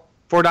hotel,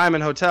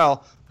 4-diamond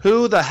hotel,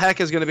 who the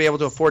heck is going to be able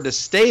to afford to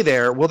stay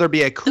there? Will there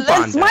be a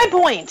coupon? That's my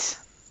point.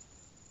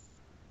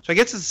 So I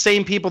guess it's the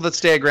same people that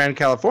stay at Grand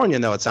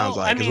Californian, though, it sounds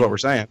Well, like, I mean, is what we're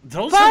saying.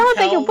 Those But I don't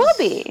think it hotels-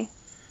 will be.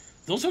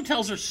 Those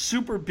hotels are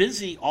super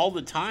busy all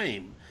the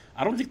time.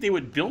 I don't think they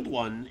would build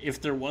one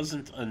if there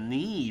wasn't a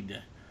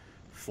need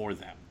for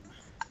them.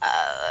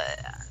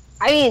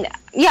 I mean,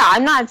 yeah,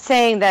 I'm not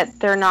saying that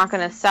they're not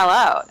going to sell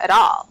out at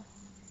all.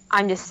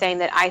 I'm just saying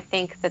that I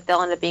think that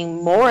they'll end up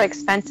being more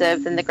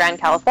expensive than the Grand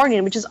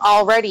Californian, which is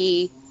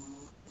already,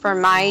 for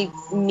my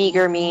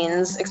meager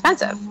means,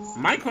 expensive.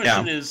 My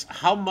question is,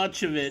 how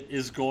much of it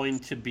is going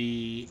to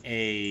be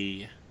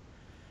a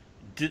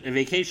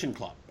vacation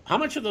club? How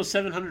much of those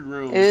 700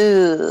 rooms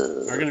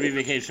Ooh. are going to be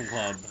vacation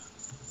club?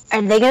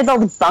 Are they going to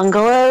build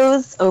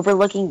bungalows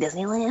overlooking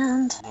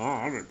Disneyland? Oh,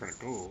 that'd be pretty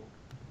cool.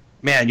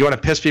 Man, you want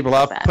to piss people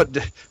off?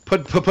 Bad.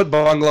 Put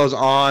bungalows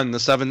on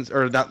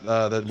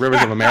the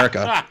rivers of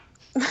America.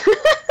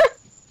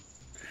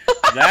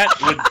 That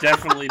would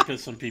definitely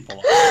piss some people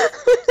off.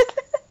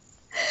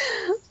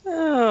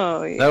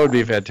 Oh, yeah. That would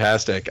be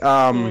fantastic.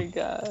 Oh, my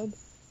God.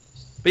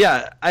 But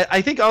yeah,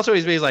 I think also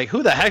he's like,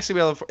 who the heck's gonna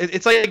be able to...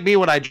 It's like me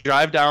when I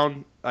drive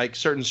down like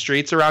certain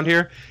streets around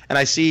here, and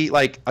I see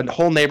like a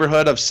whole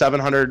neighborhood of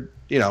 700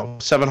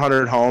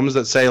 homes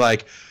that say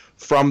like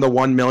from the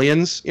 1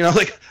 millions.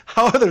 Like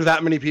how are there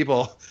that many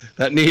people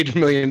that need $1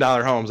 million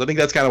homes? I think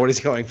that's kind of what he's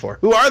going for.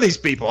 Who are these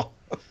people?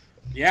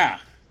 Yeah.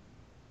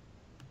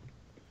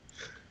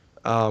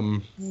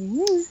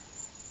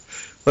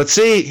 Let's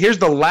see. Here's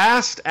the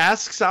last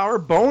Asks Our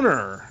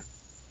Boner.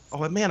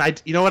 Oh man,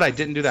 you know what? I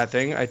didn't do that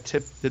thing. I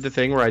did the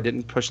thing where I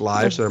didn't push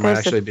live, so there might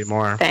actually be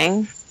more.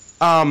 Thing.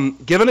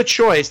 Given a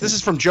choice, this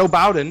is from Joe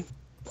Bowden.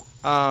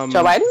 Joe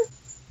Biden?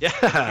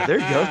 Yeah, there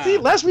you go. See,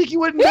 last week you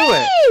wouldn't do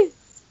it.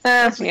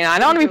 I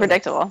don't want to be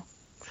predictable.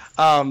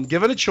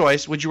 Given a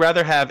choice, would you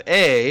rather have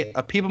A,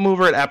 a people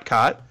mover at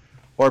Epcot,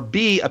 or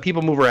B, a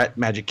people mover at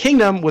Magic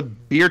Kingdom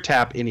with beer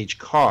tap in each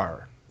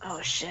car?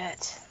 Oh,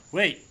 shit.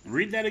 Wait,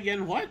 read that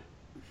again. What?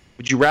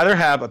 Would you rather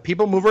have a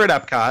people mover at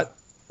Epcot,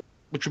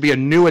 which would be a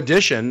new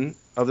addition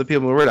of the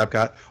people mover at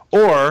Epcot,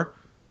 or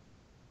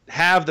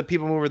have the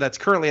people mover that's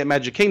currently at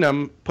Magic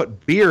Kingdom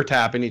put beer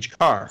tap in each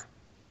car?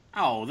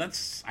 Oh,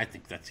 I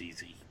think that's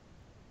easy.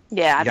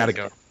 Yeah, You gotta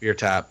go beer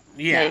tap.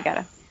 Yeah, you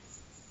gotta.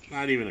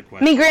 Not even a I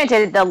question. mean,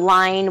 granted, the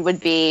line would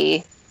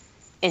be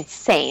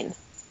insane.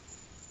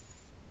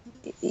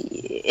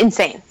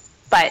 Insane.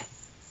 But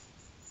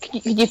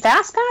could you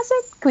fast pass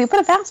it? Can we put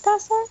a fast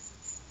pass there?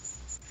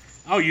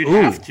 Oh, you'd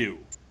have to.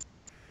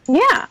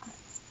 Yeah.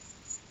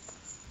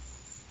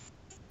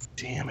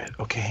 Damn it.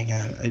 Okay, hang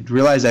on. I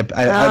realized I'm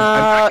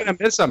going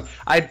to miss some.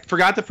 I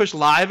forgot to push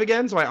live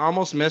again, so I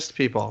almost missed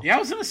people. Yeah, I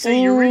was going to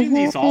say, you're reading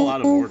these all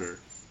out of order.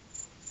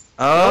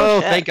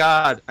 Oh, shit. thank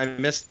God. I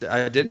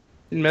didn't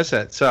miss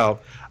it. So,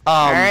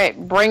 All right,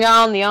 bring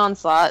on the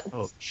onslaught.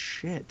 Oh,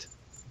 shit.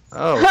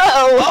 Oh.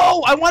 Uh-oh.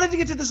 Oh, I wanted to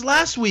get to this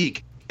last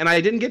week, and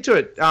I didn't get to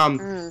it.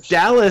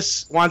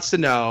 Dallas,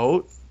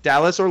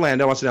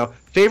 Orlando wants to know,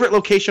 favorite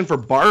location for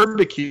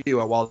barbecue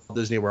at Walt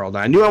Disney World.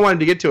 I knew I wanted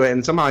to get to it,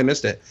 and somehow I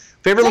missed it.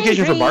 Favorite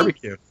location for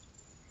barbecue?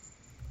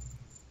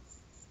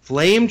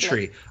 Flame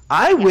Tree.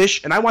 I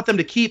wish, and I want them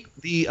to keep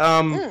the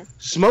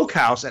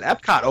smokehouse at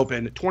Epcot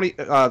open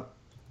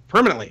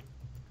permanently.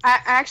 I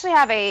actually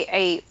have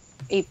a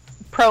a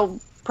pro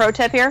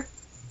tip here.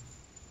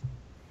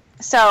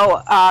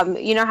 So,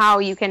 you know how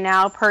you can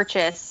now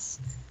purchase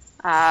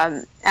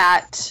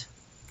at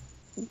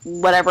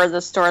whatever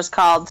the store is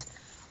called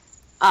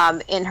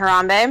in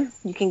Harambe,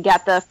 you can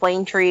get the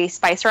Flame Tree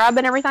spice rub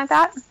and everything like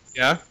that.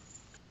 Yeah.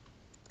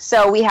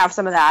 So we have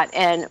some of that,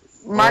 and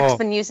Mark's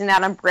been using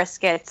that on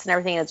briskets and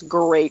everything. And it's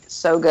great,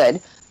 so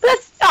good. But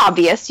that's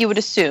obvious, you would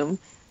assume.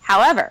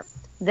 However,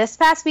 this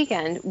past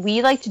weekend,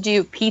 we like to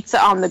do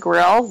pizza on the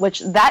grill, which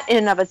that in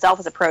and of itself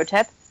is a pro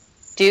tip.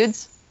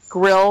 Dudes,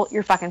 grill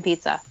your fucking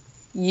pizza.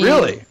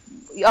 Really?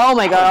 Oh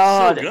my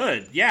god. So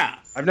good, yeah.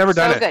 I've never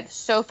done it. So good.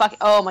 So fucking,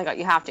 oh my god,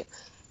 you have to.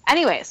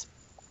 Anyways,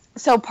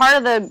 so part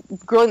of the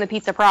grilling the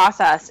pizza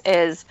process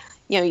is,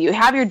 you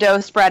have your dough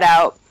spread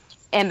out,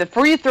 and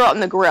before you throw it in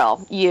the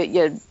grill,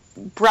 you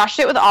brush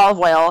it with olive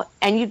oil,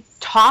 and you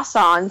toss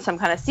on some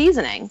kind of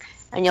seasoning,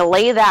 and you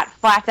lay that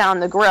flat down on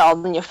the grill,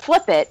 then you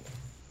flip it,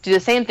 do the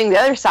same thing the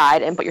other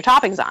side, and put your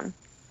toppings on.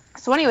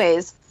 So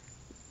anyways,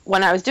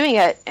 when I was doing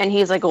it, and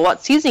he's like, well,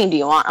 what seasoning do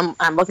you want?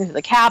 I'm looking through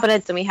the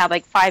cabinets, and we have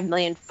like 5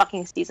 million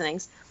fucking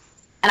seasonings.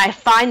 And I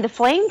find the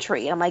Flame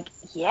Tree, and I'm like,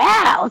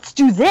 yeah, let's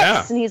do this.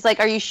 Yeah. And he's like,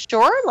 are you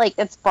sure? Like,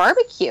 it's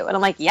barbecue. And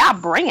I'm like, yeah,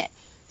 bring it.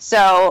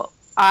 So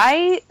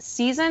I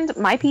seasoned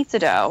my pizza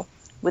dough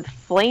with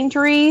Flame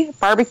Tree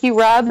barbecue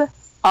rub.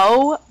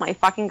 Oh my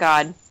fucking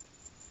god.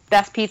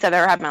 Best pizza I've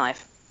ever had in my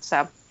life.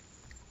 So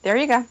there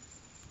you go.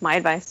 My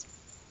advice.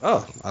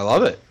 Oh, I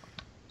love it.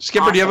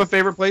 Skipper, awesome. Do you have a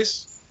favorite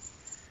place?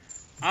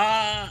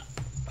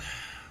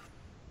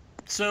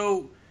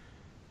 So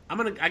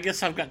I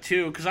guess I've got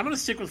two, because I'm gonna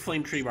stick with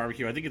Flame Tree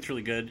barbecue. I think it's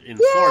really good in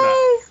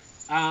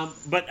Florida.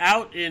 But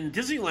out in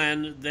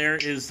Disneyland, there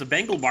is the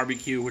Bengal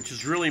barbecue, which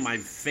is really my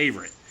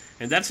favorite,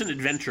 and that's in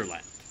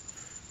Adventureland.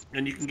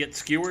 And you can get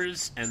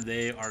skewers, and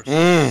they are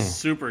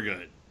super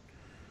good.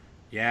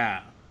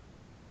 Yeah.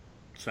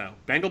 So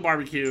Bengal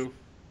barbecue,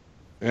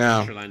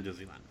 Adventureland,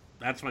 Disneyland.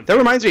 That's my favorite. That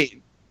reminds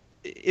me,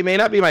 it may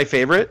not be my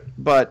favorite,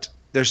 but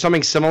there's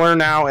something similar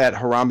now at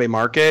Harambe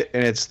Market,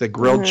 and it's the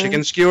grilled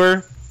chicken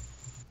skewer.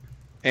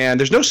 And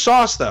there's no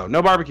sauce, though.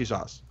 No barbecue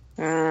sauce.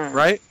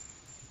 Right?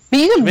 But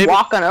you can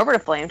walk on over to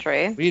Flame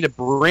Tree. We need to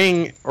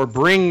bring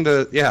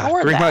the... Yeah.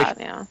 Or bring that,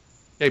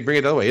 Yeah, bring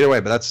it the other way. Either way,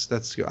 but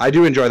that's good. I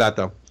do enjoy that,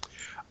 though.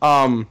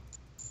 I'm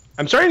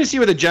starting to see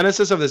where the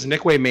genesis of this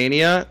Nickway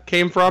Mania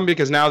came from,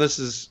 because now this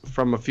is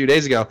from a few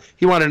days ago.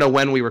 He wanted to know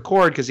when we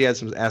record, because he had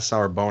some ass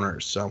sour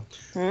boners. So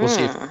we'll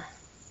see.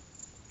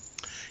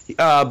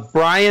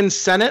 Brian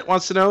Sennett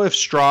wants to know if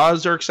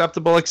straws are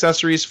acceptable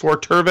accessories for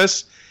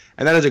Tervis,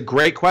 and that is a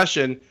great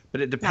question.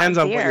 But it depends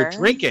on what you're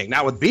drinking.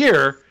 Not with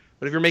beer,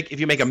 but if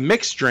you make a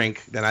mixed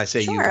drink, then I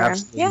say you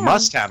absolutely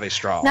must have a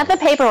straw. Not the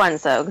paper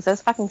ones though, because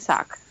those fucking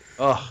suck.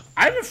 Ugh.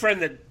 I have a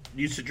friend that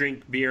used to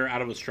drink beer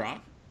out of a straw.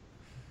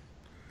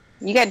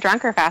 You get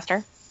drunker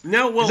faster.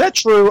 No, well, is that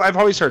true? I've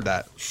always heard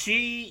that.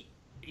 She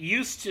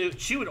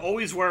would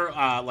always wear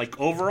like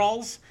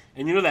overalls,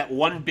 and you know that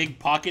one big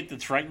pocket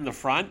that's right in the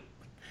front.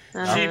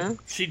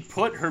 She'd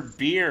put her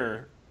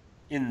beer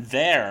in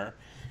there,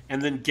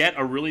 and then get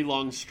a really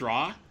long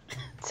straw.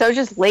 So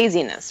just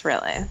laziness,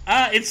 really.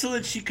 It's so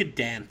that she could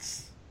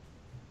dance.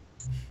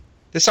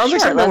 This sounds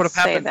like something that would have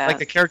happened, like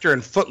the character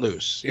in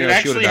Footloose. It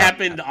actually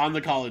happened on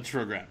the college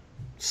program.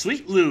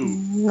 Sweet Lou.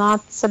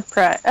 Not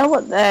surprised.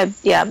 Oh,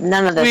 yeah,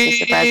 none of this is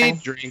surprising.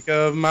 Sweet drink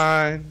of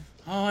mine.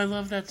 Oh, I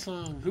love that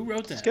song. Who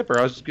wrote that? Skipper.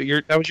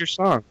 That was your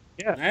song.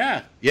 Yeah.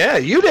 Yeah. Yeah,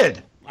 you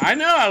did. I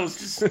know. I was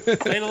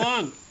just playing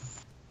along.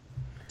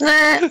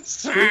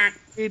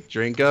 Sweet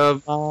drink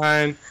of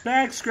mine.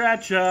 Back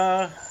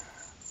scratcher.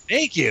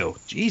 Thank you.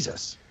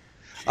 Jesus.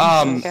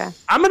 I'm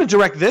going to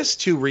direct this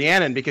to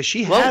Rhiannon because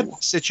she had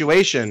a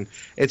situation.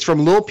 It's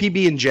from Lil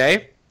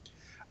PB&J.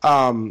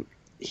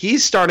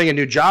 He's starting a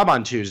new job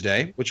on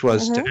Tuesday, which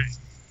was today.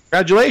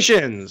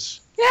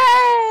 Congratulations.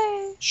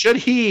 Yay! Should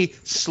he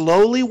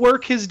slowly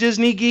work his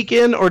Disney geek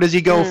in, or does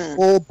he go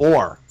full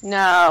bore?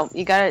 No,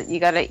 you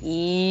gotta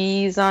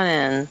ease on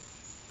in.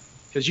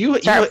 Because you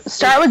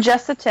start with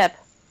just a tip.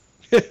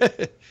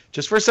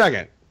 Just for a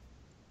second.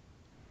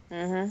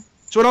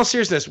 So in all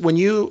seriousness, when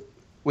you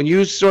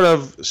sort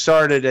of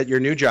started at your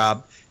new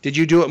job, did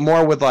you do it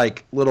more with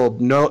like little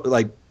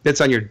bits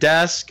on your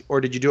desk,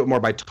 or did you do it more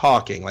by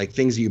talking, like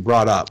things that you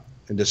brought up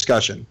in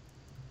discussion?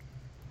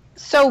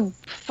 So,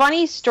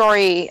 funny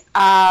story.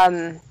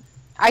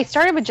 I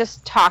started with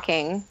just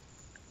talking.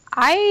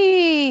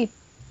 I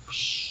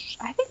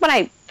think when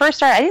I first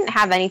started, I didn't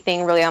have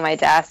anything really on my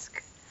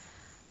desk.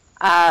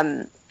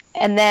 And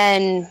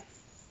then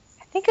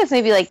I think it was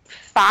maybe like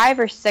 5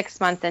 or 6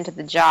 months into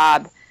the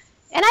job,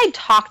 and I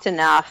talked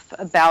enough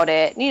about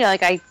it. You know,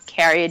 like I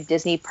carry a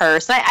Disney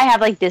purse. I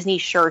have like Disney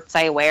shirts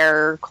I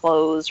wear,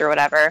 clothes or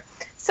whatever.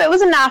 So it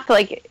was enough.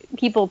 Like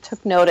people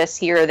took notice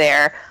here or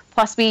there.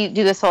 Plus, we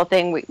do this whole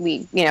thing.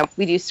 We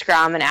do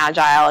Scrum and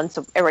Agile, and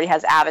so everybody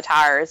has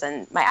avatars,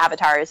 and my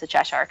avatar is a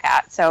Cheshire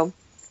Cat. So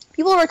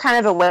people were kind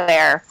of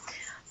aware.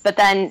 But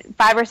then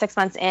 5 or 6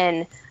 months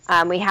in,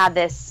 we had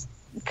this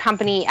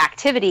company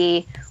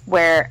activity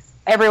where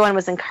everyone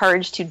was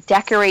encouraged to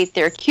decorate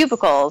their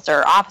cubicles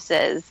or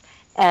offices,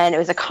 and it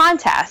was a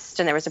contest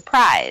and there was a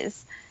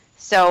prize.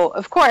 So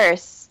of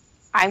course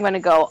I'm going to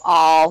go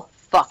all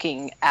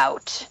fucking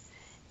out.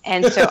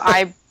 And so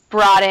I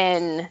brought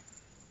in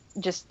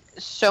just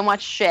so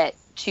much shit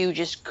to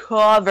just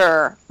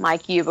cover my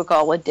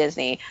cubicle with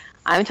Disney.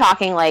 I'm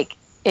talking like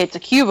it's a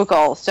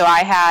cubicle, so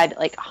I had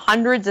like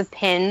hundreds of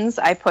pins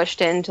I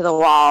pushed into the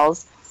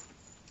walls.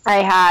 I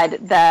had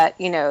the,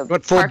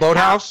 What, full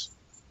boathouse?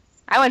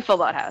 I went full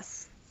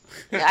boathouse.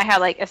 I had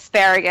like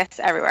asparagus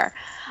everywhere.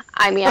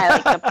 I mean, I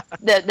like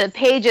the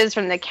pages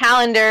from the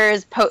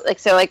calendars,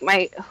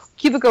 my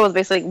cubicle was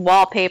basically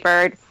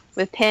wallpapered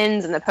with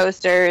pins and the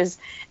posters,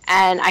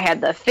 and I had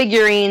the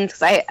figurines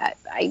because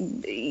I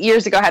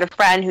years ago had a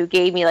friend who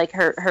gave me like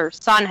her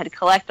son had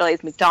collected all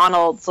these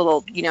McDonald's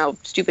little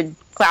stupid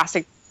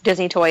classic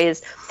Disney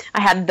toys.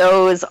 I had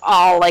those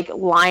all like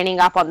lining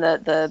up on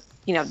the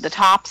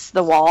tops,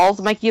 the walls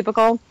of my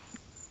cubicle,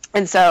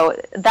 and so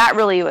that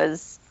really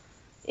was.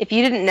 If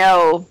you didn't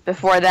know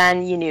before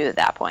then, you knew at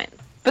that point.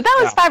 But that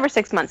was 5 or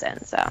 6 months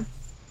in, so.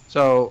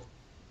 So,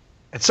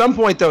 at some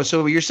point though,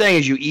 so what you're saying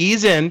is you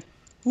ease in.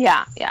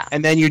 Yeah.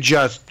 And then you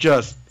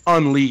just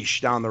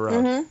unleash down the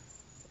road. Mm-hmm.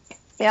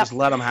 Yep. Just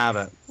let them have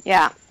it.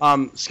 Yeah.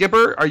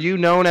 Skipper, are you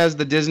known as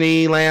the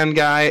Disneyland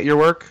guy at your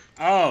work?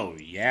 Oh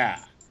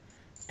yeah,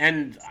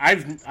 and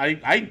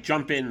I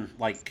jump in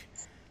like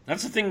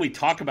that's the thing we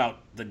talk about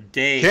the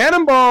day.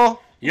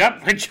 Cannonball.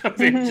 Yep, I jump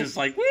in just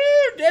like woo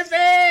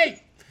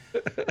Disney.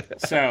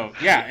 So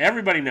yeah,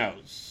 everybody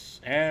knows.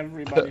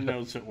 Everybody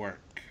knows at work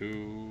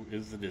who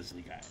is the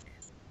Disney guy.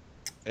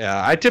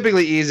 Yeah, I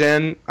typically ease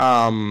in.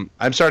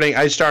 I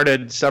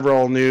started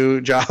several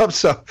new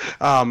jobs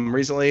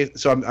recently,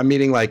 so I'm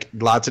meeting like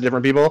lots of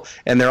different people,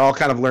 and they're all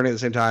kind of learning at the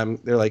same time.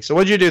 They're like, "So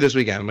what'd you do this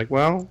weekend?" I'm like,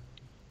 "Well,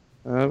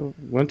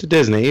 went to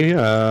Disney."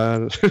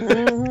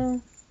 Mm-hmm.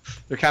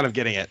 They're kind of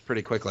getting it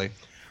pretty quickly.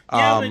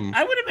 Yeah, but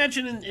I would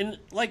imagine in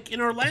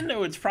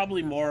Orlando, it's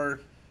probably more,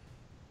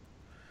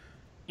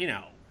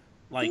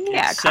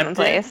 accepted.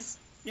 Commonplace.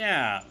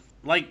 Yeah,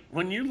 like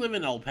when you live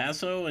in El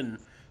Paso and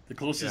the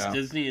closest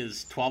Disney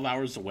is 12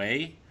 hours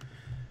away,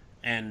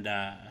 and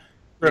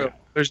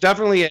there's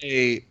definitely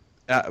a.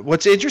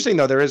 What's interesting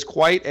though, there is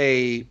quite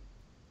a.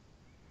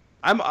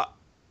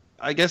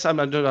 I guess I'm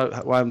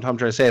not what I'm trying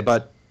to say,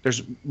 but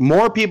there's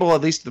more people. At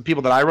least the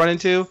people that I run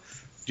into,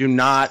 do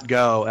not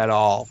go at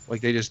all.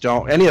 Like they just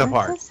don't any of the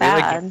parks. So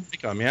sad. They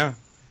come, yeah,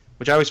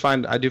 which I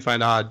do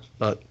find odd,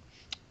 but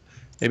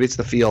maybe it's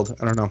the field.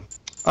 I don't know.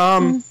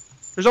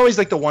 There's always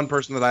like the one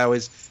person that I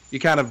always you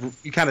kind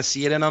of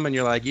see it in them, and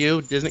you're like,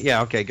 you Disney,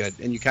 yeah, okay, good,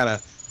 and you kind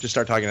of just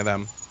start talking to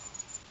them.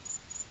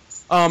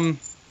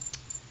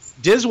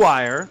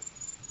 Diswire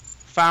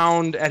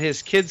found at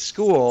his kid's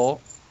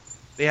school,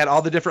 they had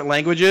all the different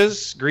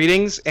languages,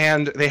 greetings,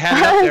 and they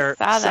had up there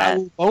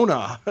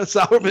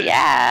Sawubona.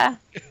 Yeah.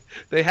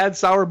 They had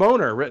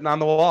Sawubona written on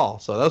the wall,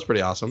 so that was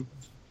pretty awesome.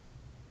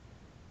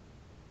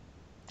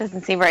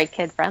 Doesn't seem very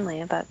kid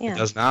friendly, but yeah. It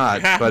does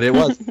not, but it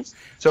was.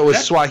 So it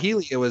was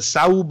Swahili. It was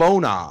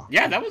Sawubona.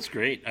 Yeah, that was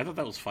great. I thought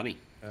that was funny.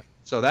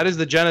 So that is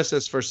the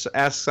genesis for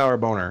Ask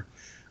Sawubona.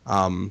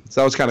 So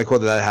that was kind of cool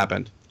that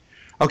happened.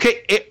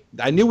 Okay,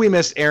 I knew we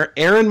missed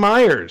Aaron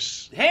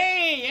Myers.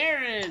 Hey,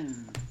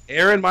 Aaron.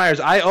 Aaron Myers.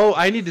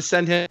 I need to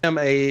send him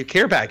a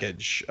care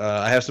package.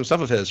 I have some stuff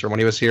of his from when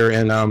he was here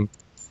in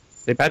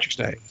St. Patrick's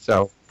Day.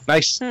 So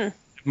nice.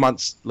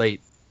 Months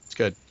late. It's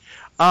good.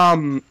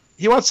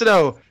 He wants to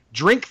know.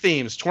 Drink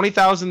themes,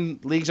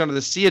 20,000 Leagues Under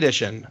the Sea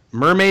edition.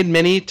 Mermaid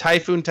Mini,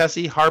 Typhoon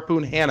Tessie,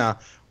 Harpoon Hannah.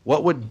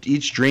 What would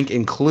each drink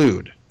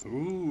include?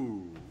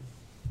 Ooh.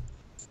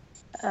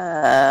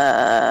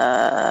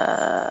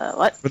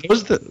 What? But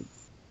those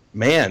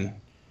man.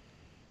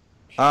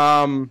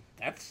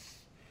 That's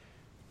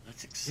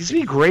exciting. These would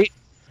be great.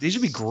 These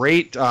would be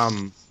great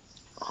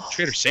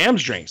Trader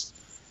Sam's drinks.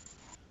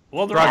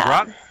 Well,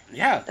 they're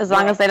yeah. As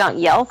long as they don't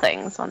yell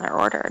things when they're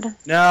ordered.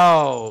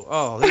 No.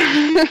 Oh.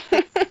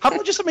 How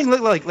about just something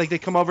like they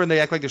come over and they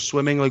act like they're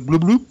swimming, like bloop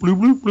bloop bloop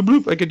bloop bloop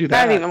bloop. I could do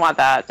that. I don't even want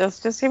that.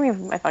 Just give me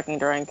my fucking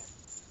drink.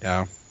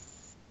 Yeah.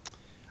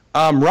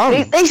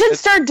 Rum. They should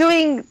start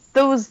doing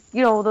those,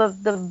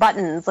 the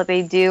buttons like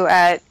they do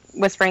at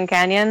Whispering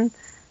Canyon,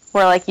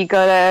 where like you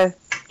go to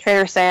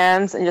Trader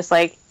Sam's and just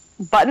like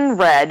button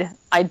red.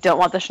 I don't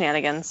want the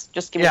shenanigans.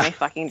 Just give me my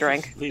fucking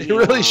drink. They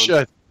really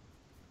should.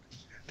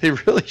 They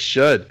really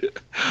should.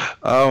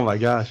 Oh my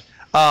gosh.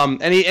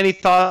 Any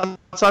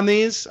thoughts on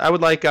these? I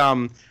would like.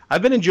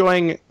 I've been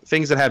enjoying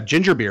things that have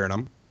ginger beer in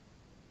them.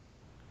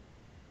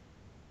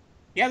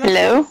 Yeah.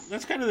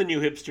 That's kind of the new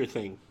hipster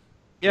thing.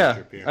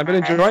 Yeah, I've been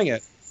enjoying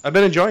it.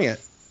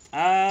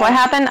 What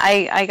happened?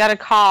 I got a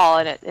call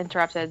and it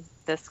interrupted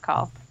this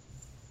call.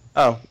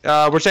 Oh,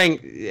 we're saying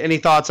any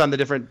thoughts on the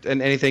different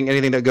and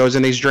anything that goes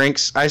in these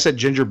drinks? I said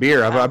ginger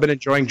beer. I've been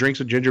enjoying drinks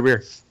with ginger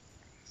beer.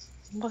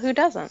 Well, who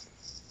doesn't?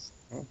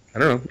 I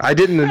don't know. I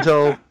didn't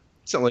until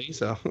recently.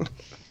 So.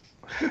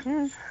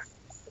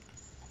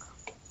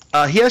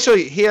 He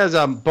has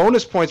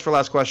bonus points for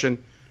last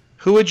question.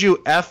 Who would you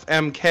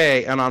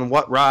FMK and on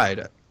what ride?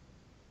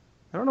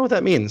 I don't know what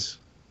that means.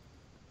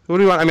 Who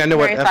do you want? I mean, I know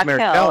Marry, what fuck, F, Marry,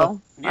 kill.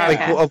 kill. Yeah.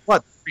 Like, Okay. of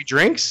what? 3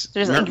 drinks?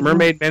 There's like-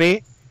 Mermaid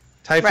Minnie,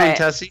 Typhoon Right.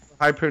 Tessie,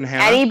 Harpoon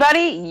Hannah. Anybody?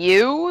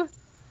 You?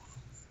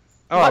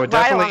 Oh, I What would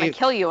ride I want definitely. to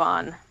kill you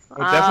on?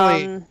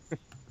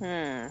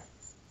 Definitely-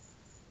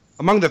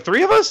 Among the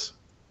 3 of us?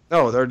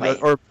 No, Wait,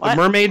 or what?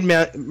 Mermaid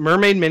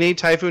Minnie,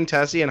 Typhoon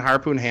Tessie, and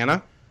Harpoon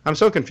Hannah. I'm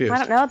so confused. I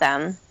don't know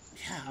them.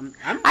 Yeah,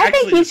 I'm I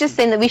think actually he's just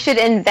saying that we should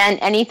invent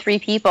any 3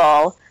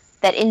 people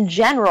that in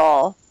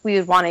general we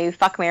would want to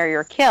fuck, marry,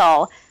 or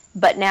kill,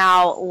 but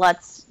now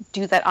let's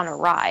do that on a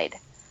ride.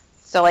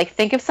 So, like,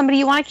 think of somebody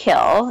you want to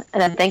kill,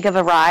 and then think of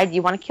a ride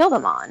you want to kill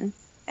them on.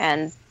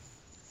 And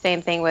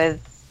same thing with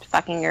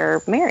fucking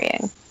or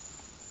marrying.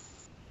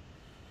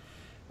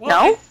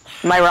 Well, No?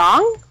 Am I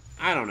wrong?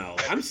 I don't know.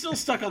 I'm still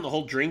stuck on the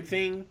whole drink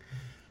thing.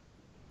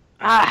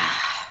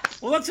 Ah,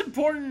 Well, that's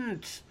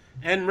important.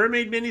 And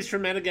Mermaid Minnie's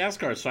from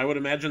Madagascar, so I would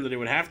imagine that it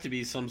would have to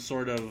be some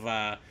sort of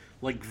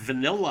like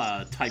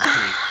vanilla type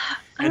drink.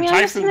 I mean,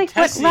 I just think, like,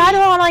 what ride do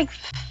I want to, like,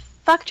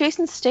 fuck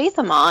Jason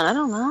Statham on? I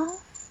don't know.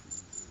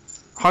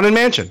 Haunted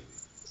Mansion.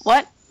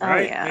 What? Oh,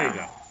 Right? yeah. There you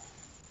go.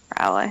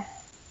 Probably.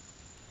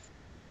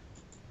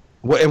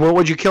 What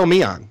would you kill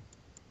me on?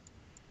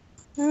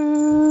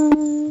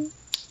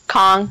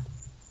 Kong.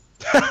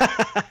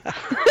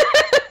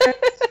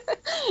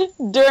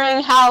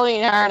 During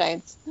Halloween Horror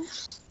Nights.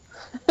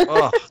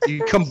 Oh,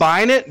 you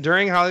combine it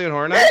during Halloween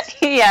Horror Nights?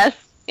 Yes.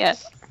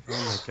 Yes.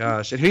 Oh my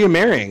gosh! And who are you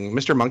marrying,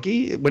 Mr.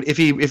 Monkey? If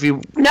he,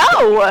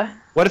 No.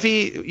 what if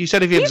he? You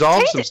said if he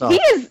absolves himself.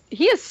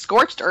 He is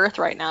scorched earth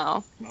right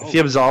now. Oh, If he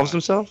absolves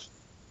himself.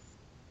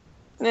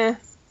 Eh.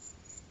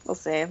 We'll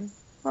see.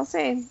 We'll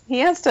see. He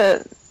has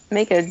to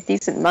make a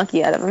decent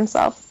monkey out of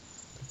himself.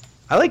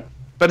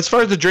 But as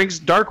far as the drinks,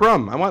 dark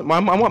rum. I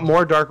want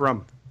more dark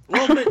rum.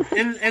 Well, but,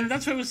 and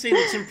that's what I was saying.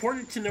 It's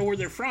important to know where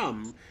they're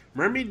from.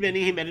 Mermaid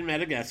Minnie, he met in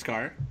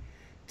Madagascar.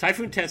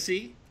 Typhoon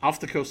Tessie, off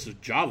the coast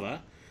of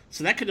Java.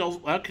 So that could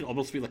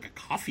almost be like a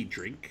coffee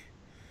drink.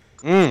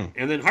 Mm.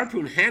 And then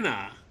Harpoon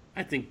Hannah,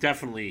 I think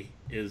definitely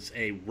is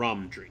a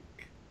rum drink.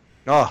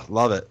 Oh,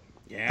 love it.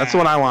 Yeah, That's the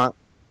one I want.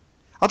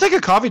 I'll take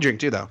a coffee drink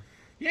too, though.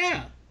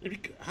 Yeah,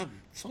 it'd be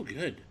so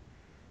good.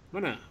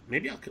 I'm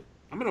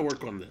gonna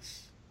work on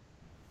this.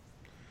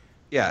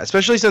 Yeah,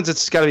 especially since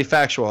it's got to be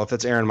factual. If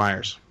it's Aaron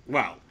Myers,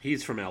 Well,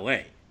 he's from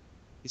L.A.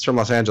 he's from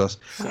Los Angeles.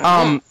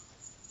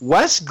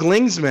 Wes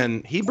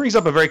Glingsman, he brings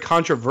up a very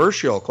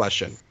controversial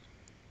question.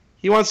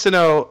 He wants to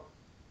know,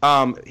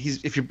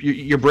 if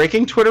you're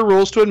breaking Twitter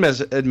rules to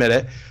admit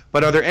it,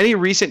 but are there any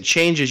recent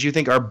changes you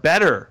think are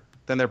better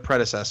than their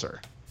predecessor?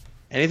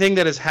 Anything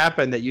that has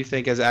happened that you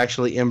think has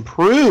actually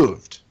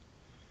improved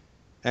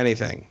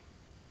anything?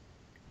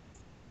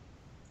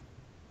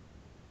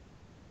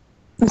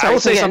 I'm sorry, I will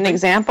can say we get an something.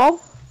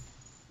 example?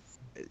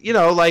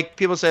 Like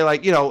people say,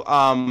 like,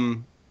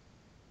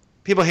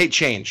 people hate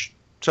change.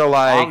 So,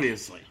 like,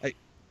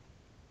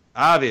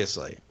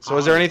 obviously. So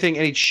is there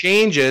any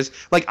changes?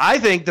 Like, I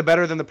think the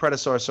better than the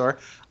predecessor,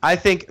 I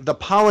think the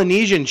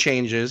Polynesian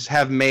changes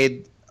have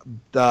made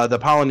the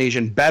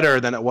Polynesian better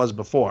than it was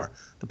before.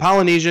 The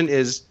Polynesian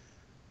is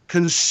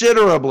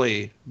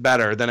considerably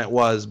better than it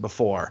was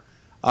before.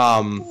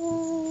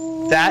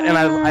 That, and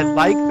I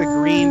like the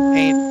green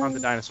paint on the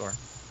dinosaur.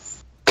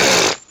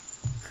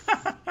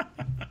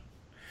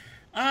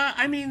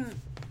 I mean,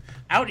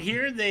 out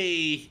here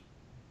they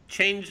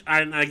changed,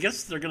 and I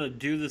guess they're gonna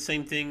do the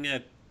same thing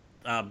at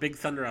Big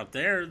Thunder out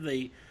there.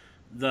 The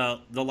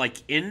like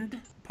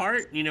end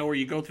part, where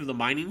you go through the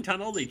mining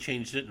tunnel, they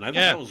changed it, and I thought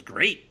that was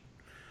great.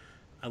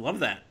 I love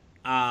that.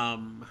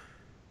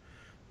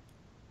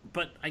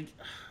 But I,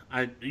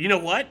 you know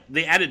what?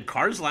 They added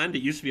Cars Land.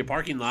 It used to be a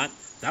parking lot.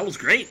 That was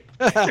great.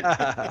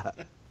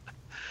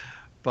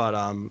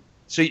 But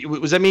so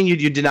does that mean you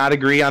did not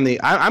agree on the?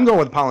 I'm going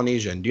with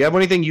Polynesian. Do you have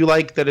anything you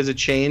like that is a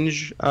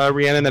change,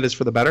 Rhiannon, that is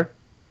for the better?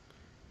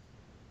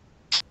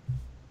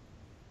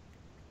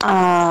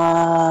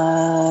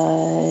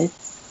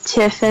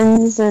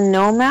 Tiffin's and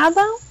Nomad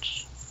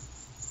Lounge?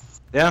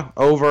 Yeah,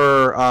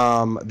 over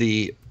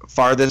the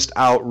farthest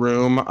out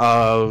room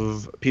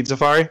of Pizza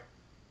Safari.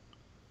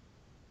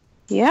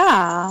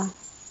 Yeah.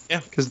 Yeah,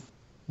 because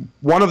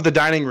one of the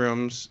dining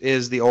rooms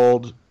is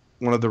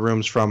one of the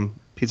rooms from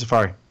Pizza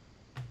Safari.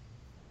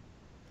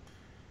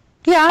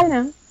 Yeah, I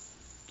know.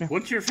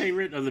 What's your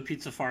favorite of the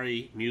Pizza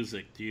Safari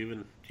music? Do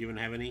you even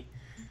have any?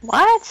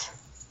 What?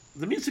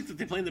 The music that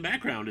they play in the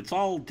background, it's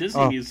all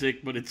Disney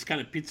music, but it's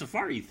kind of Pizza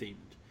Safari themed.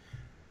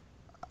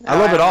 I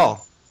love it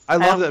all. I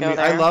love don't go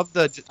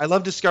there. I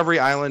love Discovery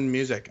Island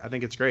music. I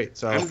think it's great.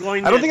 So I'm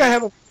going I don't to- think I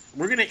have a.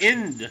 We're going to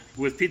end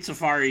with Pizza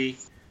Safari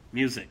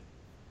music.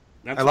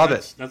 I love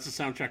it. That's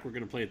the soundtrack we're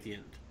going to play at the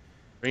end.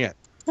 Bring it.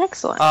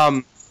 Excellent.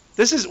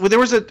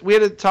 We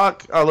had to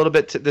talk a little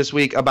bit this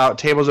week about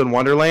Tables in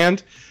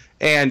Wonderland,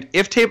 and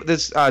if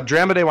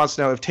Drama Day wants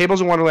to know if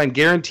Tables in Wonderland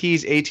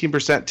guarantees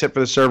 18% tip for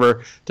the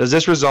server, does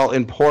this result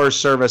in poorer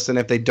service than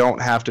if they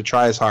don't have to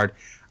try as hard?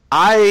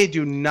 I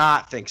do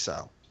not think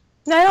so.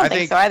 No, I don't I think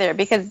think- so either,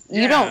 because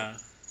you don't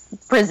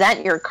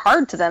present your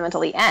card to them until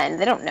the end.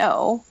 They don't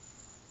know.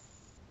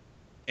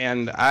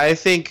 And I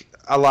think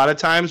a lot of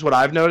times what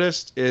I've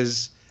noticed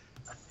is,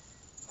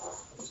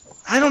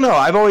 I don't know,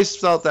 I've always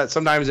felt that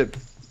sometimes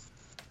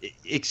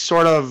it's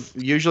sort of,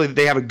 usually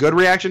they have a good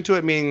reaction to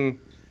it, meaning,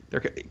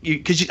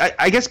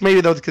 I guess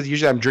maybe though, because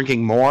usually I'm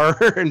drinking more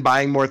and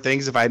buying more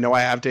things if I know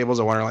I have Tables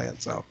of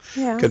Wonderland, so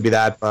could be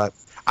that. But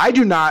I've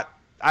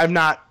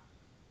not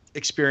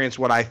experienced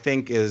what I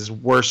think is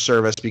worse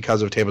service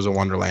because of Tables of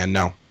Wonderland,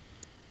 no.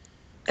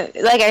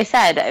 Like I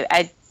said,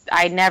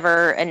 I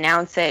never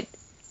announce it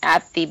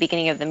at the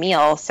beginning of the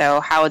meal, so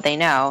how would they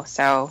know?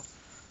 So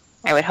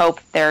I would hope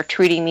they're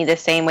treating me the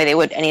same way they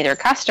would any other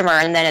customer,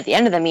 and then at the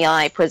end of the meal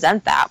I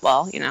present that.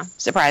 Well,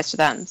 surprise to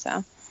them,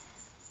 so.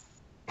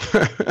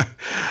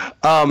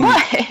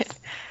 What?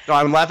 No,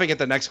 I'm laughing at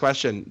the next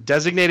question.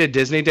 Designated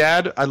Disney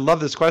Dad, I love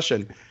this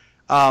question.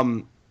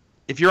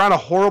 If you're on a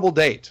horrible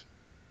date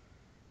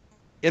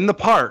in the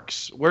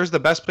parks, where's the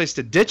best place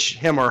to ditch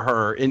him or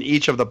her in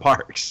each of the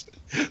parks?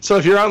 So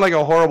if you're on like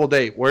a horrible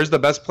date, where's the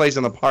best place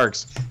in the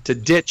parks to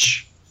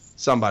ditch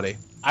somebody?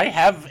 I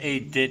have a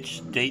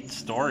ditch date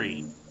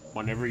story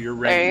whenever you're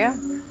ready. There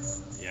you go.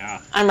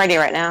 Yeah. I'm ready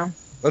right now.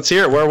 Let's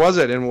hear it. Where was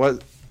it, and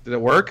did it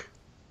work?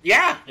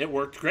 Yeah, it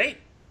worked great.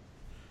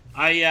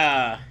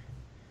 It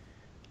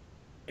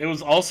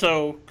was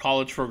also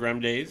college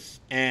program days,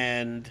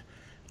 and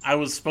I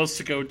was supposed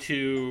to go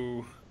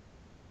to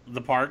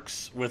the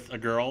parks with a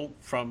girl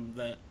from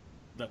that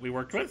we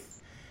worked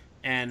with,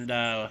 and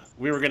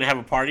we were going to have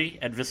a party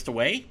at Vista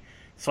Way,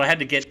 so I had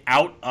to get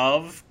out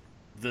of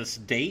this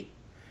date,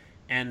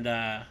 and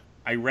I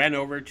ran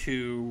over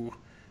to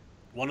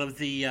one of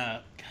the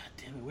God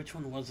damn it, which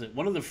one was it?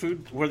 One of the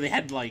food where they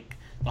had like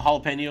the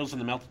jalapenos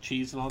and the melted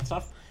cheese and all that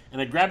stuff. And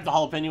I grabbed the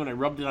jalapeno and I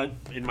rubbed it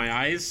in my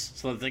eyes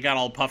so that they got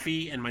all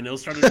puffy and my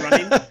nose started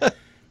running.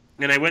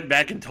 And I went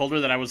back and told her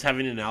that I was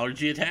having an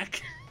allergy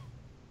attack.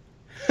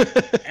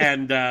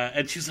 And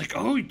she's like,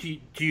 "Oh, do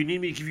you need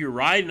me to give you a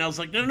ride?" And I was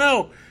like,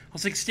 No. I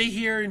was like, "Stay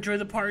here, enjoy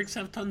the parks,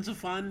 have tons of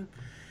fun."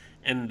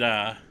 And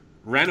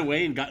ran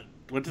away and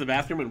went to the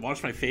bathroom and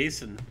washed my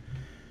face and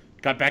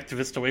got back to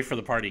Vista Way for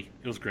the party.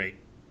 It was great.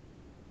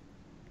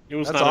 It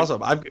was That's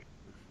awesome.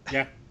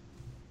 Yeah.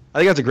 I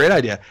think that's a great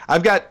idea.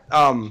 I've got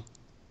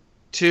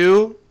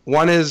two.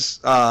 One is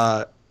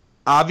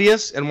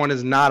obvious and one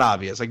is not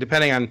obvious. Like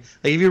depending on,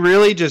 like if you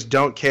really just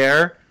don't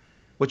care,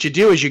 what you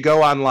do is you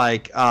go on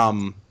like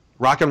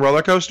Rock and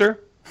Roller Coaster,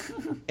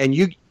 and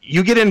you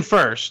get in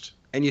first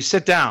and you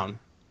sit down,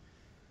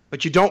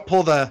 but you don't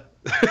pull the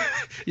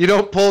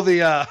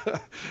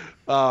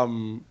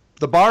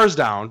the bars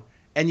down,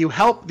 and you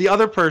help the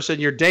other person,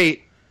 your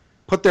date,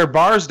 put their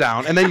bars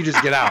down, and then you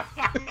just get out.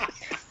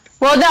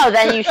 Well, no,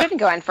 then you shouldn't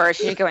go in first.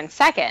 You should go in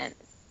second.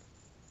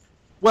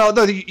 Well,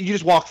 no, you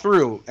just walk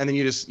through, and then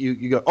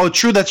you go. Oh,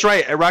 true, that's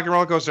right. At Rock and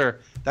Roller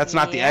Coaster, that's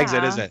not the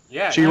exit, is it?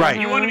 Yeah, so you're right.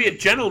 You want to be a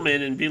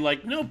gentleman and be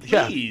like, "No,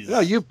 please." Yeah. No,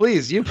 you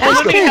please.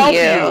 Let me help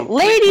you.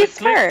 Ladies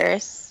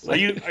first. Are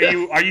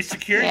you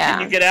secure? Yeah.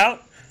 Can you get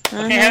out?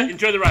 Okay,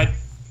 enjoy the ride.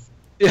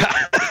 Yeah.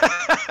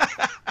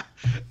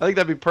 I think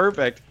that'd be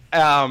perfect.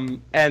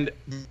 And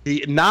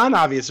the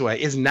non-obvious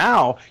way is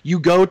now you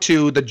go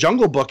to the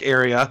Jungle Book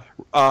area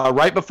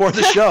right before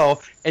the show,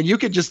 and you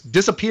could just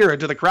disappear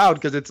into the crowd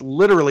because it's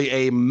literally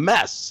a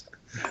mess.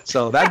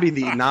 So that'd be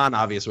the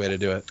non-obvious way to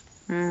do it.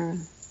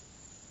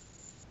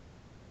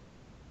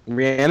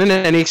 Rhiannon,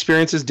 any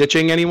experiences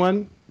ditching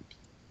anyone?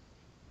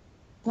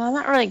 No, I'm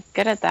not really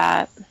good at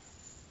that.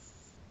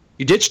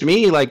 You ditched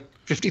me like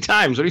 50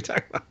 times. What are you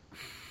talking about?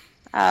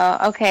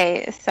 Oh,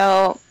 okay.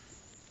 So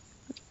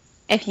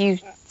if you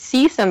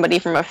see somebody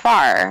from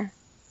afar,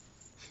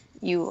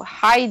 you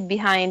hide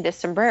behind a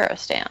sombrero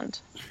stand.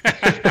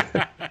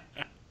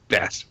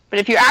 Best. But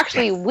if you're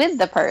actually with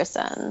the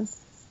person,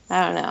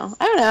 I don't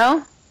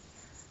know.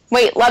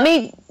 Wait, let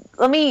me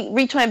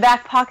reach my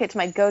back pocket to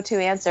my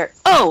go-to answer.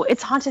 Oh,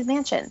 it's Haunted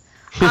Mansion.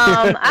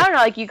 I don't know,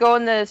 like you go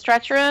in the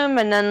stretch room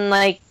and then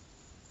like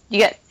you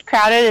get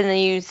crowded and then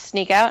you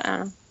sneak out. I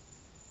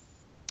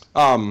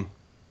don't know.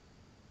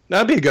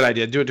 That'd be a good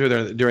idea. Do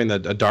it during the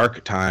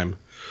dark time.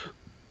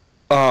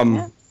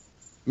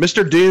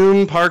 Mr.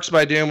 Doom, Parks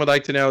by Doom would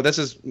like to know. This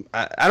is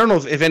I don't know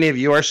if any of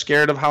you are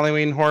scared of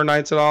Halloween Horror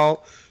Nights at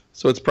all.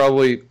 So it's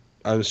probably,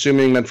 I'm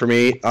assuming, meant for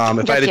me. If I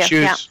had to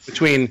choose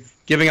between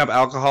giving up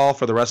alcohol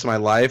for the rest of my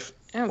life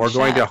or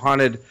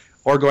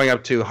going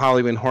up to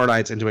Halloween Horror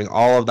Nights and doing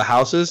all of the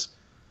houses.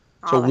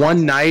 So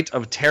one night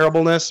of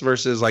terribleness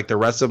versus like the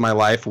rest of my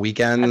life,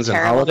 weekends and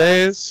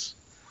holidays.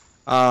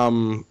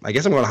 I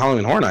guess I'm going to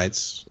Halloween Horror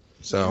Nights.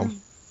 So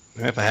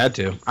if I had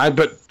to,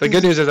 but the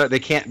good news is that they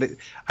can't.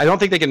 I don't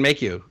think they can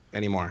make you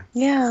anymore.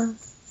 Yeah.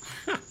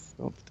 I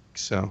don't think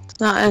so. It's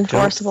not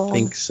enforceable. I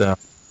think so.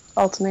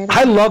 Ultimatum.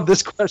 I love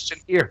this question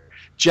here.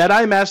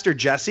 Jedi Master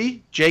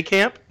Jesse J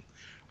Camp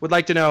would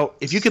like to know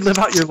if you could live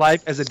out your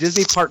life as a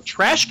Disney park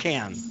trash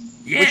can.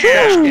 Yeah. Which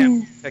trash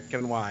can pick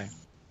and why?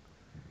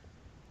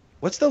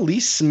 What's the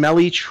least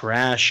smelly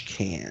trash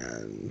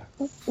can?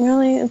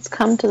 Really, it's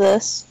come to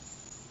this.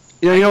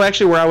 You know,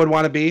 actually, where I would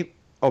want to be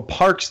Oh,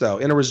 parks though.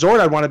 In a resort,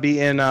 I'd want to be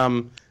in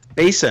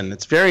Basin.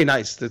 It's very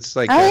nice. It's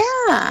like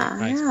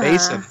nice.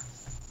 Basin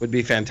would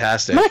be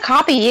fantastic. I'm gonna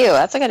copy you.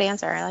 That's a good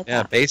answer. I like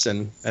that.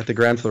 Basin at the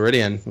Grand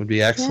Floridian would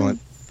be excellent.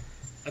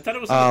 I thought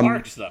it was in the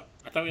parks, though.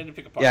 I thought we had to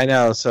pick a park. Yeah, I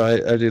know. So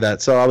I do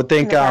that. So I would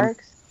think. I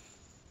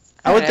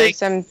would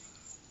think.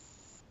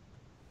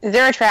 Is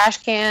there a trash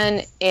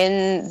can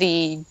in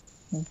the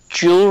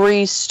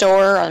jewelry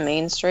store on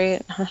Main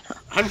Street?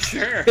 I'm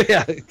sure.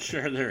 Yeah,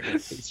 sure there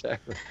is.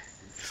 Exactly.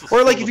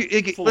 Or like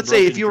let's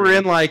say if you were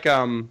in like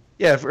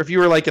if you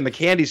were like in the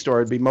candy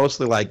store, it'd be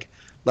mostly like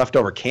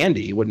leftover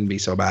candy. It wouldn't be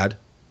so bad.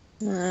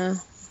 I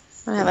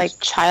have like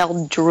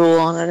child drool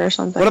on it or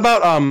something. What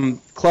about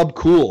Club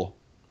Cool?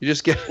 You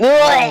just get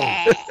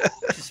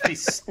just be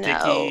sticky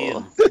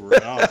No. and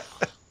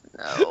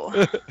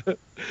No.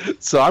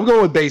 So I'm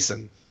going with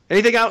Basin.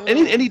 Anything out?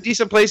 Any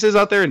decent places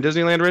out there in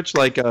Disneyland, Rich?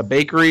 Like a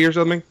bakery or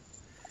something?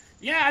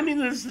 Yeah, I mean,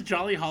 there's the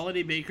Jolly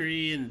Holiday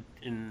Bakery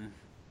in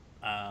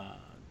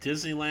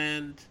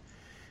Disneyland.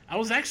 I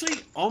was actually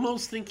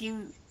almost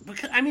thinking,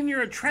 because I mean,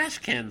 you're a trash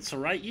can, so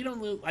right? You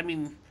don't. I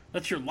mean,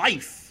 that's your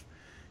life.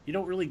 You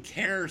don't really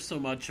care so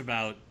much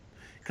about.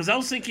 Because I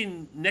was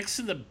thinking next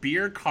to the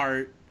beer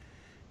cart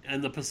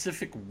and the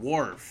Pacific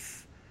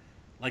Wharf,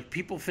 like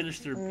people finish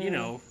their,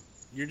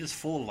 you're just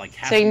full of like.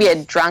 So you can be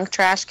a drunk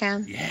trash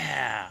can?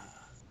 Yeah.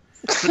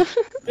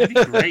 That'd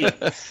be great.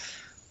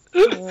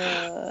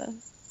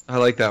 I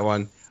like that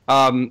one.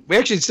 We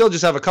actually still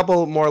just have a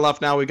couple more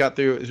left now. We'll have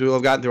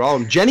gotten through all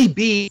of them. Jenny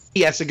B,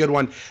 that's a good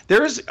one.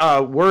 There's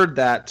a word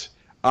that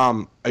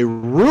a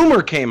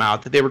rumor came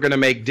out that they were going to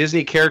make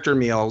Disney character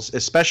meals,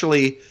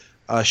 especially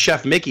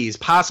Chef Mickey's,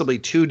 possibly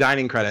 2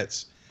 dining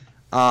credits.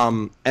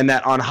 And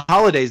that on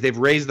holidays, they've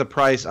raised the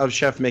price of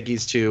Chef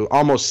Mickey's to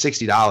almost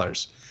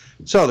 $60.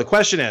 So the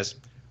question is,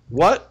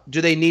 what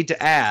do they need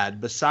to add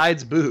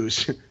besides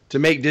booze to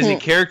make Disney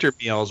character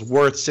meals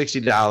worth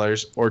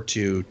 $60 or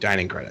 2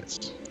 dining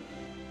credits?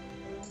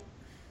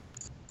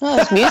 Oh,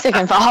 there's music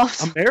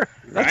involved.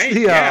 That's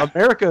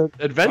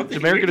the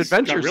American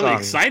Adventure got really song.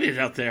 excited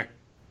out there.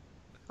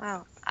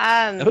 Wow.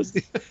 That was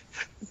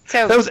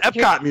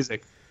Epcot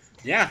music.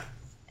 Yeah.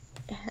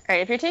 All right,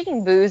 if you're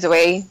taking booze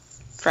away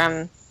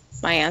from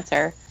my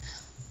answer,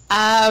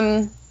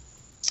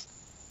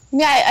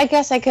 yeah, I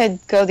guess I could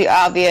go the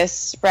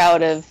obvious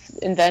route of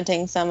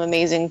inventing some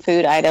amazing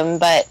food item,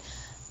 but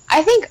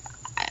I think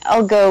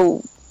I'll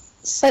go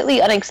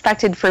slightly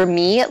unexpected for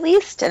me, at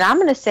least, and I'm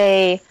going to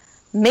say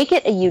make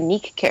it a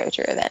unique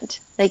character event.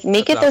 Like,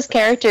 make it those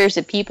characters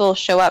that people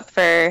show up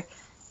for,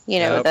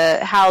 the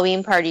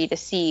Halloween party to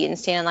see and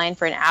stand in line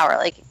for an hour.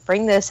 Like,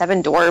 bring the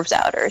 7 dwarves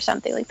out or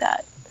something like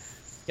that.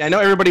 Yeah, I know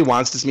everybody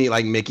wants to meet,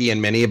 like, Mickey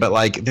and Minnie, but,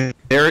 like,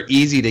 they're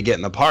easy to get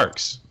in the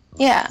parks.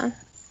 Yeah.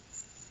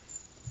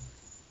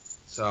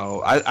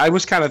 So I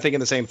was kind of thinking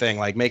the same thing,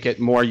 like make it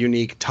more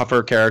unique,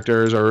 tougher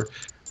characters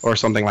or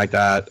something like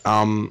that.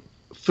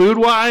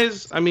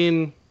 Food-wise, I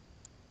mean,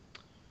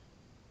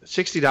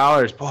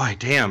 $60, boy,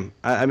 damn.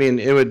 I mean,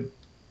 it would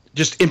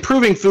just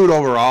improving food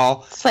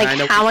overall. It's like,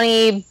 how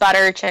many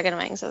butter chicken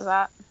wings is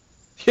that?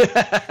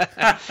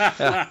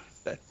 Yeah.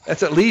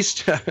 That's at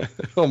least,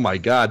 oh my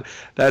God,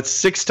 that's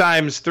 6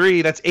 times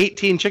 3, that's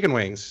 18 chicken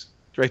wings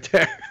right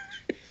there.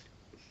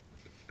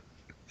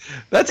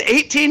 That's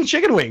 18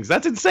 chicken wings.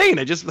 That's insane.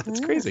 That's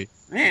crazy.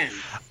 Man.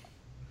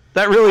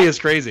 That really is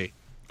crazy.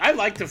 I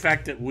like the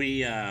fact that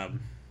we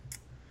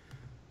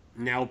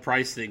now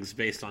price things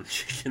based on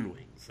chicken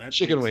wings.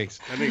 Wings.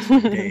 That makes my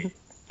day.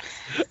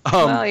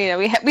 Well,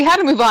 we had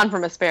to move on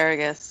from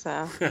asparagus,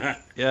 so.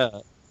 Yeah.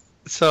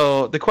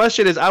 So the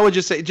question is, I would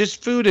just say,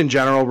 just food in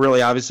general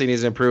really obviously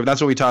needs to improve. That's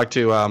what we talked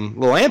to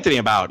little Anthony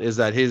about, is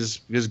that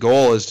his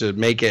goal is to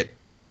make it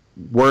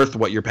worth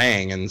what you're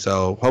paying, and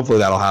so hopefully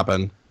that'll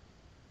happen.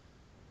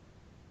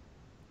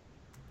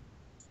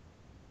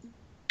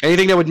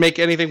 Anything that would make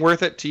anything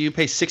worth it to you?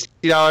 Pay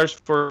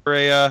 $60 for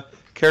a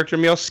character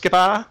meal,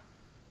 Skipper?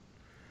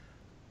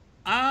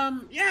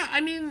 Yeah, I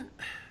mean,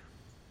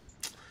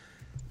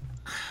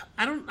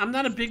 I'm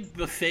not a big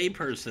buffet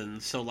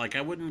person, so like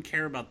I wouldn't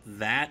care about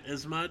that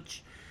as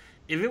much.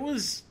 If it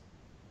was,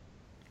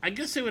 I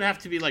guess it would have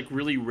to be like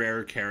really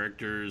rare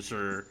characters,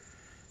 or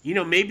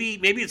maybe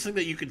it's something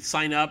that you could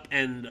sign up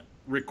and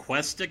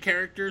request a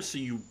character, so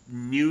you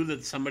knew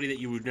that somebody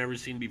that you had never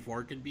seen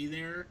before could be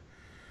there.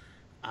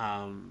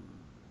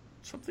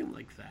 Something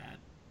like that.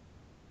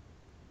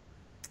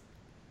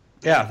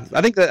 Yeah,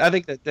 I think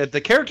that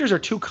the characters are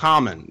too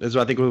common. Is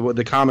what I think was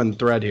the common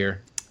thread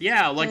here.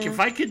 Yeah, like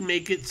if I could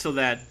make it so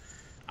that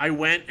I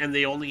went and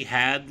they only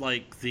had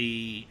like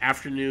the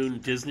afternoon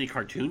Disney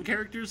cartoon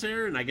characters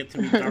there, and I get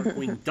to meet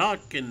Darkwing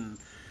Duck and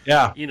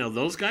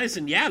those guys,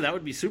 and yeah, that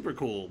would be super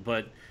cool.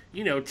 But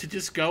to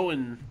just go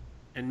and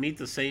meet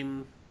the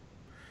same,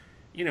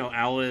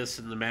 Alice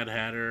and the Mad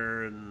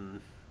Hatter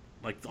and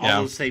like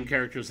all those same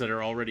characters that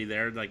are already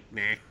there, like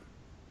nah.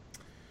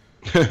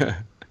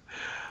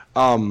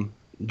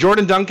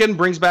 Jordan Duncan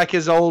brings back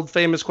his old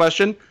famous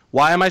question: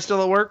 why am I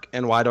still at work,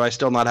 and why do I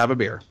still not have a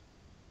beer?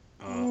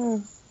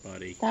 Oh,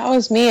 buddy. That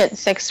was me at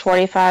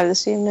 6:45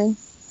 this evening.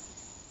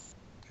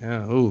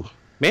 Yeah. Ooh,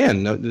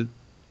 man, no,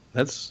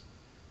 that's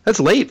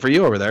late for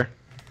you over there.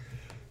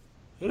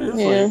 It is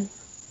Yeah. like-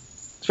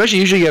 Especially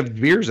usually you have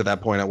beers at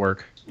that point at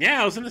work.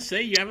 yeah, I was gonna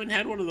say you haven't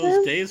had one of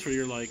those days where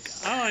you're like,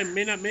 oh, I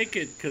may not make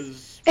it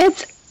because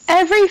It's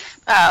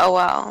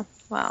oh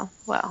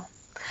well.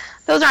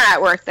 Those aren't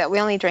at work though. We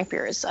only drink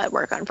beers at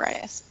work on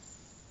Fridays.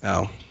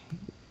 Oh.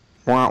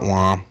 Wah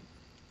wah.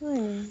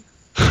 Hmm.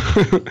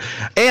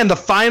 And the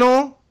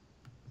final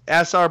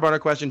SR Butter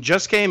question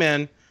just came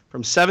in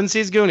from Seven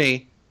Seas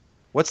Goonie.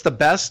 What's the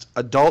best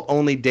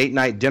adult-only date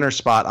night dinner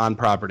spot on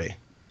property?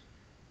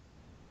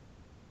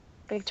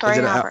 Victoria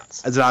and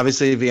Albert's. Is it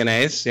obviously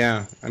V&A's?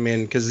 Yeah. I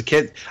mean, because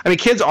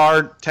kids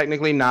are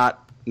technically not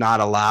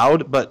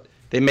allowed, but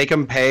they make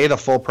them pay the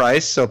full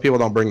price so people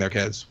don't bring their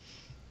kids.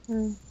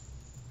 Hmm.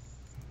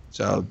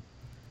 So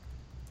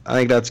I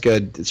think that's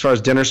good. As far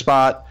as dinner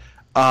spot,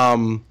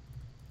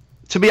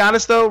 to be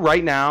honest though,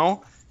 right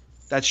now,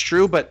 that's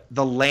true, but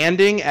the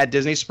Landing at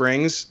Disney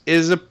Springs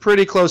is a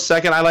pretty close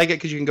second. I like it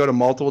because you can go to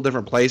multiple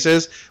different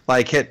places,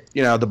 like hit,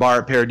 the bar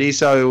at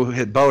Paradiso,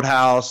 hit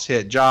Boathouse,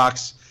 hit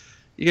Jocks.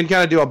 You can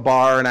kind of do a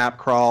bar and app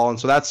crawl, and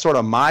so that's sort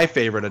of my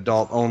favorite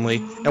adult only.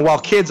 And while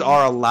kids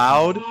are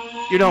allowed,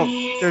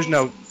 there's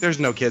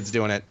no kids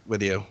doing it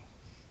with you.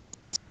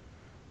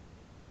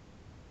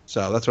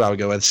 So that's what I would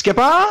go with.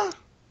 Skipper?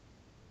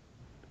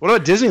 What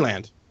about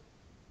Disneyland?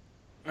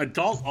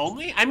 adult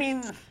only. I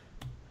mean,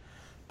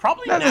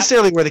 probably Not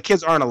necessarily where the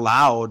kids aren't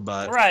allowed,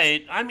 but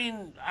Right. I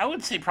mean, I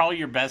would say probably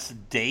your best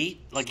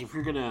date. Like if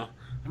you're gonna,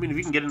 I mean, if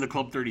you can get into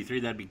Club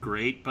 33, that'd be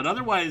great. But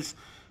otherwise,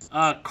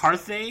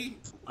 Carthay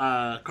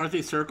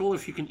Circle,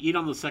 if you can eat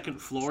on the second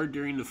floor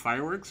during the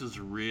fireworks, is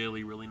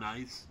really, really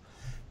nice.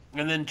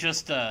 And then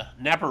just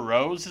Napa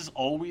Rose is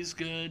always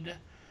good.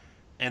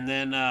 And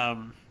then,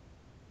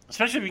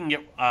 especially if you can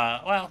get,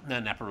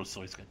 Napa Rose is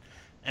always good.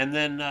 And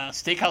then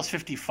Steakhouse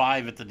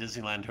 55 at the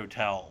Disneyland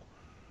Hotel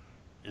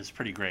is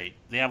pretty great.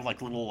 They have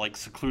like little like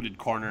secluded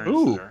corners.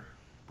 Ooh. That are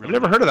I've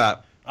never heard of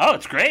that. Oh,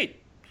 it's great.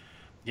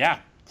 Yeah,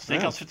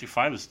 Steakhouse Yeah.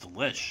 55 is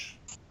delish.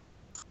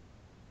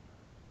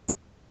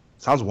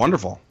 Sounds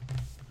wonderful.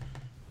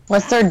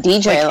 What's their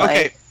DJ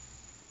like?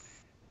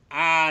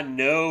 Okay,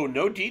 No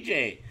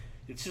DJ.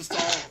 It's just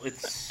all,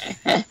 it's...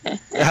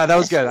 yeah, that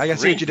was good. I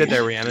see what you did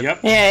there, Rhiannon. Yep.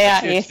 Yeah,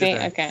 see what you you see? did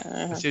there. Okay.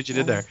 I see what you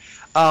did there.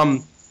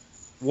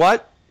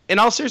 What? In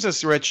all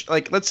seriousness, Rich,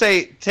 like, let's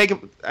say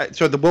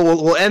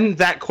we'll end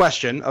that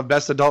question of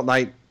best adult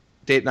night,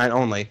 date night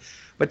only,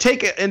 but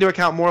take it into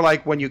account more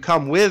like when you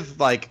come with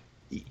like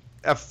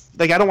I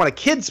don't want a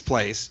kid's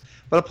place,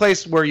 but a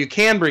place where you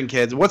can bring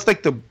kids. What's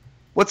like the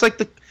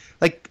Ohana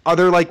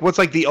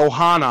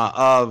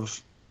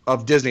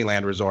of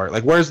Disneyland Resort?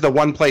 Like, where's the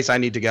one place I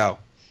need to go?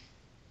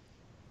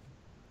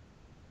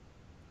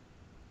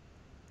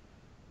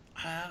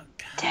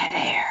 Dead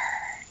air.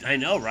 I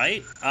know,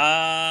 right?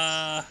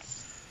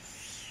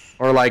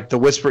 Or like the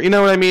Whisper, you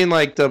know what I mean?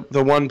 Like the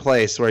one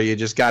place where you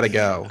just gotta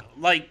go.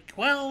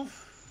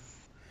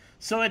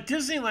 So at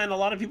Disneyland, a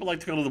lot of people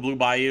like to go to the Blue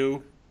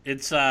Bayou.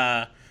 It's the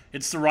ride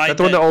Is that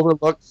the one that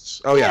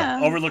overlooks? Oh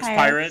yeah. overlooks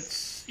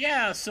Pirates.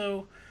 Yeah,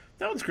 so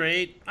that one's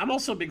great. I'm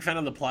also a big fan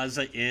of the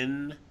Plaza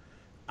Inn.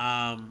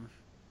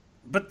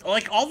 But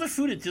like all the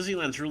food at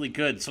Disneyland's really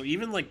good. So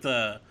even like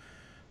the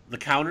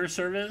counter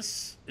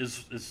service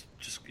is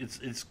just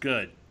it's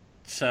good.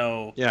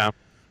 So Yeah.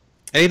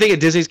 Anything at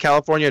Disney's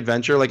California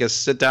Adventure, like a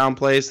sit-down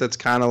place that's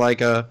kind of like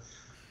a,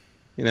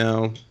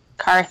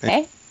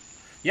 Carthay?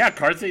 yeah,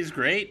 Carthay's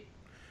great.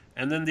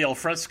 And then the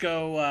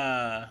Alfresco,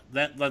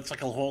 that's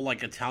like a whole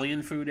like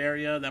Italian food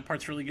area. That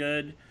part's really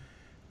good.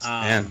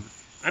 Man.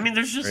 I mean,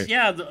 there's just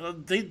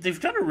Great. they've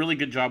done a really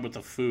good job with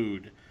the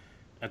food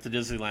at the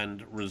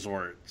Disneyland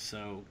Resort.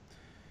 So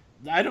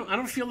I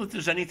don't feel that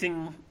there's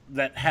anything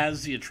that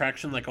has the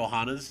attraction like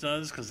Ohana's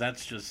does, because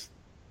that's just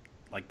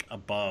like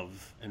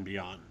above and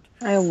beyond.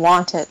 I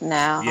want it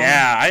now.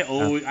 Yeah,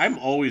 I'm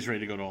always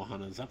ready to go to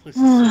Ohana's. That place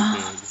is so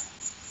good.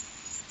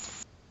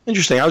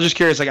 Interesting. I was just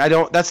curious. Like, I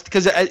don't. That's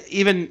because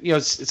even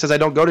since I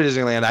don't go to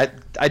Disneyland,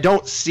 I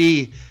don't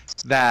see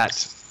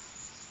that.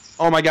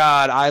 Oh my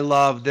God, I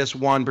love this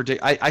one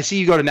particular. I see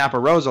you go to Napa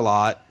Rose a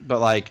lot,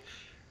 but like,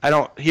 I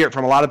don't hear it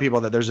from a lot of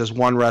people that there's this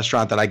one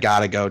restaurant that I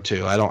gotta go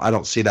to. I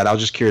don't see that. I was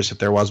just curious if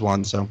there was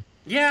one. So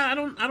Yeah, I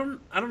don't.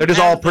 they're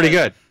just all pretty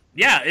good.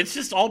 Yeah, it's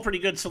just all pretty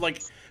good. So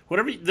like,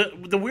 whatever.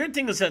 The weird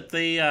thing is that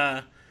they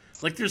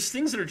like there's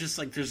things that are just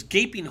like there's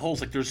gaping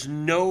holes. Like there's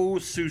no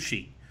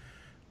sushi.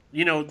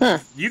 You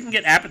can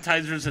get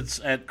appetizers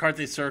at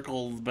Carthay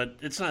Circle, but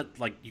it's not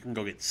like you can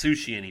go get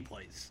sushi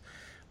anyplace.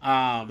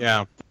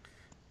 Yeah.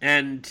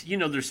 And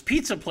there's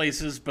pizza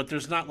places, but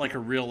there's not like a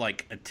real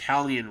like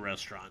Italian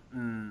restaurant.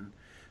 And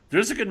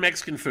there's a good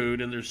Mexican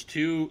food, and there's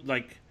two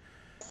like.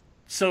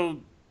 So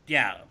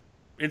yeah,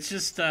 it's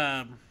just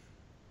I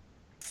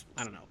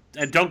don't know.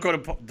 And don't go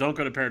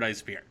to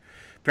Paradise Pier.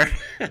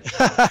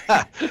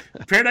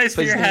 Paradise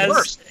Pier has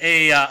worst.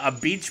 a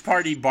beach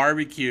party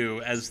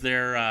barbecue as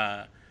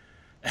their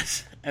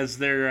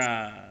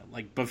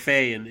like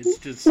buffet, and it's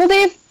just Well,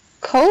 they have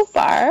Cove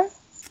Bar.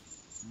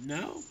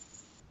 no.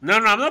 No,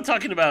 I'm not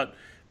talking about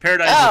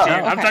Paradise Oh,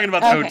 Hotel. I'm okay. talking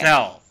about the Okay.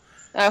 hotel.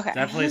 Okay.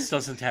 That place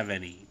doesn't have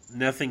any.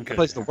 Nothing good. That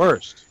place the there.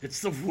 worst. It's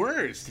the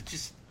worst. It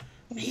just.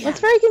 It's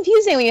very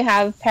confusing when you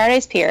have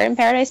Paradise Pier and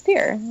Paradise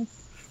Pier.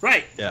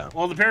 Right. Yeah.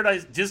 Well,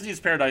 Disney's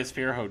Paradise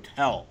Pier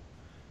Hotel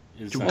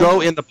is.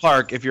 Go in the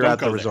park if you're Don't at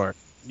the go there. resort.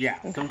 Yeah,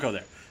 don't go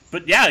there.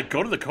 But yeah,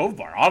 go to the Cove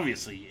Bar,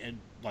 obviously, and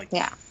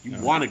Yeah. you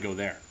want to go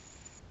there.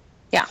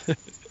 Yeah.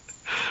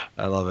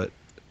 I love it.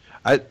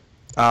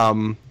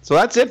 So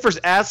that's it for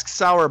Ask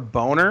Sour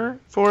Boner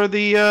for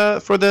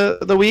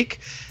the week.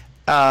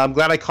 I'm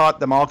glad I caught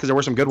them all because there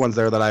were some good ones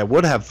there that I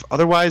would have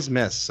otherwise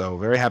missed. So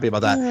very happy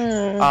about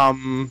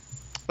that.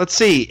 Let's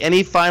see.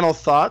 Any final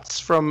thoughts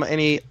from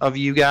any of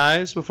you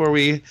guys before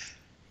we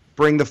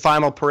bring the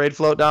final parade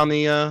float down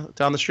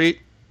the street?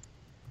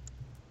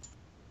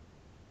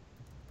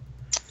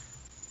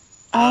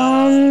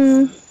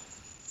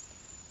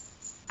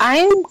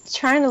 I'm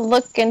trying to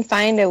look and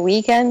find a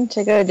weekend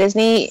to go to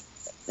Disney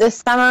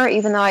this summer,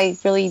 even though I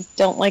really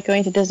don't like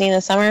going to Disney in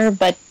the summer,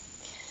 but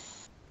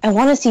I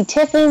want to see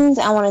Tiffin's,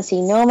 I want to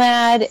see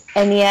Nomad,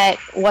 and yet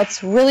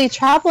what's really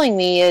troubling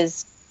me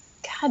is,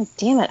 god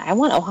damn it, I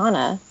want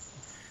Ohana.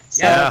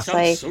 So Yeah, that it's sounds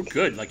like, so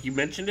good. Like you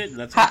mentioned it, and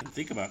that's what I can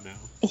think about now.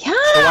 yeah, So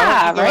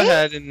why don't you go right?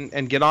 ahead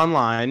and get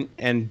online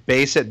and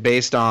base it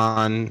based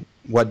on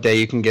what day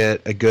you can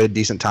get a good,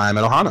 decent time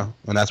at Ohana,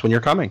 and that's when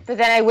you're coming. But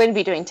then I wouldn't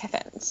be doing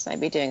Tiffin's,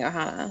 I'd be doing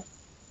Ohana.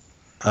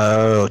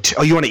 Oh,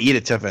 you want to eat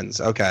at Tiffin's?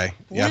 Okay.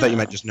 Yeah, I thought you Yeah.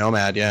 meant just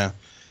Nomad. Yeah,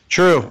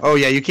 true. Oh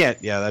yeah, you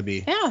can't. Yeah, that'd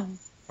be Yeah.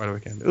 quite a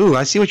weekend. Ooh,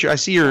 I see what I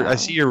see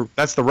your.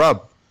 That's the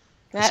rub.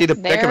 I see the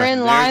predicament. Therein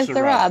There's lies the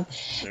the rub.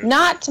 rub.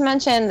 Not to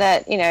mention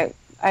that,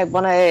 I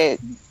want to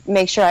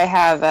make sure I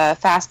have a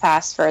fast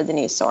pass for the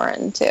new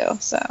Soarin' too.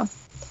 So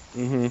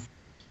Mm-hmm.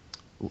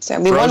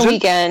 it'll be one Frozen?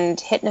 weekend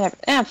hitting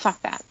everything.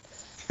 Fuck that.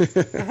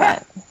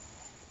 But,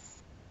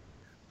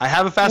 I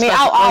have a fast I mean,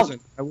 pass for I'll- Frozen.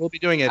 I will be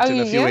doing it oh, in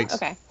you a few do? weeks.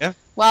 Okay. Yeah.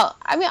 Well,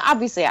 I mean,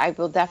 obviously, I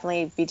will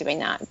definitely be doing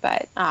that,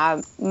 but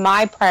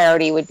my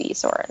priority would be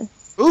Soarin'.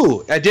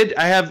 Ooh, I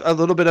have a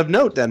little bit of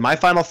note then. My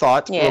final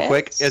thought, real Yes.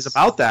 quick, is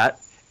about that.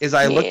 Is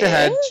I looked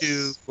ahead Yes.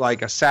 to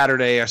like a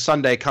Saturday or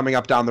Sunday coming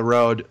up down the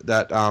road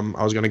that I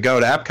was going to go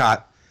to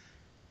Epcot,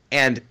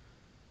 and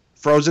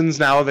Frozen's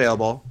now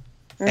available,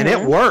 and it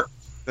worked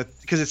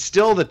because it's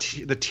still the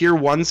tier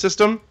 1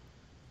 system.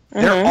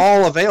 They're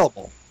all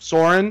available.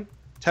 Soarin',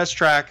 Test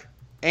Track,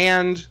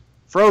 and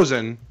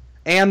Frozen,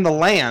 and the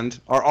Land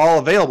are all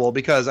available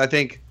because I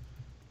think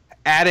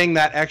adding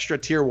that extra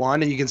tier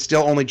 1 and you can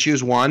still only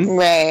choose one,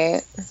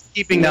 Right.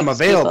 keeping them Makes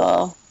available.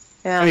 people-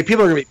 Yeah. I mean,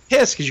 people are going to be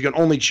pissed because you can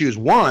only choose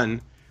one,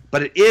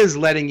 but it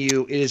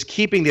is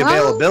keeping the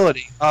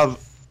availability of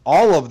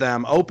all of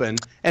them open.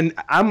 And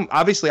I'm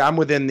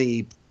within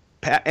the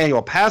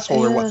annual pass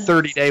holder,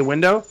 30-day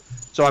window.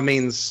 So it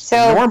means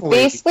So normally.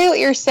 basically what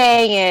you're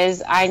saying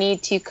is I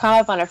need to come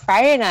up on a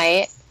Friday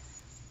night,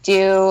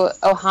 do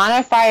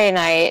Ohana Friday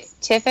night,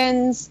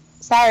 Tiffin's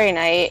Saturday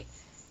night,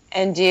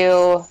 and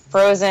do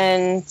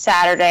Frozen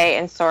Saturday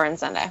and Soarin'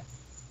 Sunday.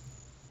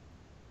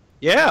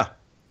 Yeah.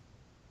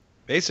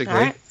 Basically. All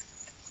right.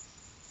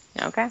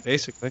 Okay.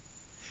 Basically.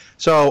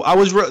 So that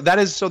was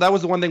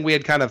the one thing we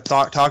had kind of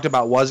talked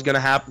about was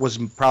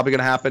probably going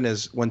to happen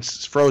is when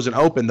Frozen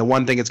opened, the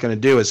one thing it's going to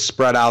do is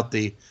spread out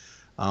the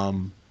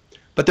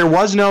but there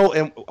was no,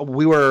 and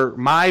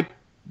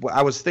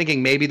I was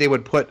thinking maybe they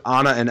would put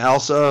Anna and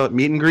Elsa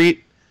meet and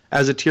greet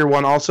as a tier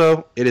 1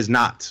 also. It is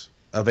not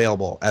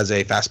available as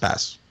a fast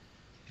pass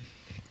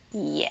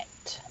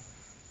yet.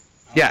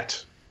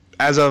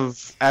 As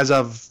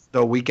of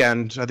the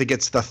weekend, I think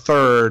it's the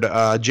 3rd,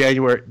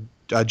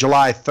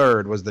 July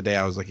 3rd was the day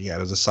I was looking at.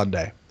 It was a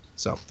Sunday.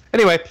 So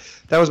anyway,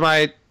 that was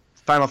my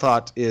final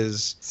thought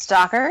is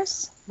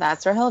Stalkers,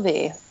 that's where he'll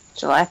be.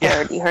 July 3rd.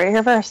 Yeah. You heard it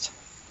here first.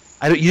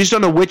 you just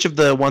don't know which of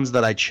the ones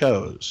that I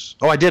chose.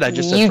 Oh, I did. I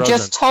just said You Frozen.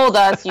 just told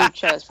us you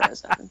chose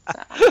Frozen.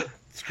 So.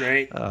 It's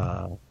great.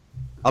 I'll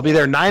be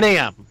there 9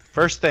 a.m.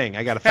 First thing.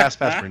 I got a fast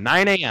pass for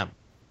 9 a.m.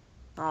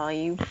 Oh,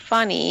 you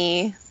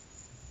funny.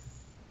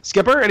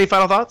 Skipper, any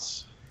final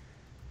thoughts?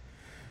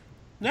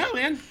 No,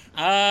 man.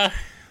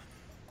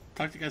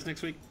 Talk to you guys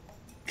next week.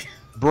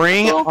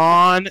 Bring Cool.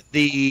 on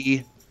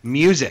the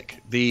music.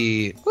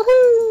 The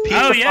Woohoo!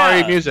 Pizza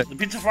Safari music. The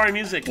Pizza Safari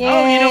music. Yay.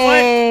 Oh, you know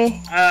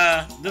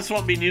what? This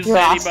won't be news You to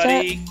lost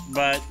anybody,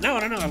 but no.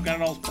 I've got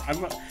it all.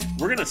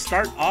 We're gonna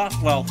start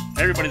off. Well,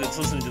 everybody that's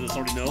listening to this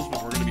already knows,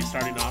 but we're gonna be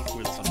starting off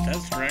with some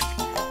Test Trek,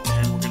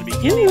 and we're gonna be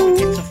ending with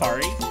Pizza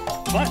Safari.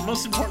 But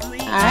most importantly,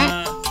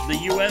 right. The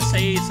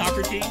USA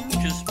soccer team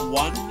just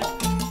won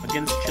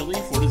against Chile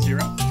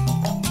 4-0.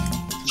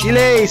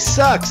 Chile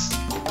sucks.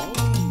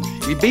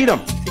 Oh, We beat 'em.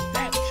 Take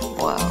that, Chile.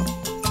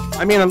 Whoa.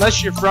 I mean,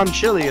 unless you're from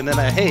Chile, and then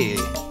hey,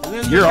 And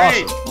then You're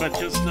great, awesome. but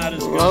just not as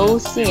good. Lo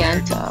as the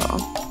Americans.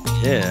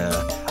 siento.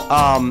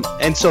 yeah.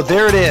 And so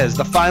there it is.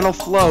 The final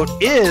float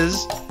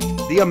is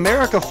the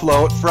America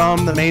float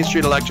from the Main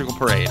Street Electrical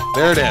Parade.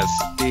 There it is.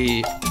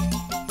 The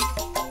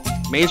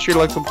Main Street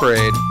Electrical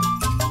Parade,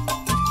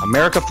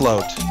 America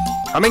float,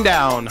 coming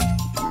down.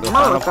 The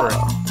final America.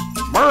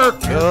 parade.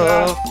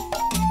 America.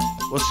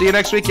 We'll see you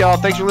next week, y'all.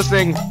 Thanks for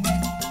listening.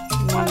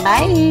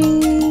 Bye.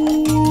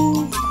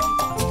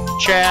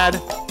 Chad.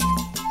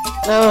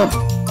 Ugh.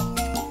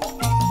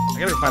 I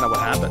gotta find out what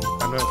happened.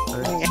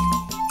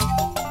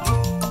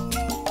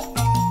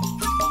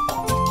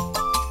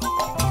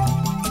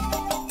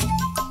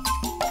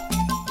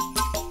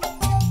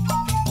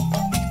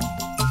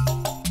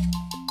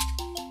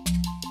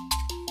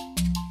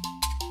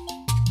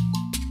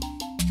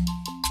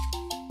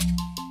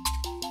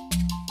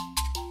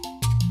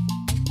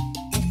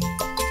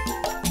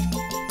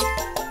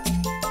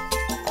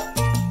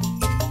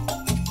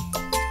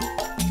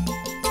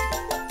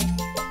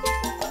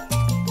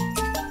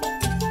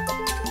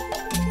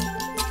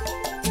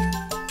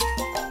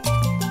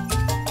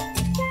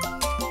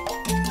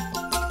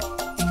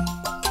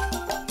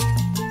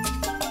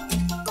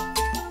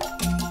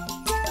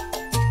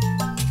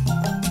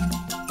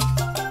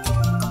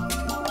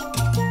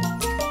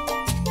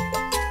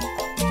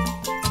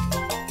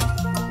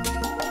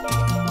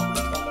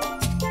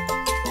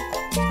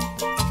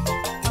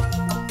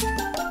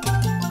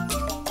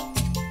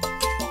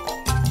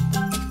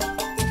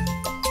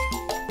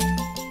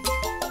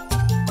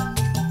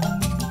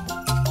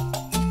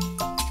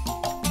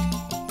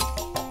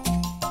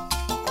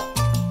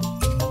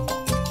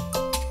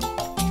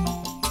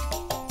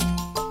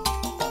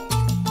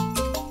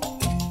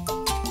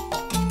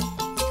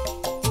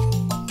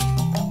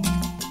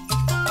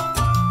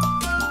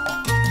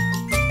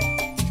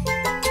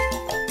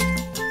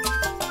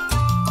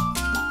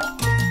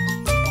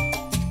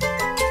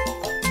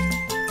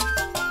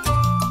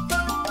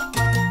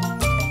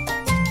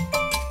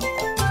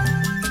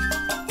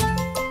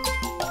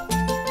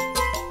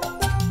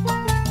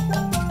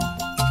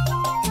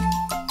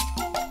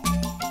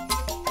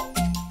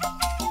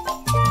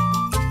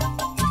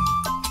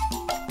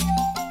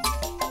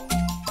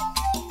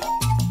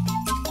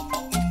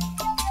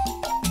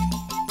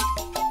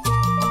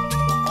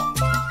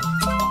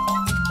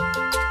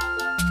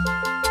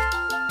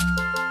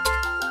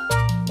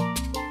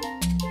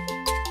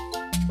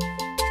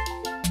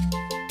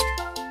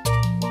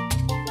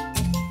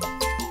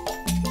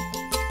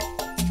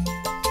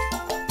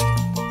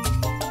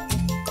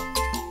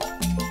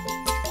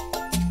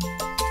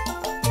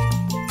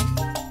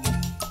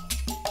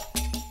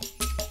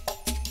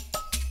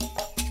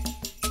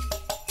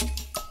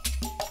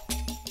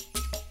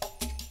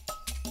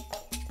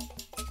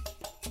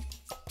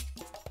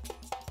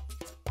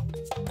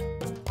 Yeah.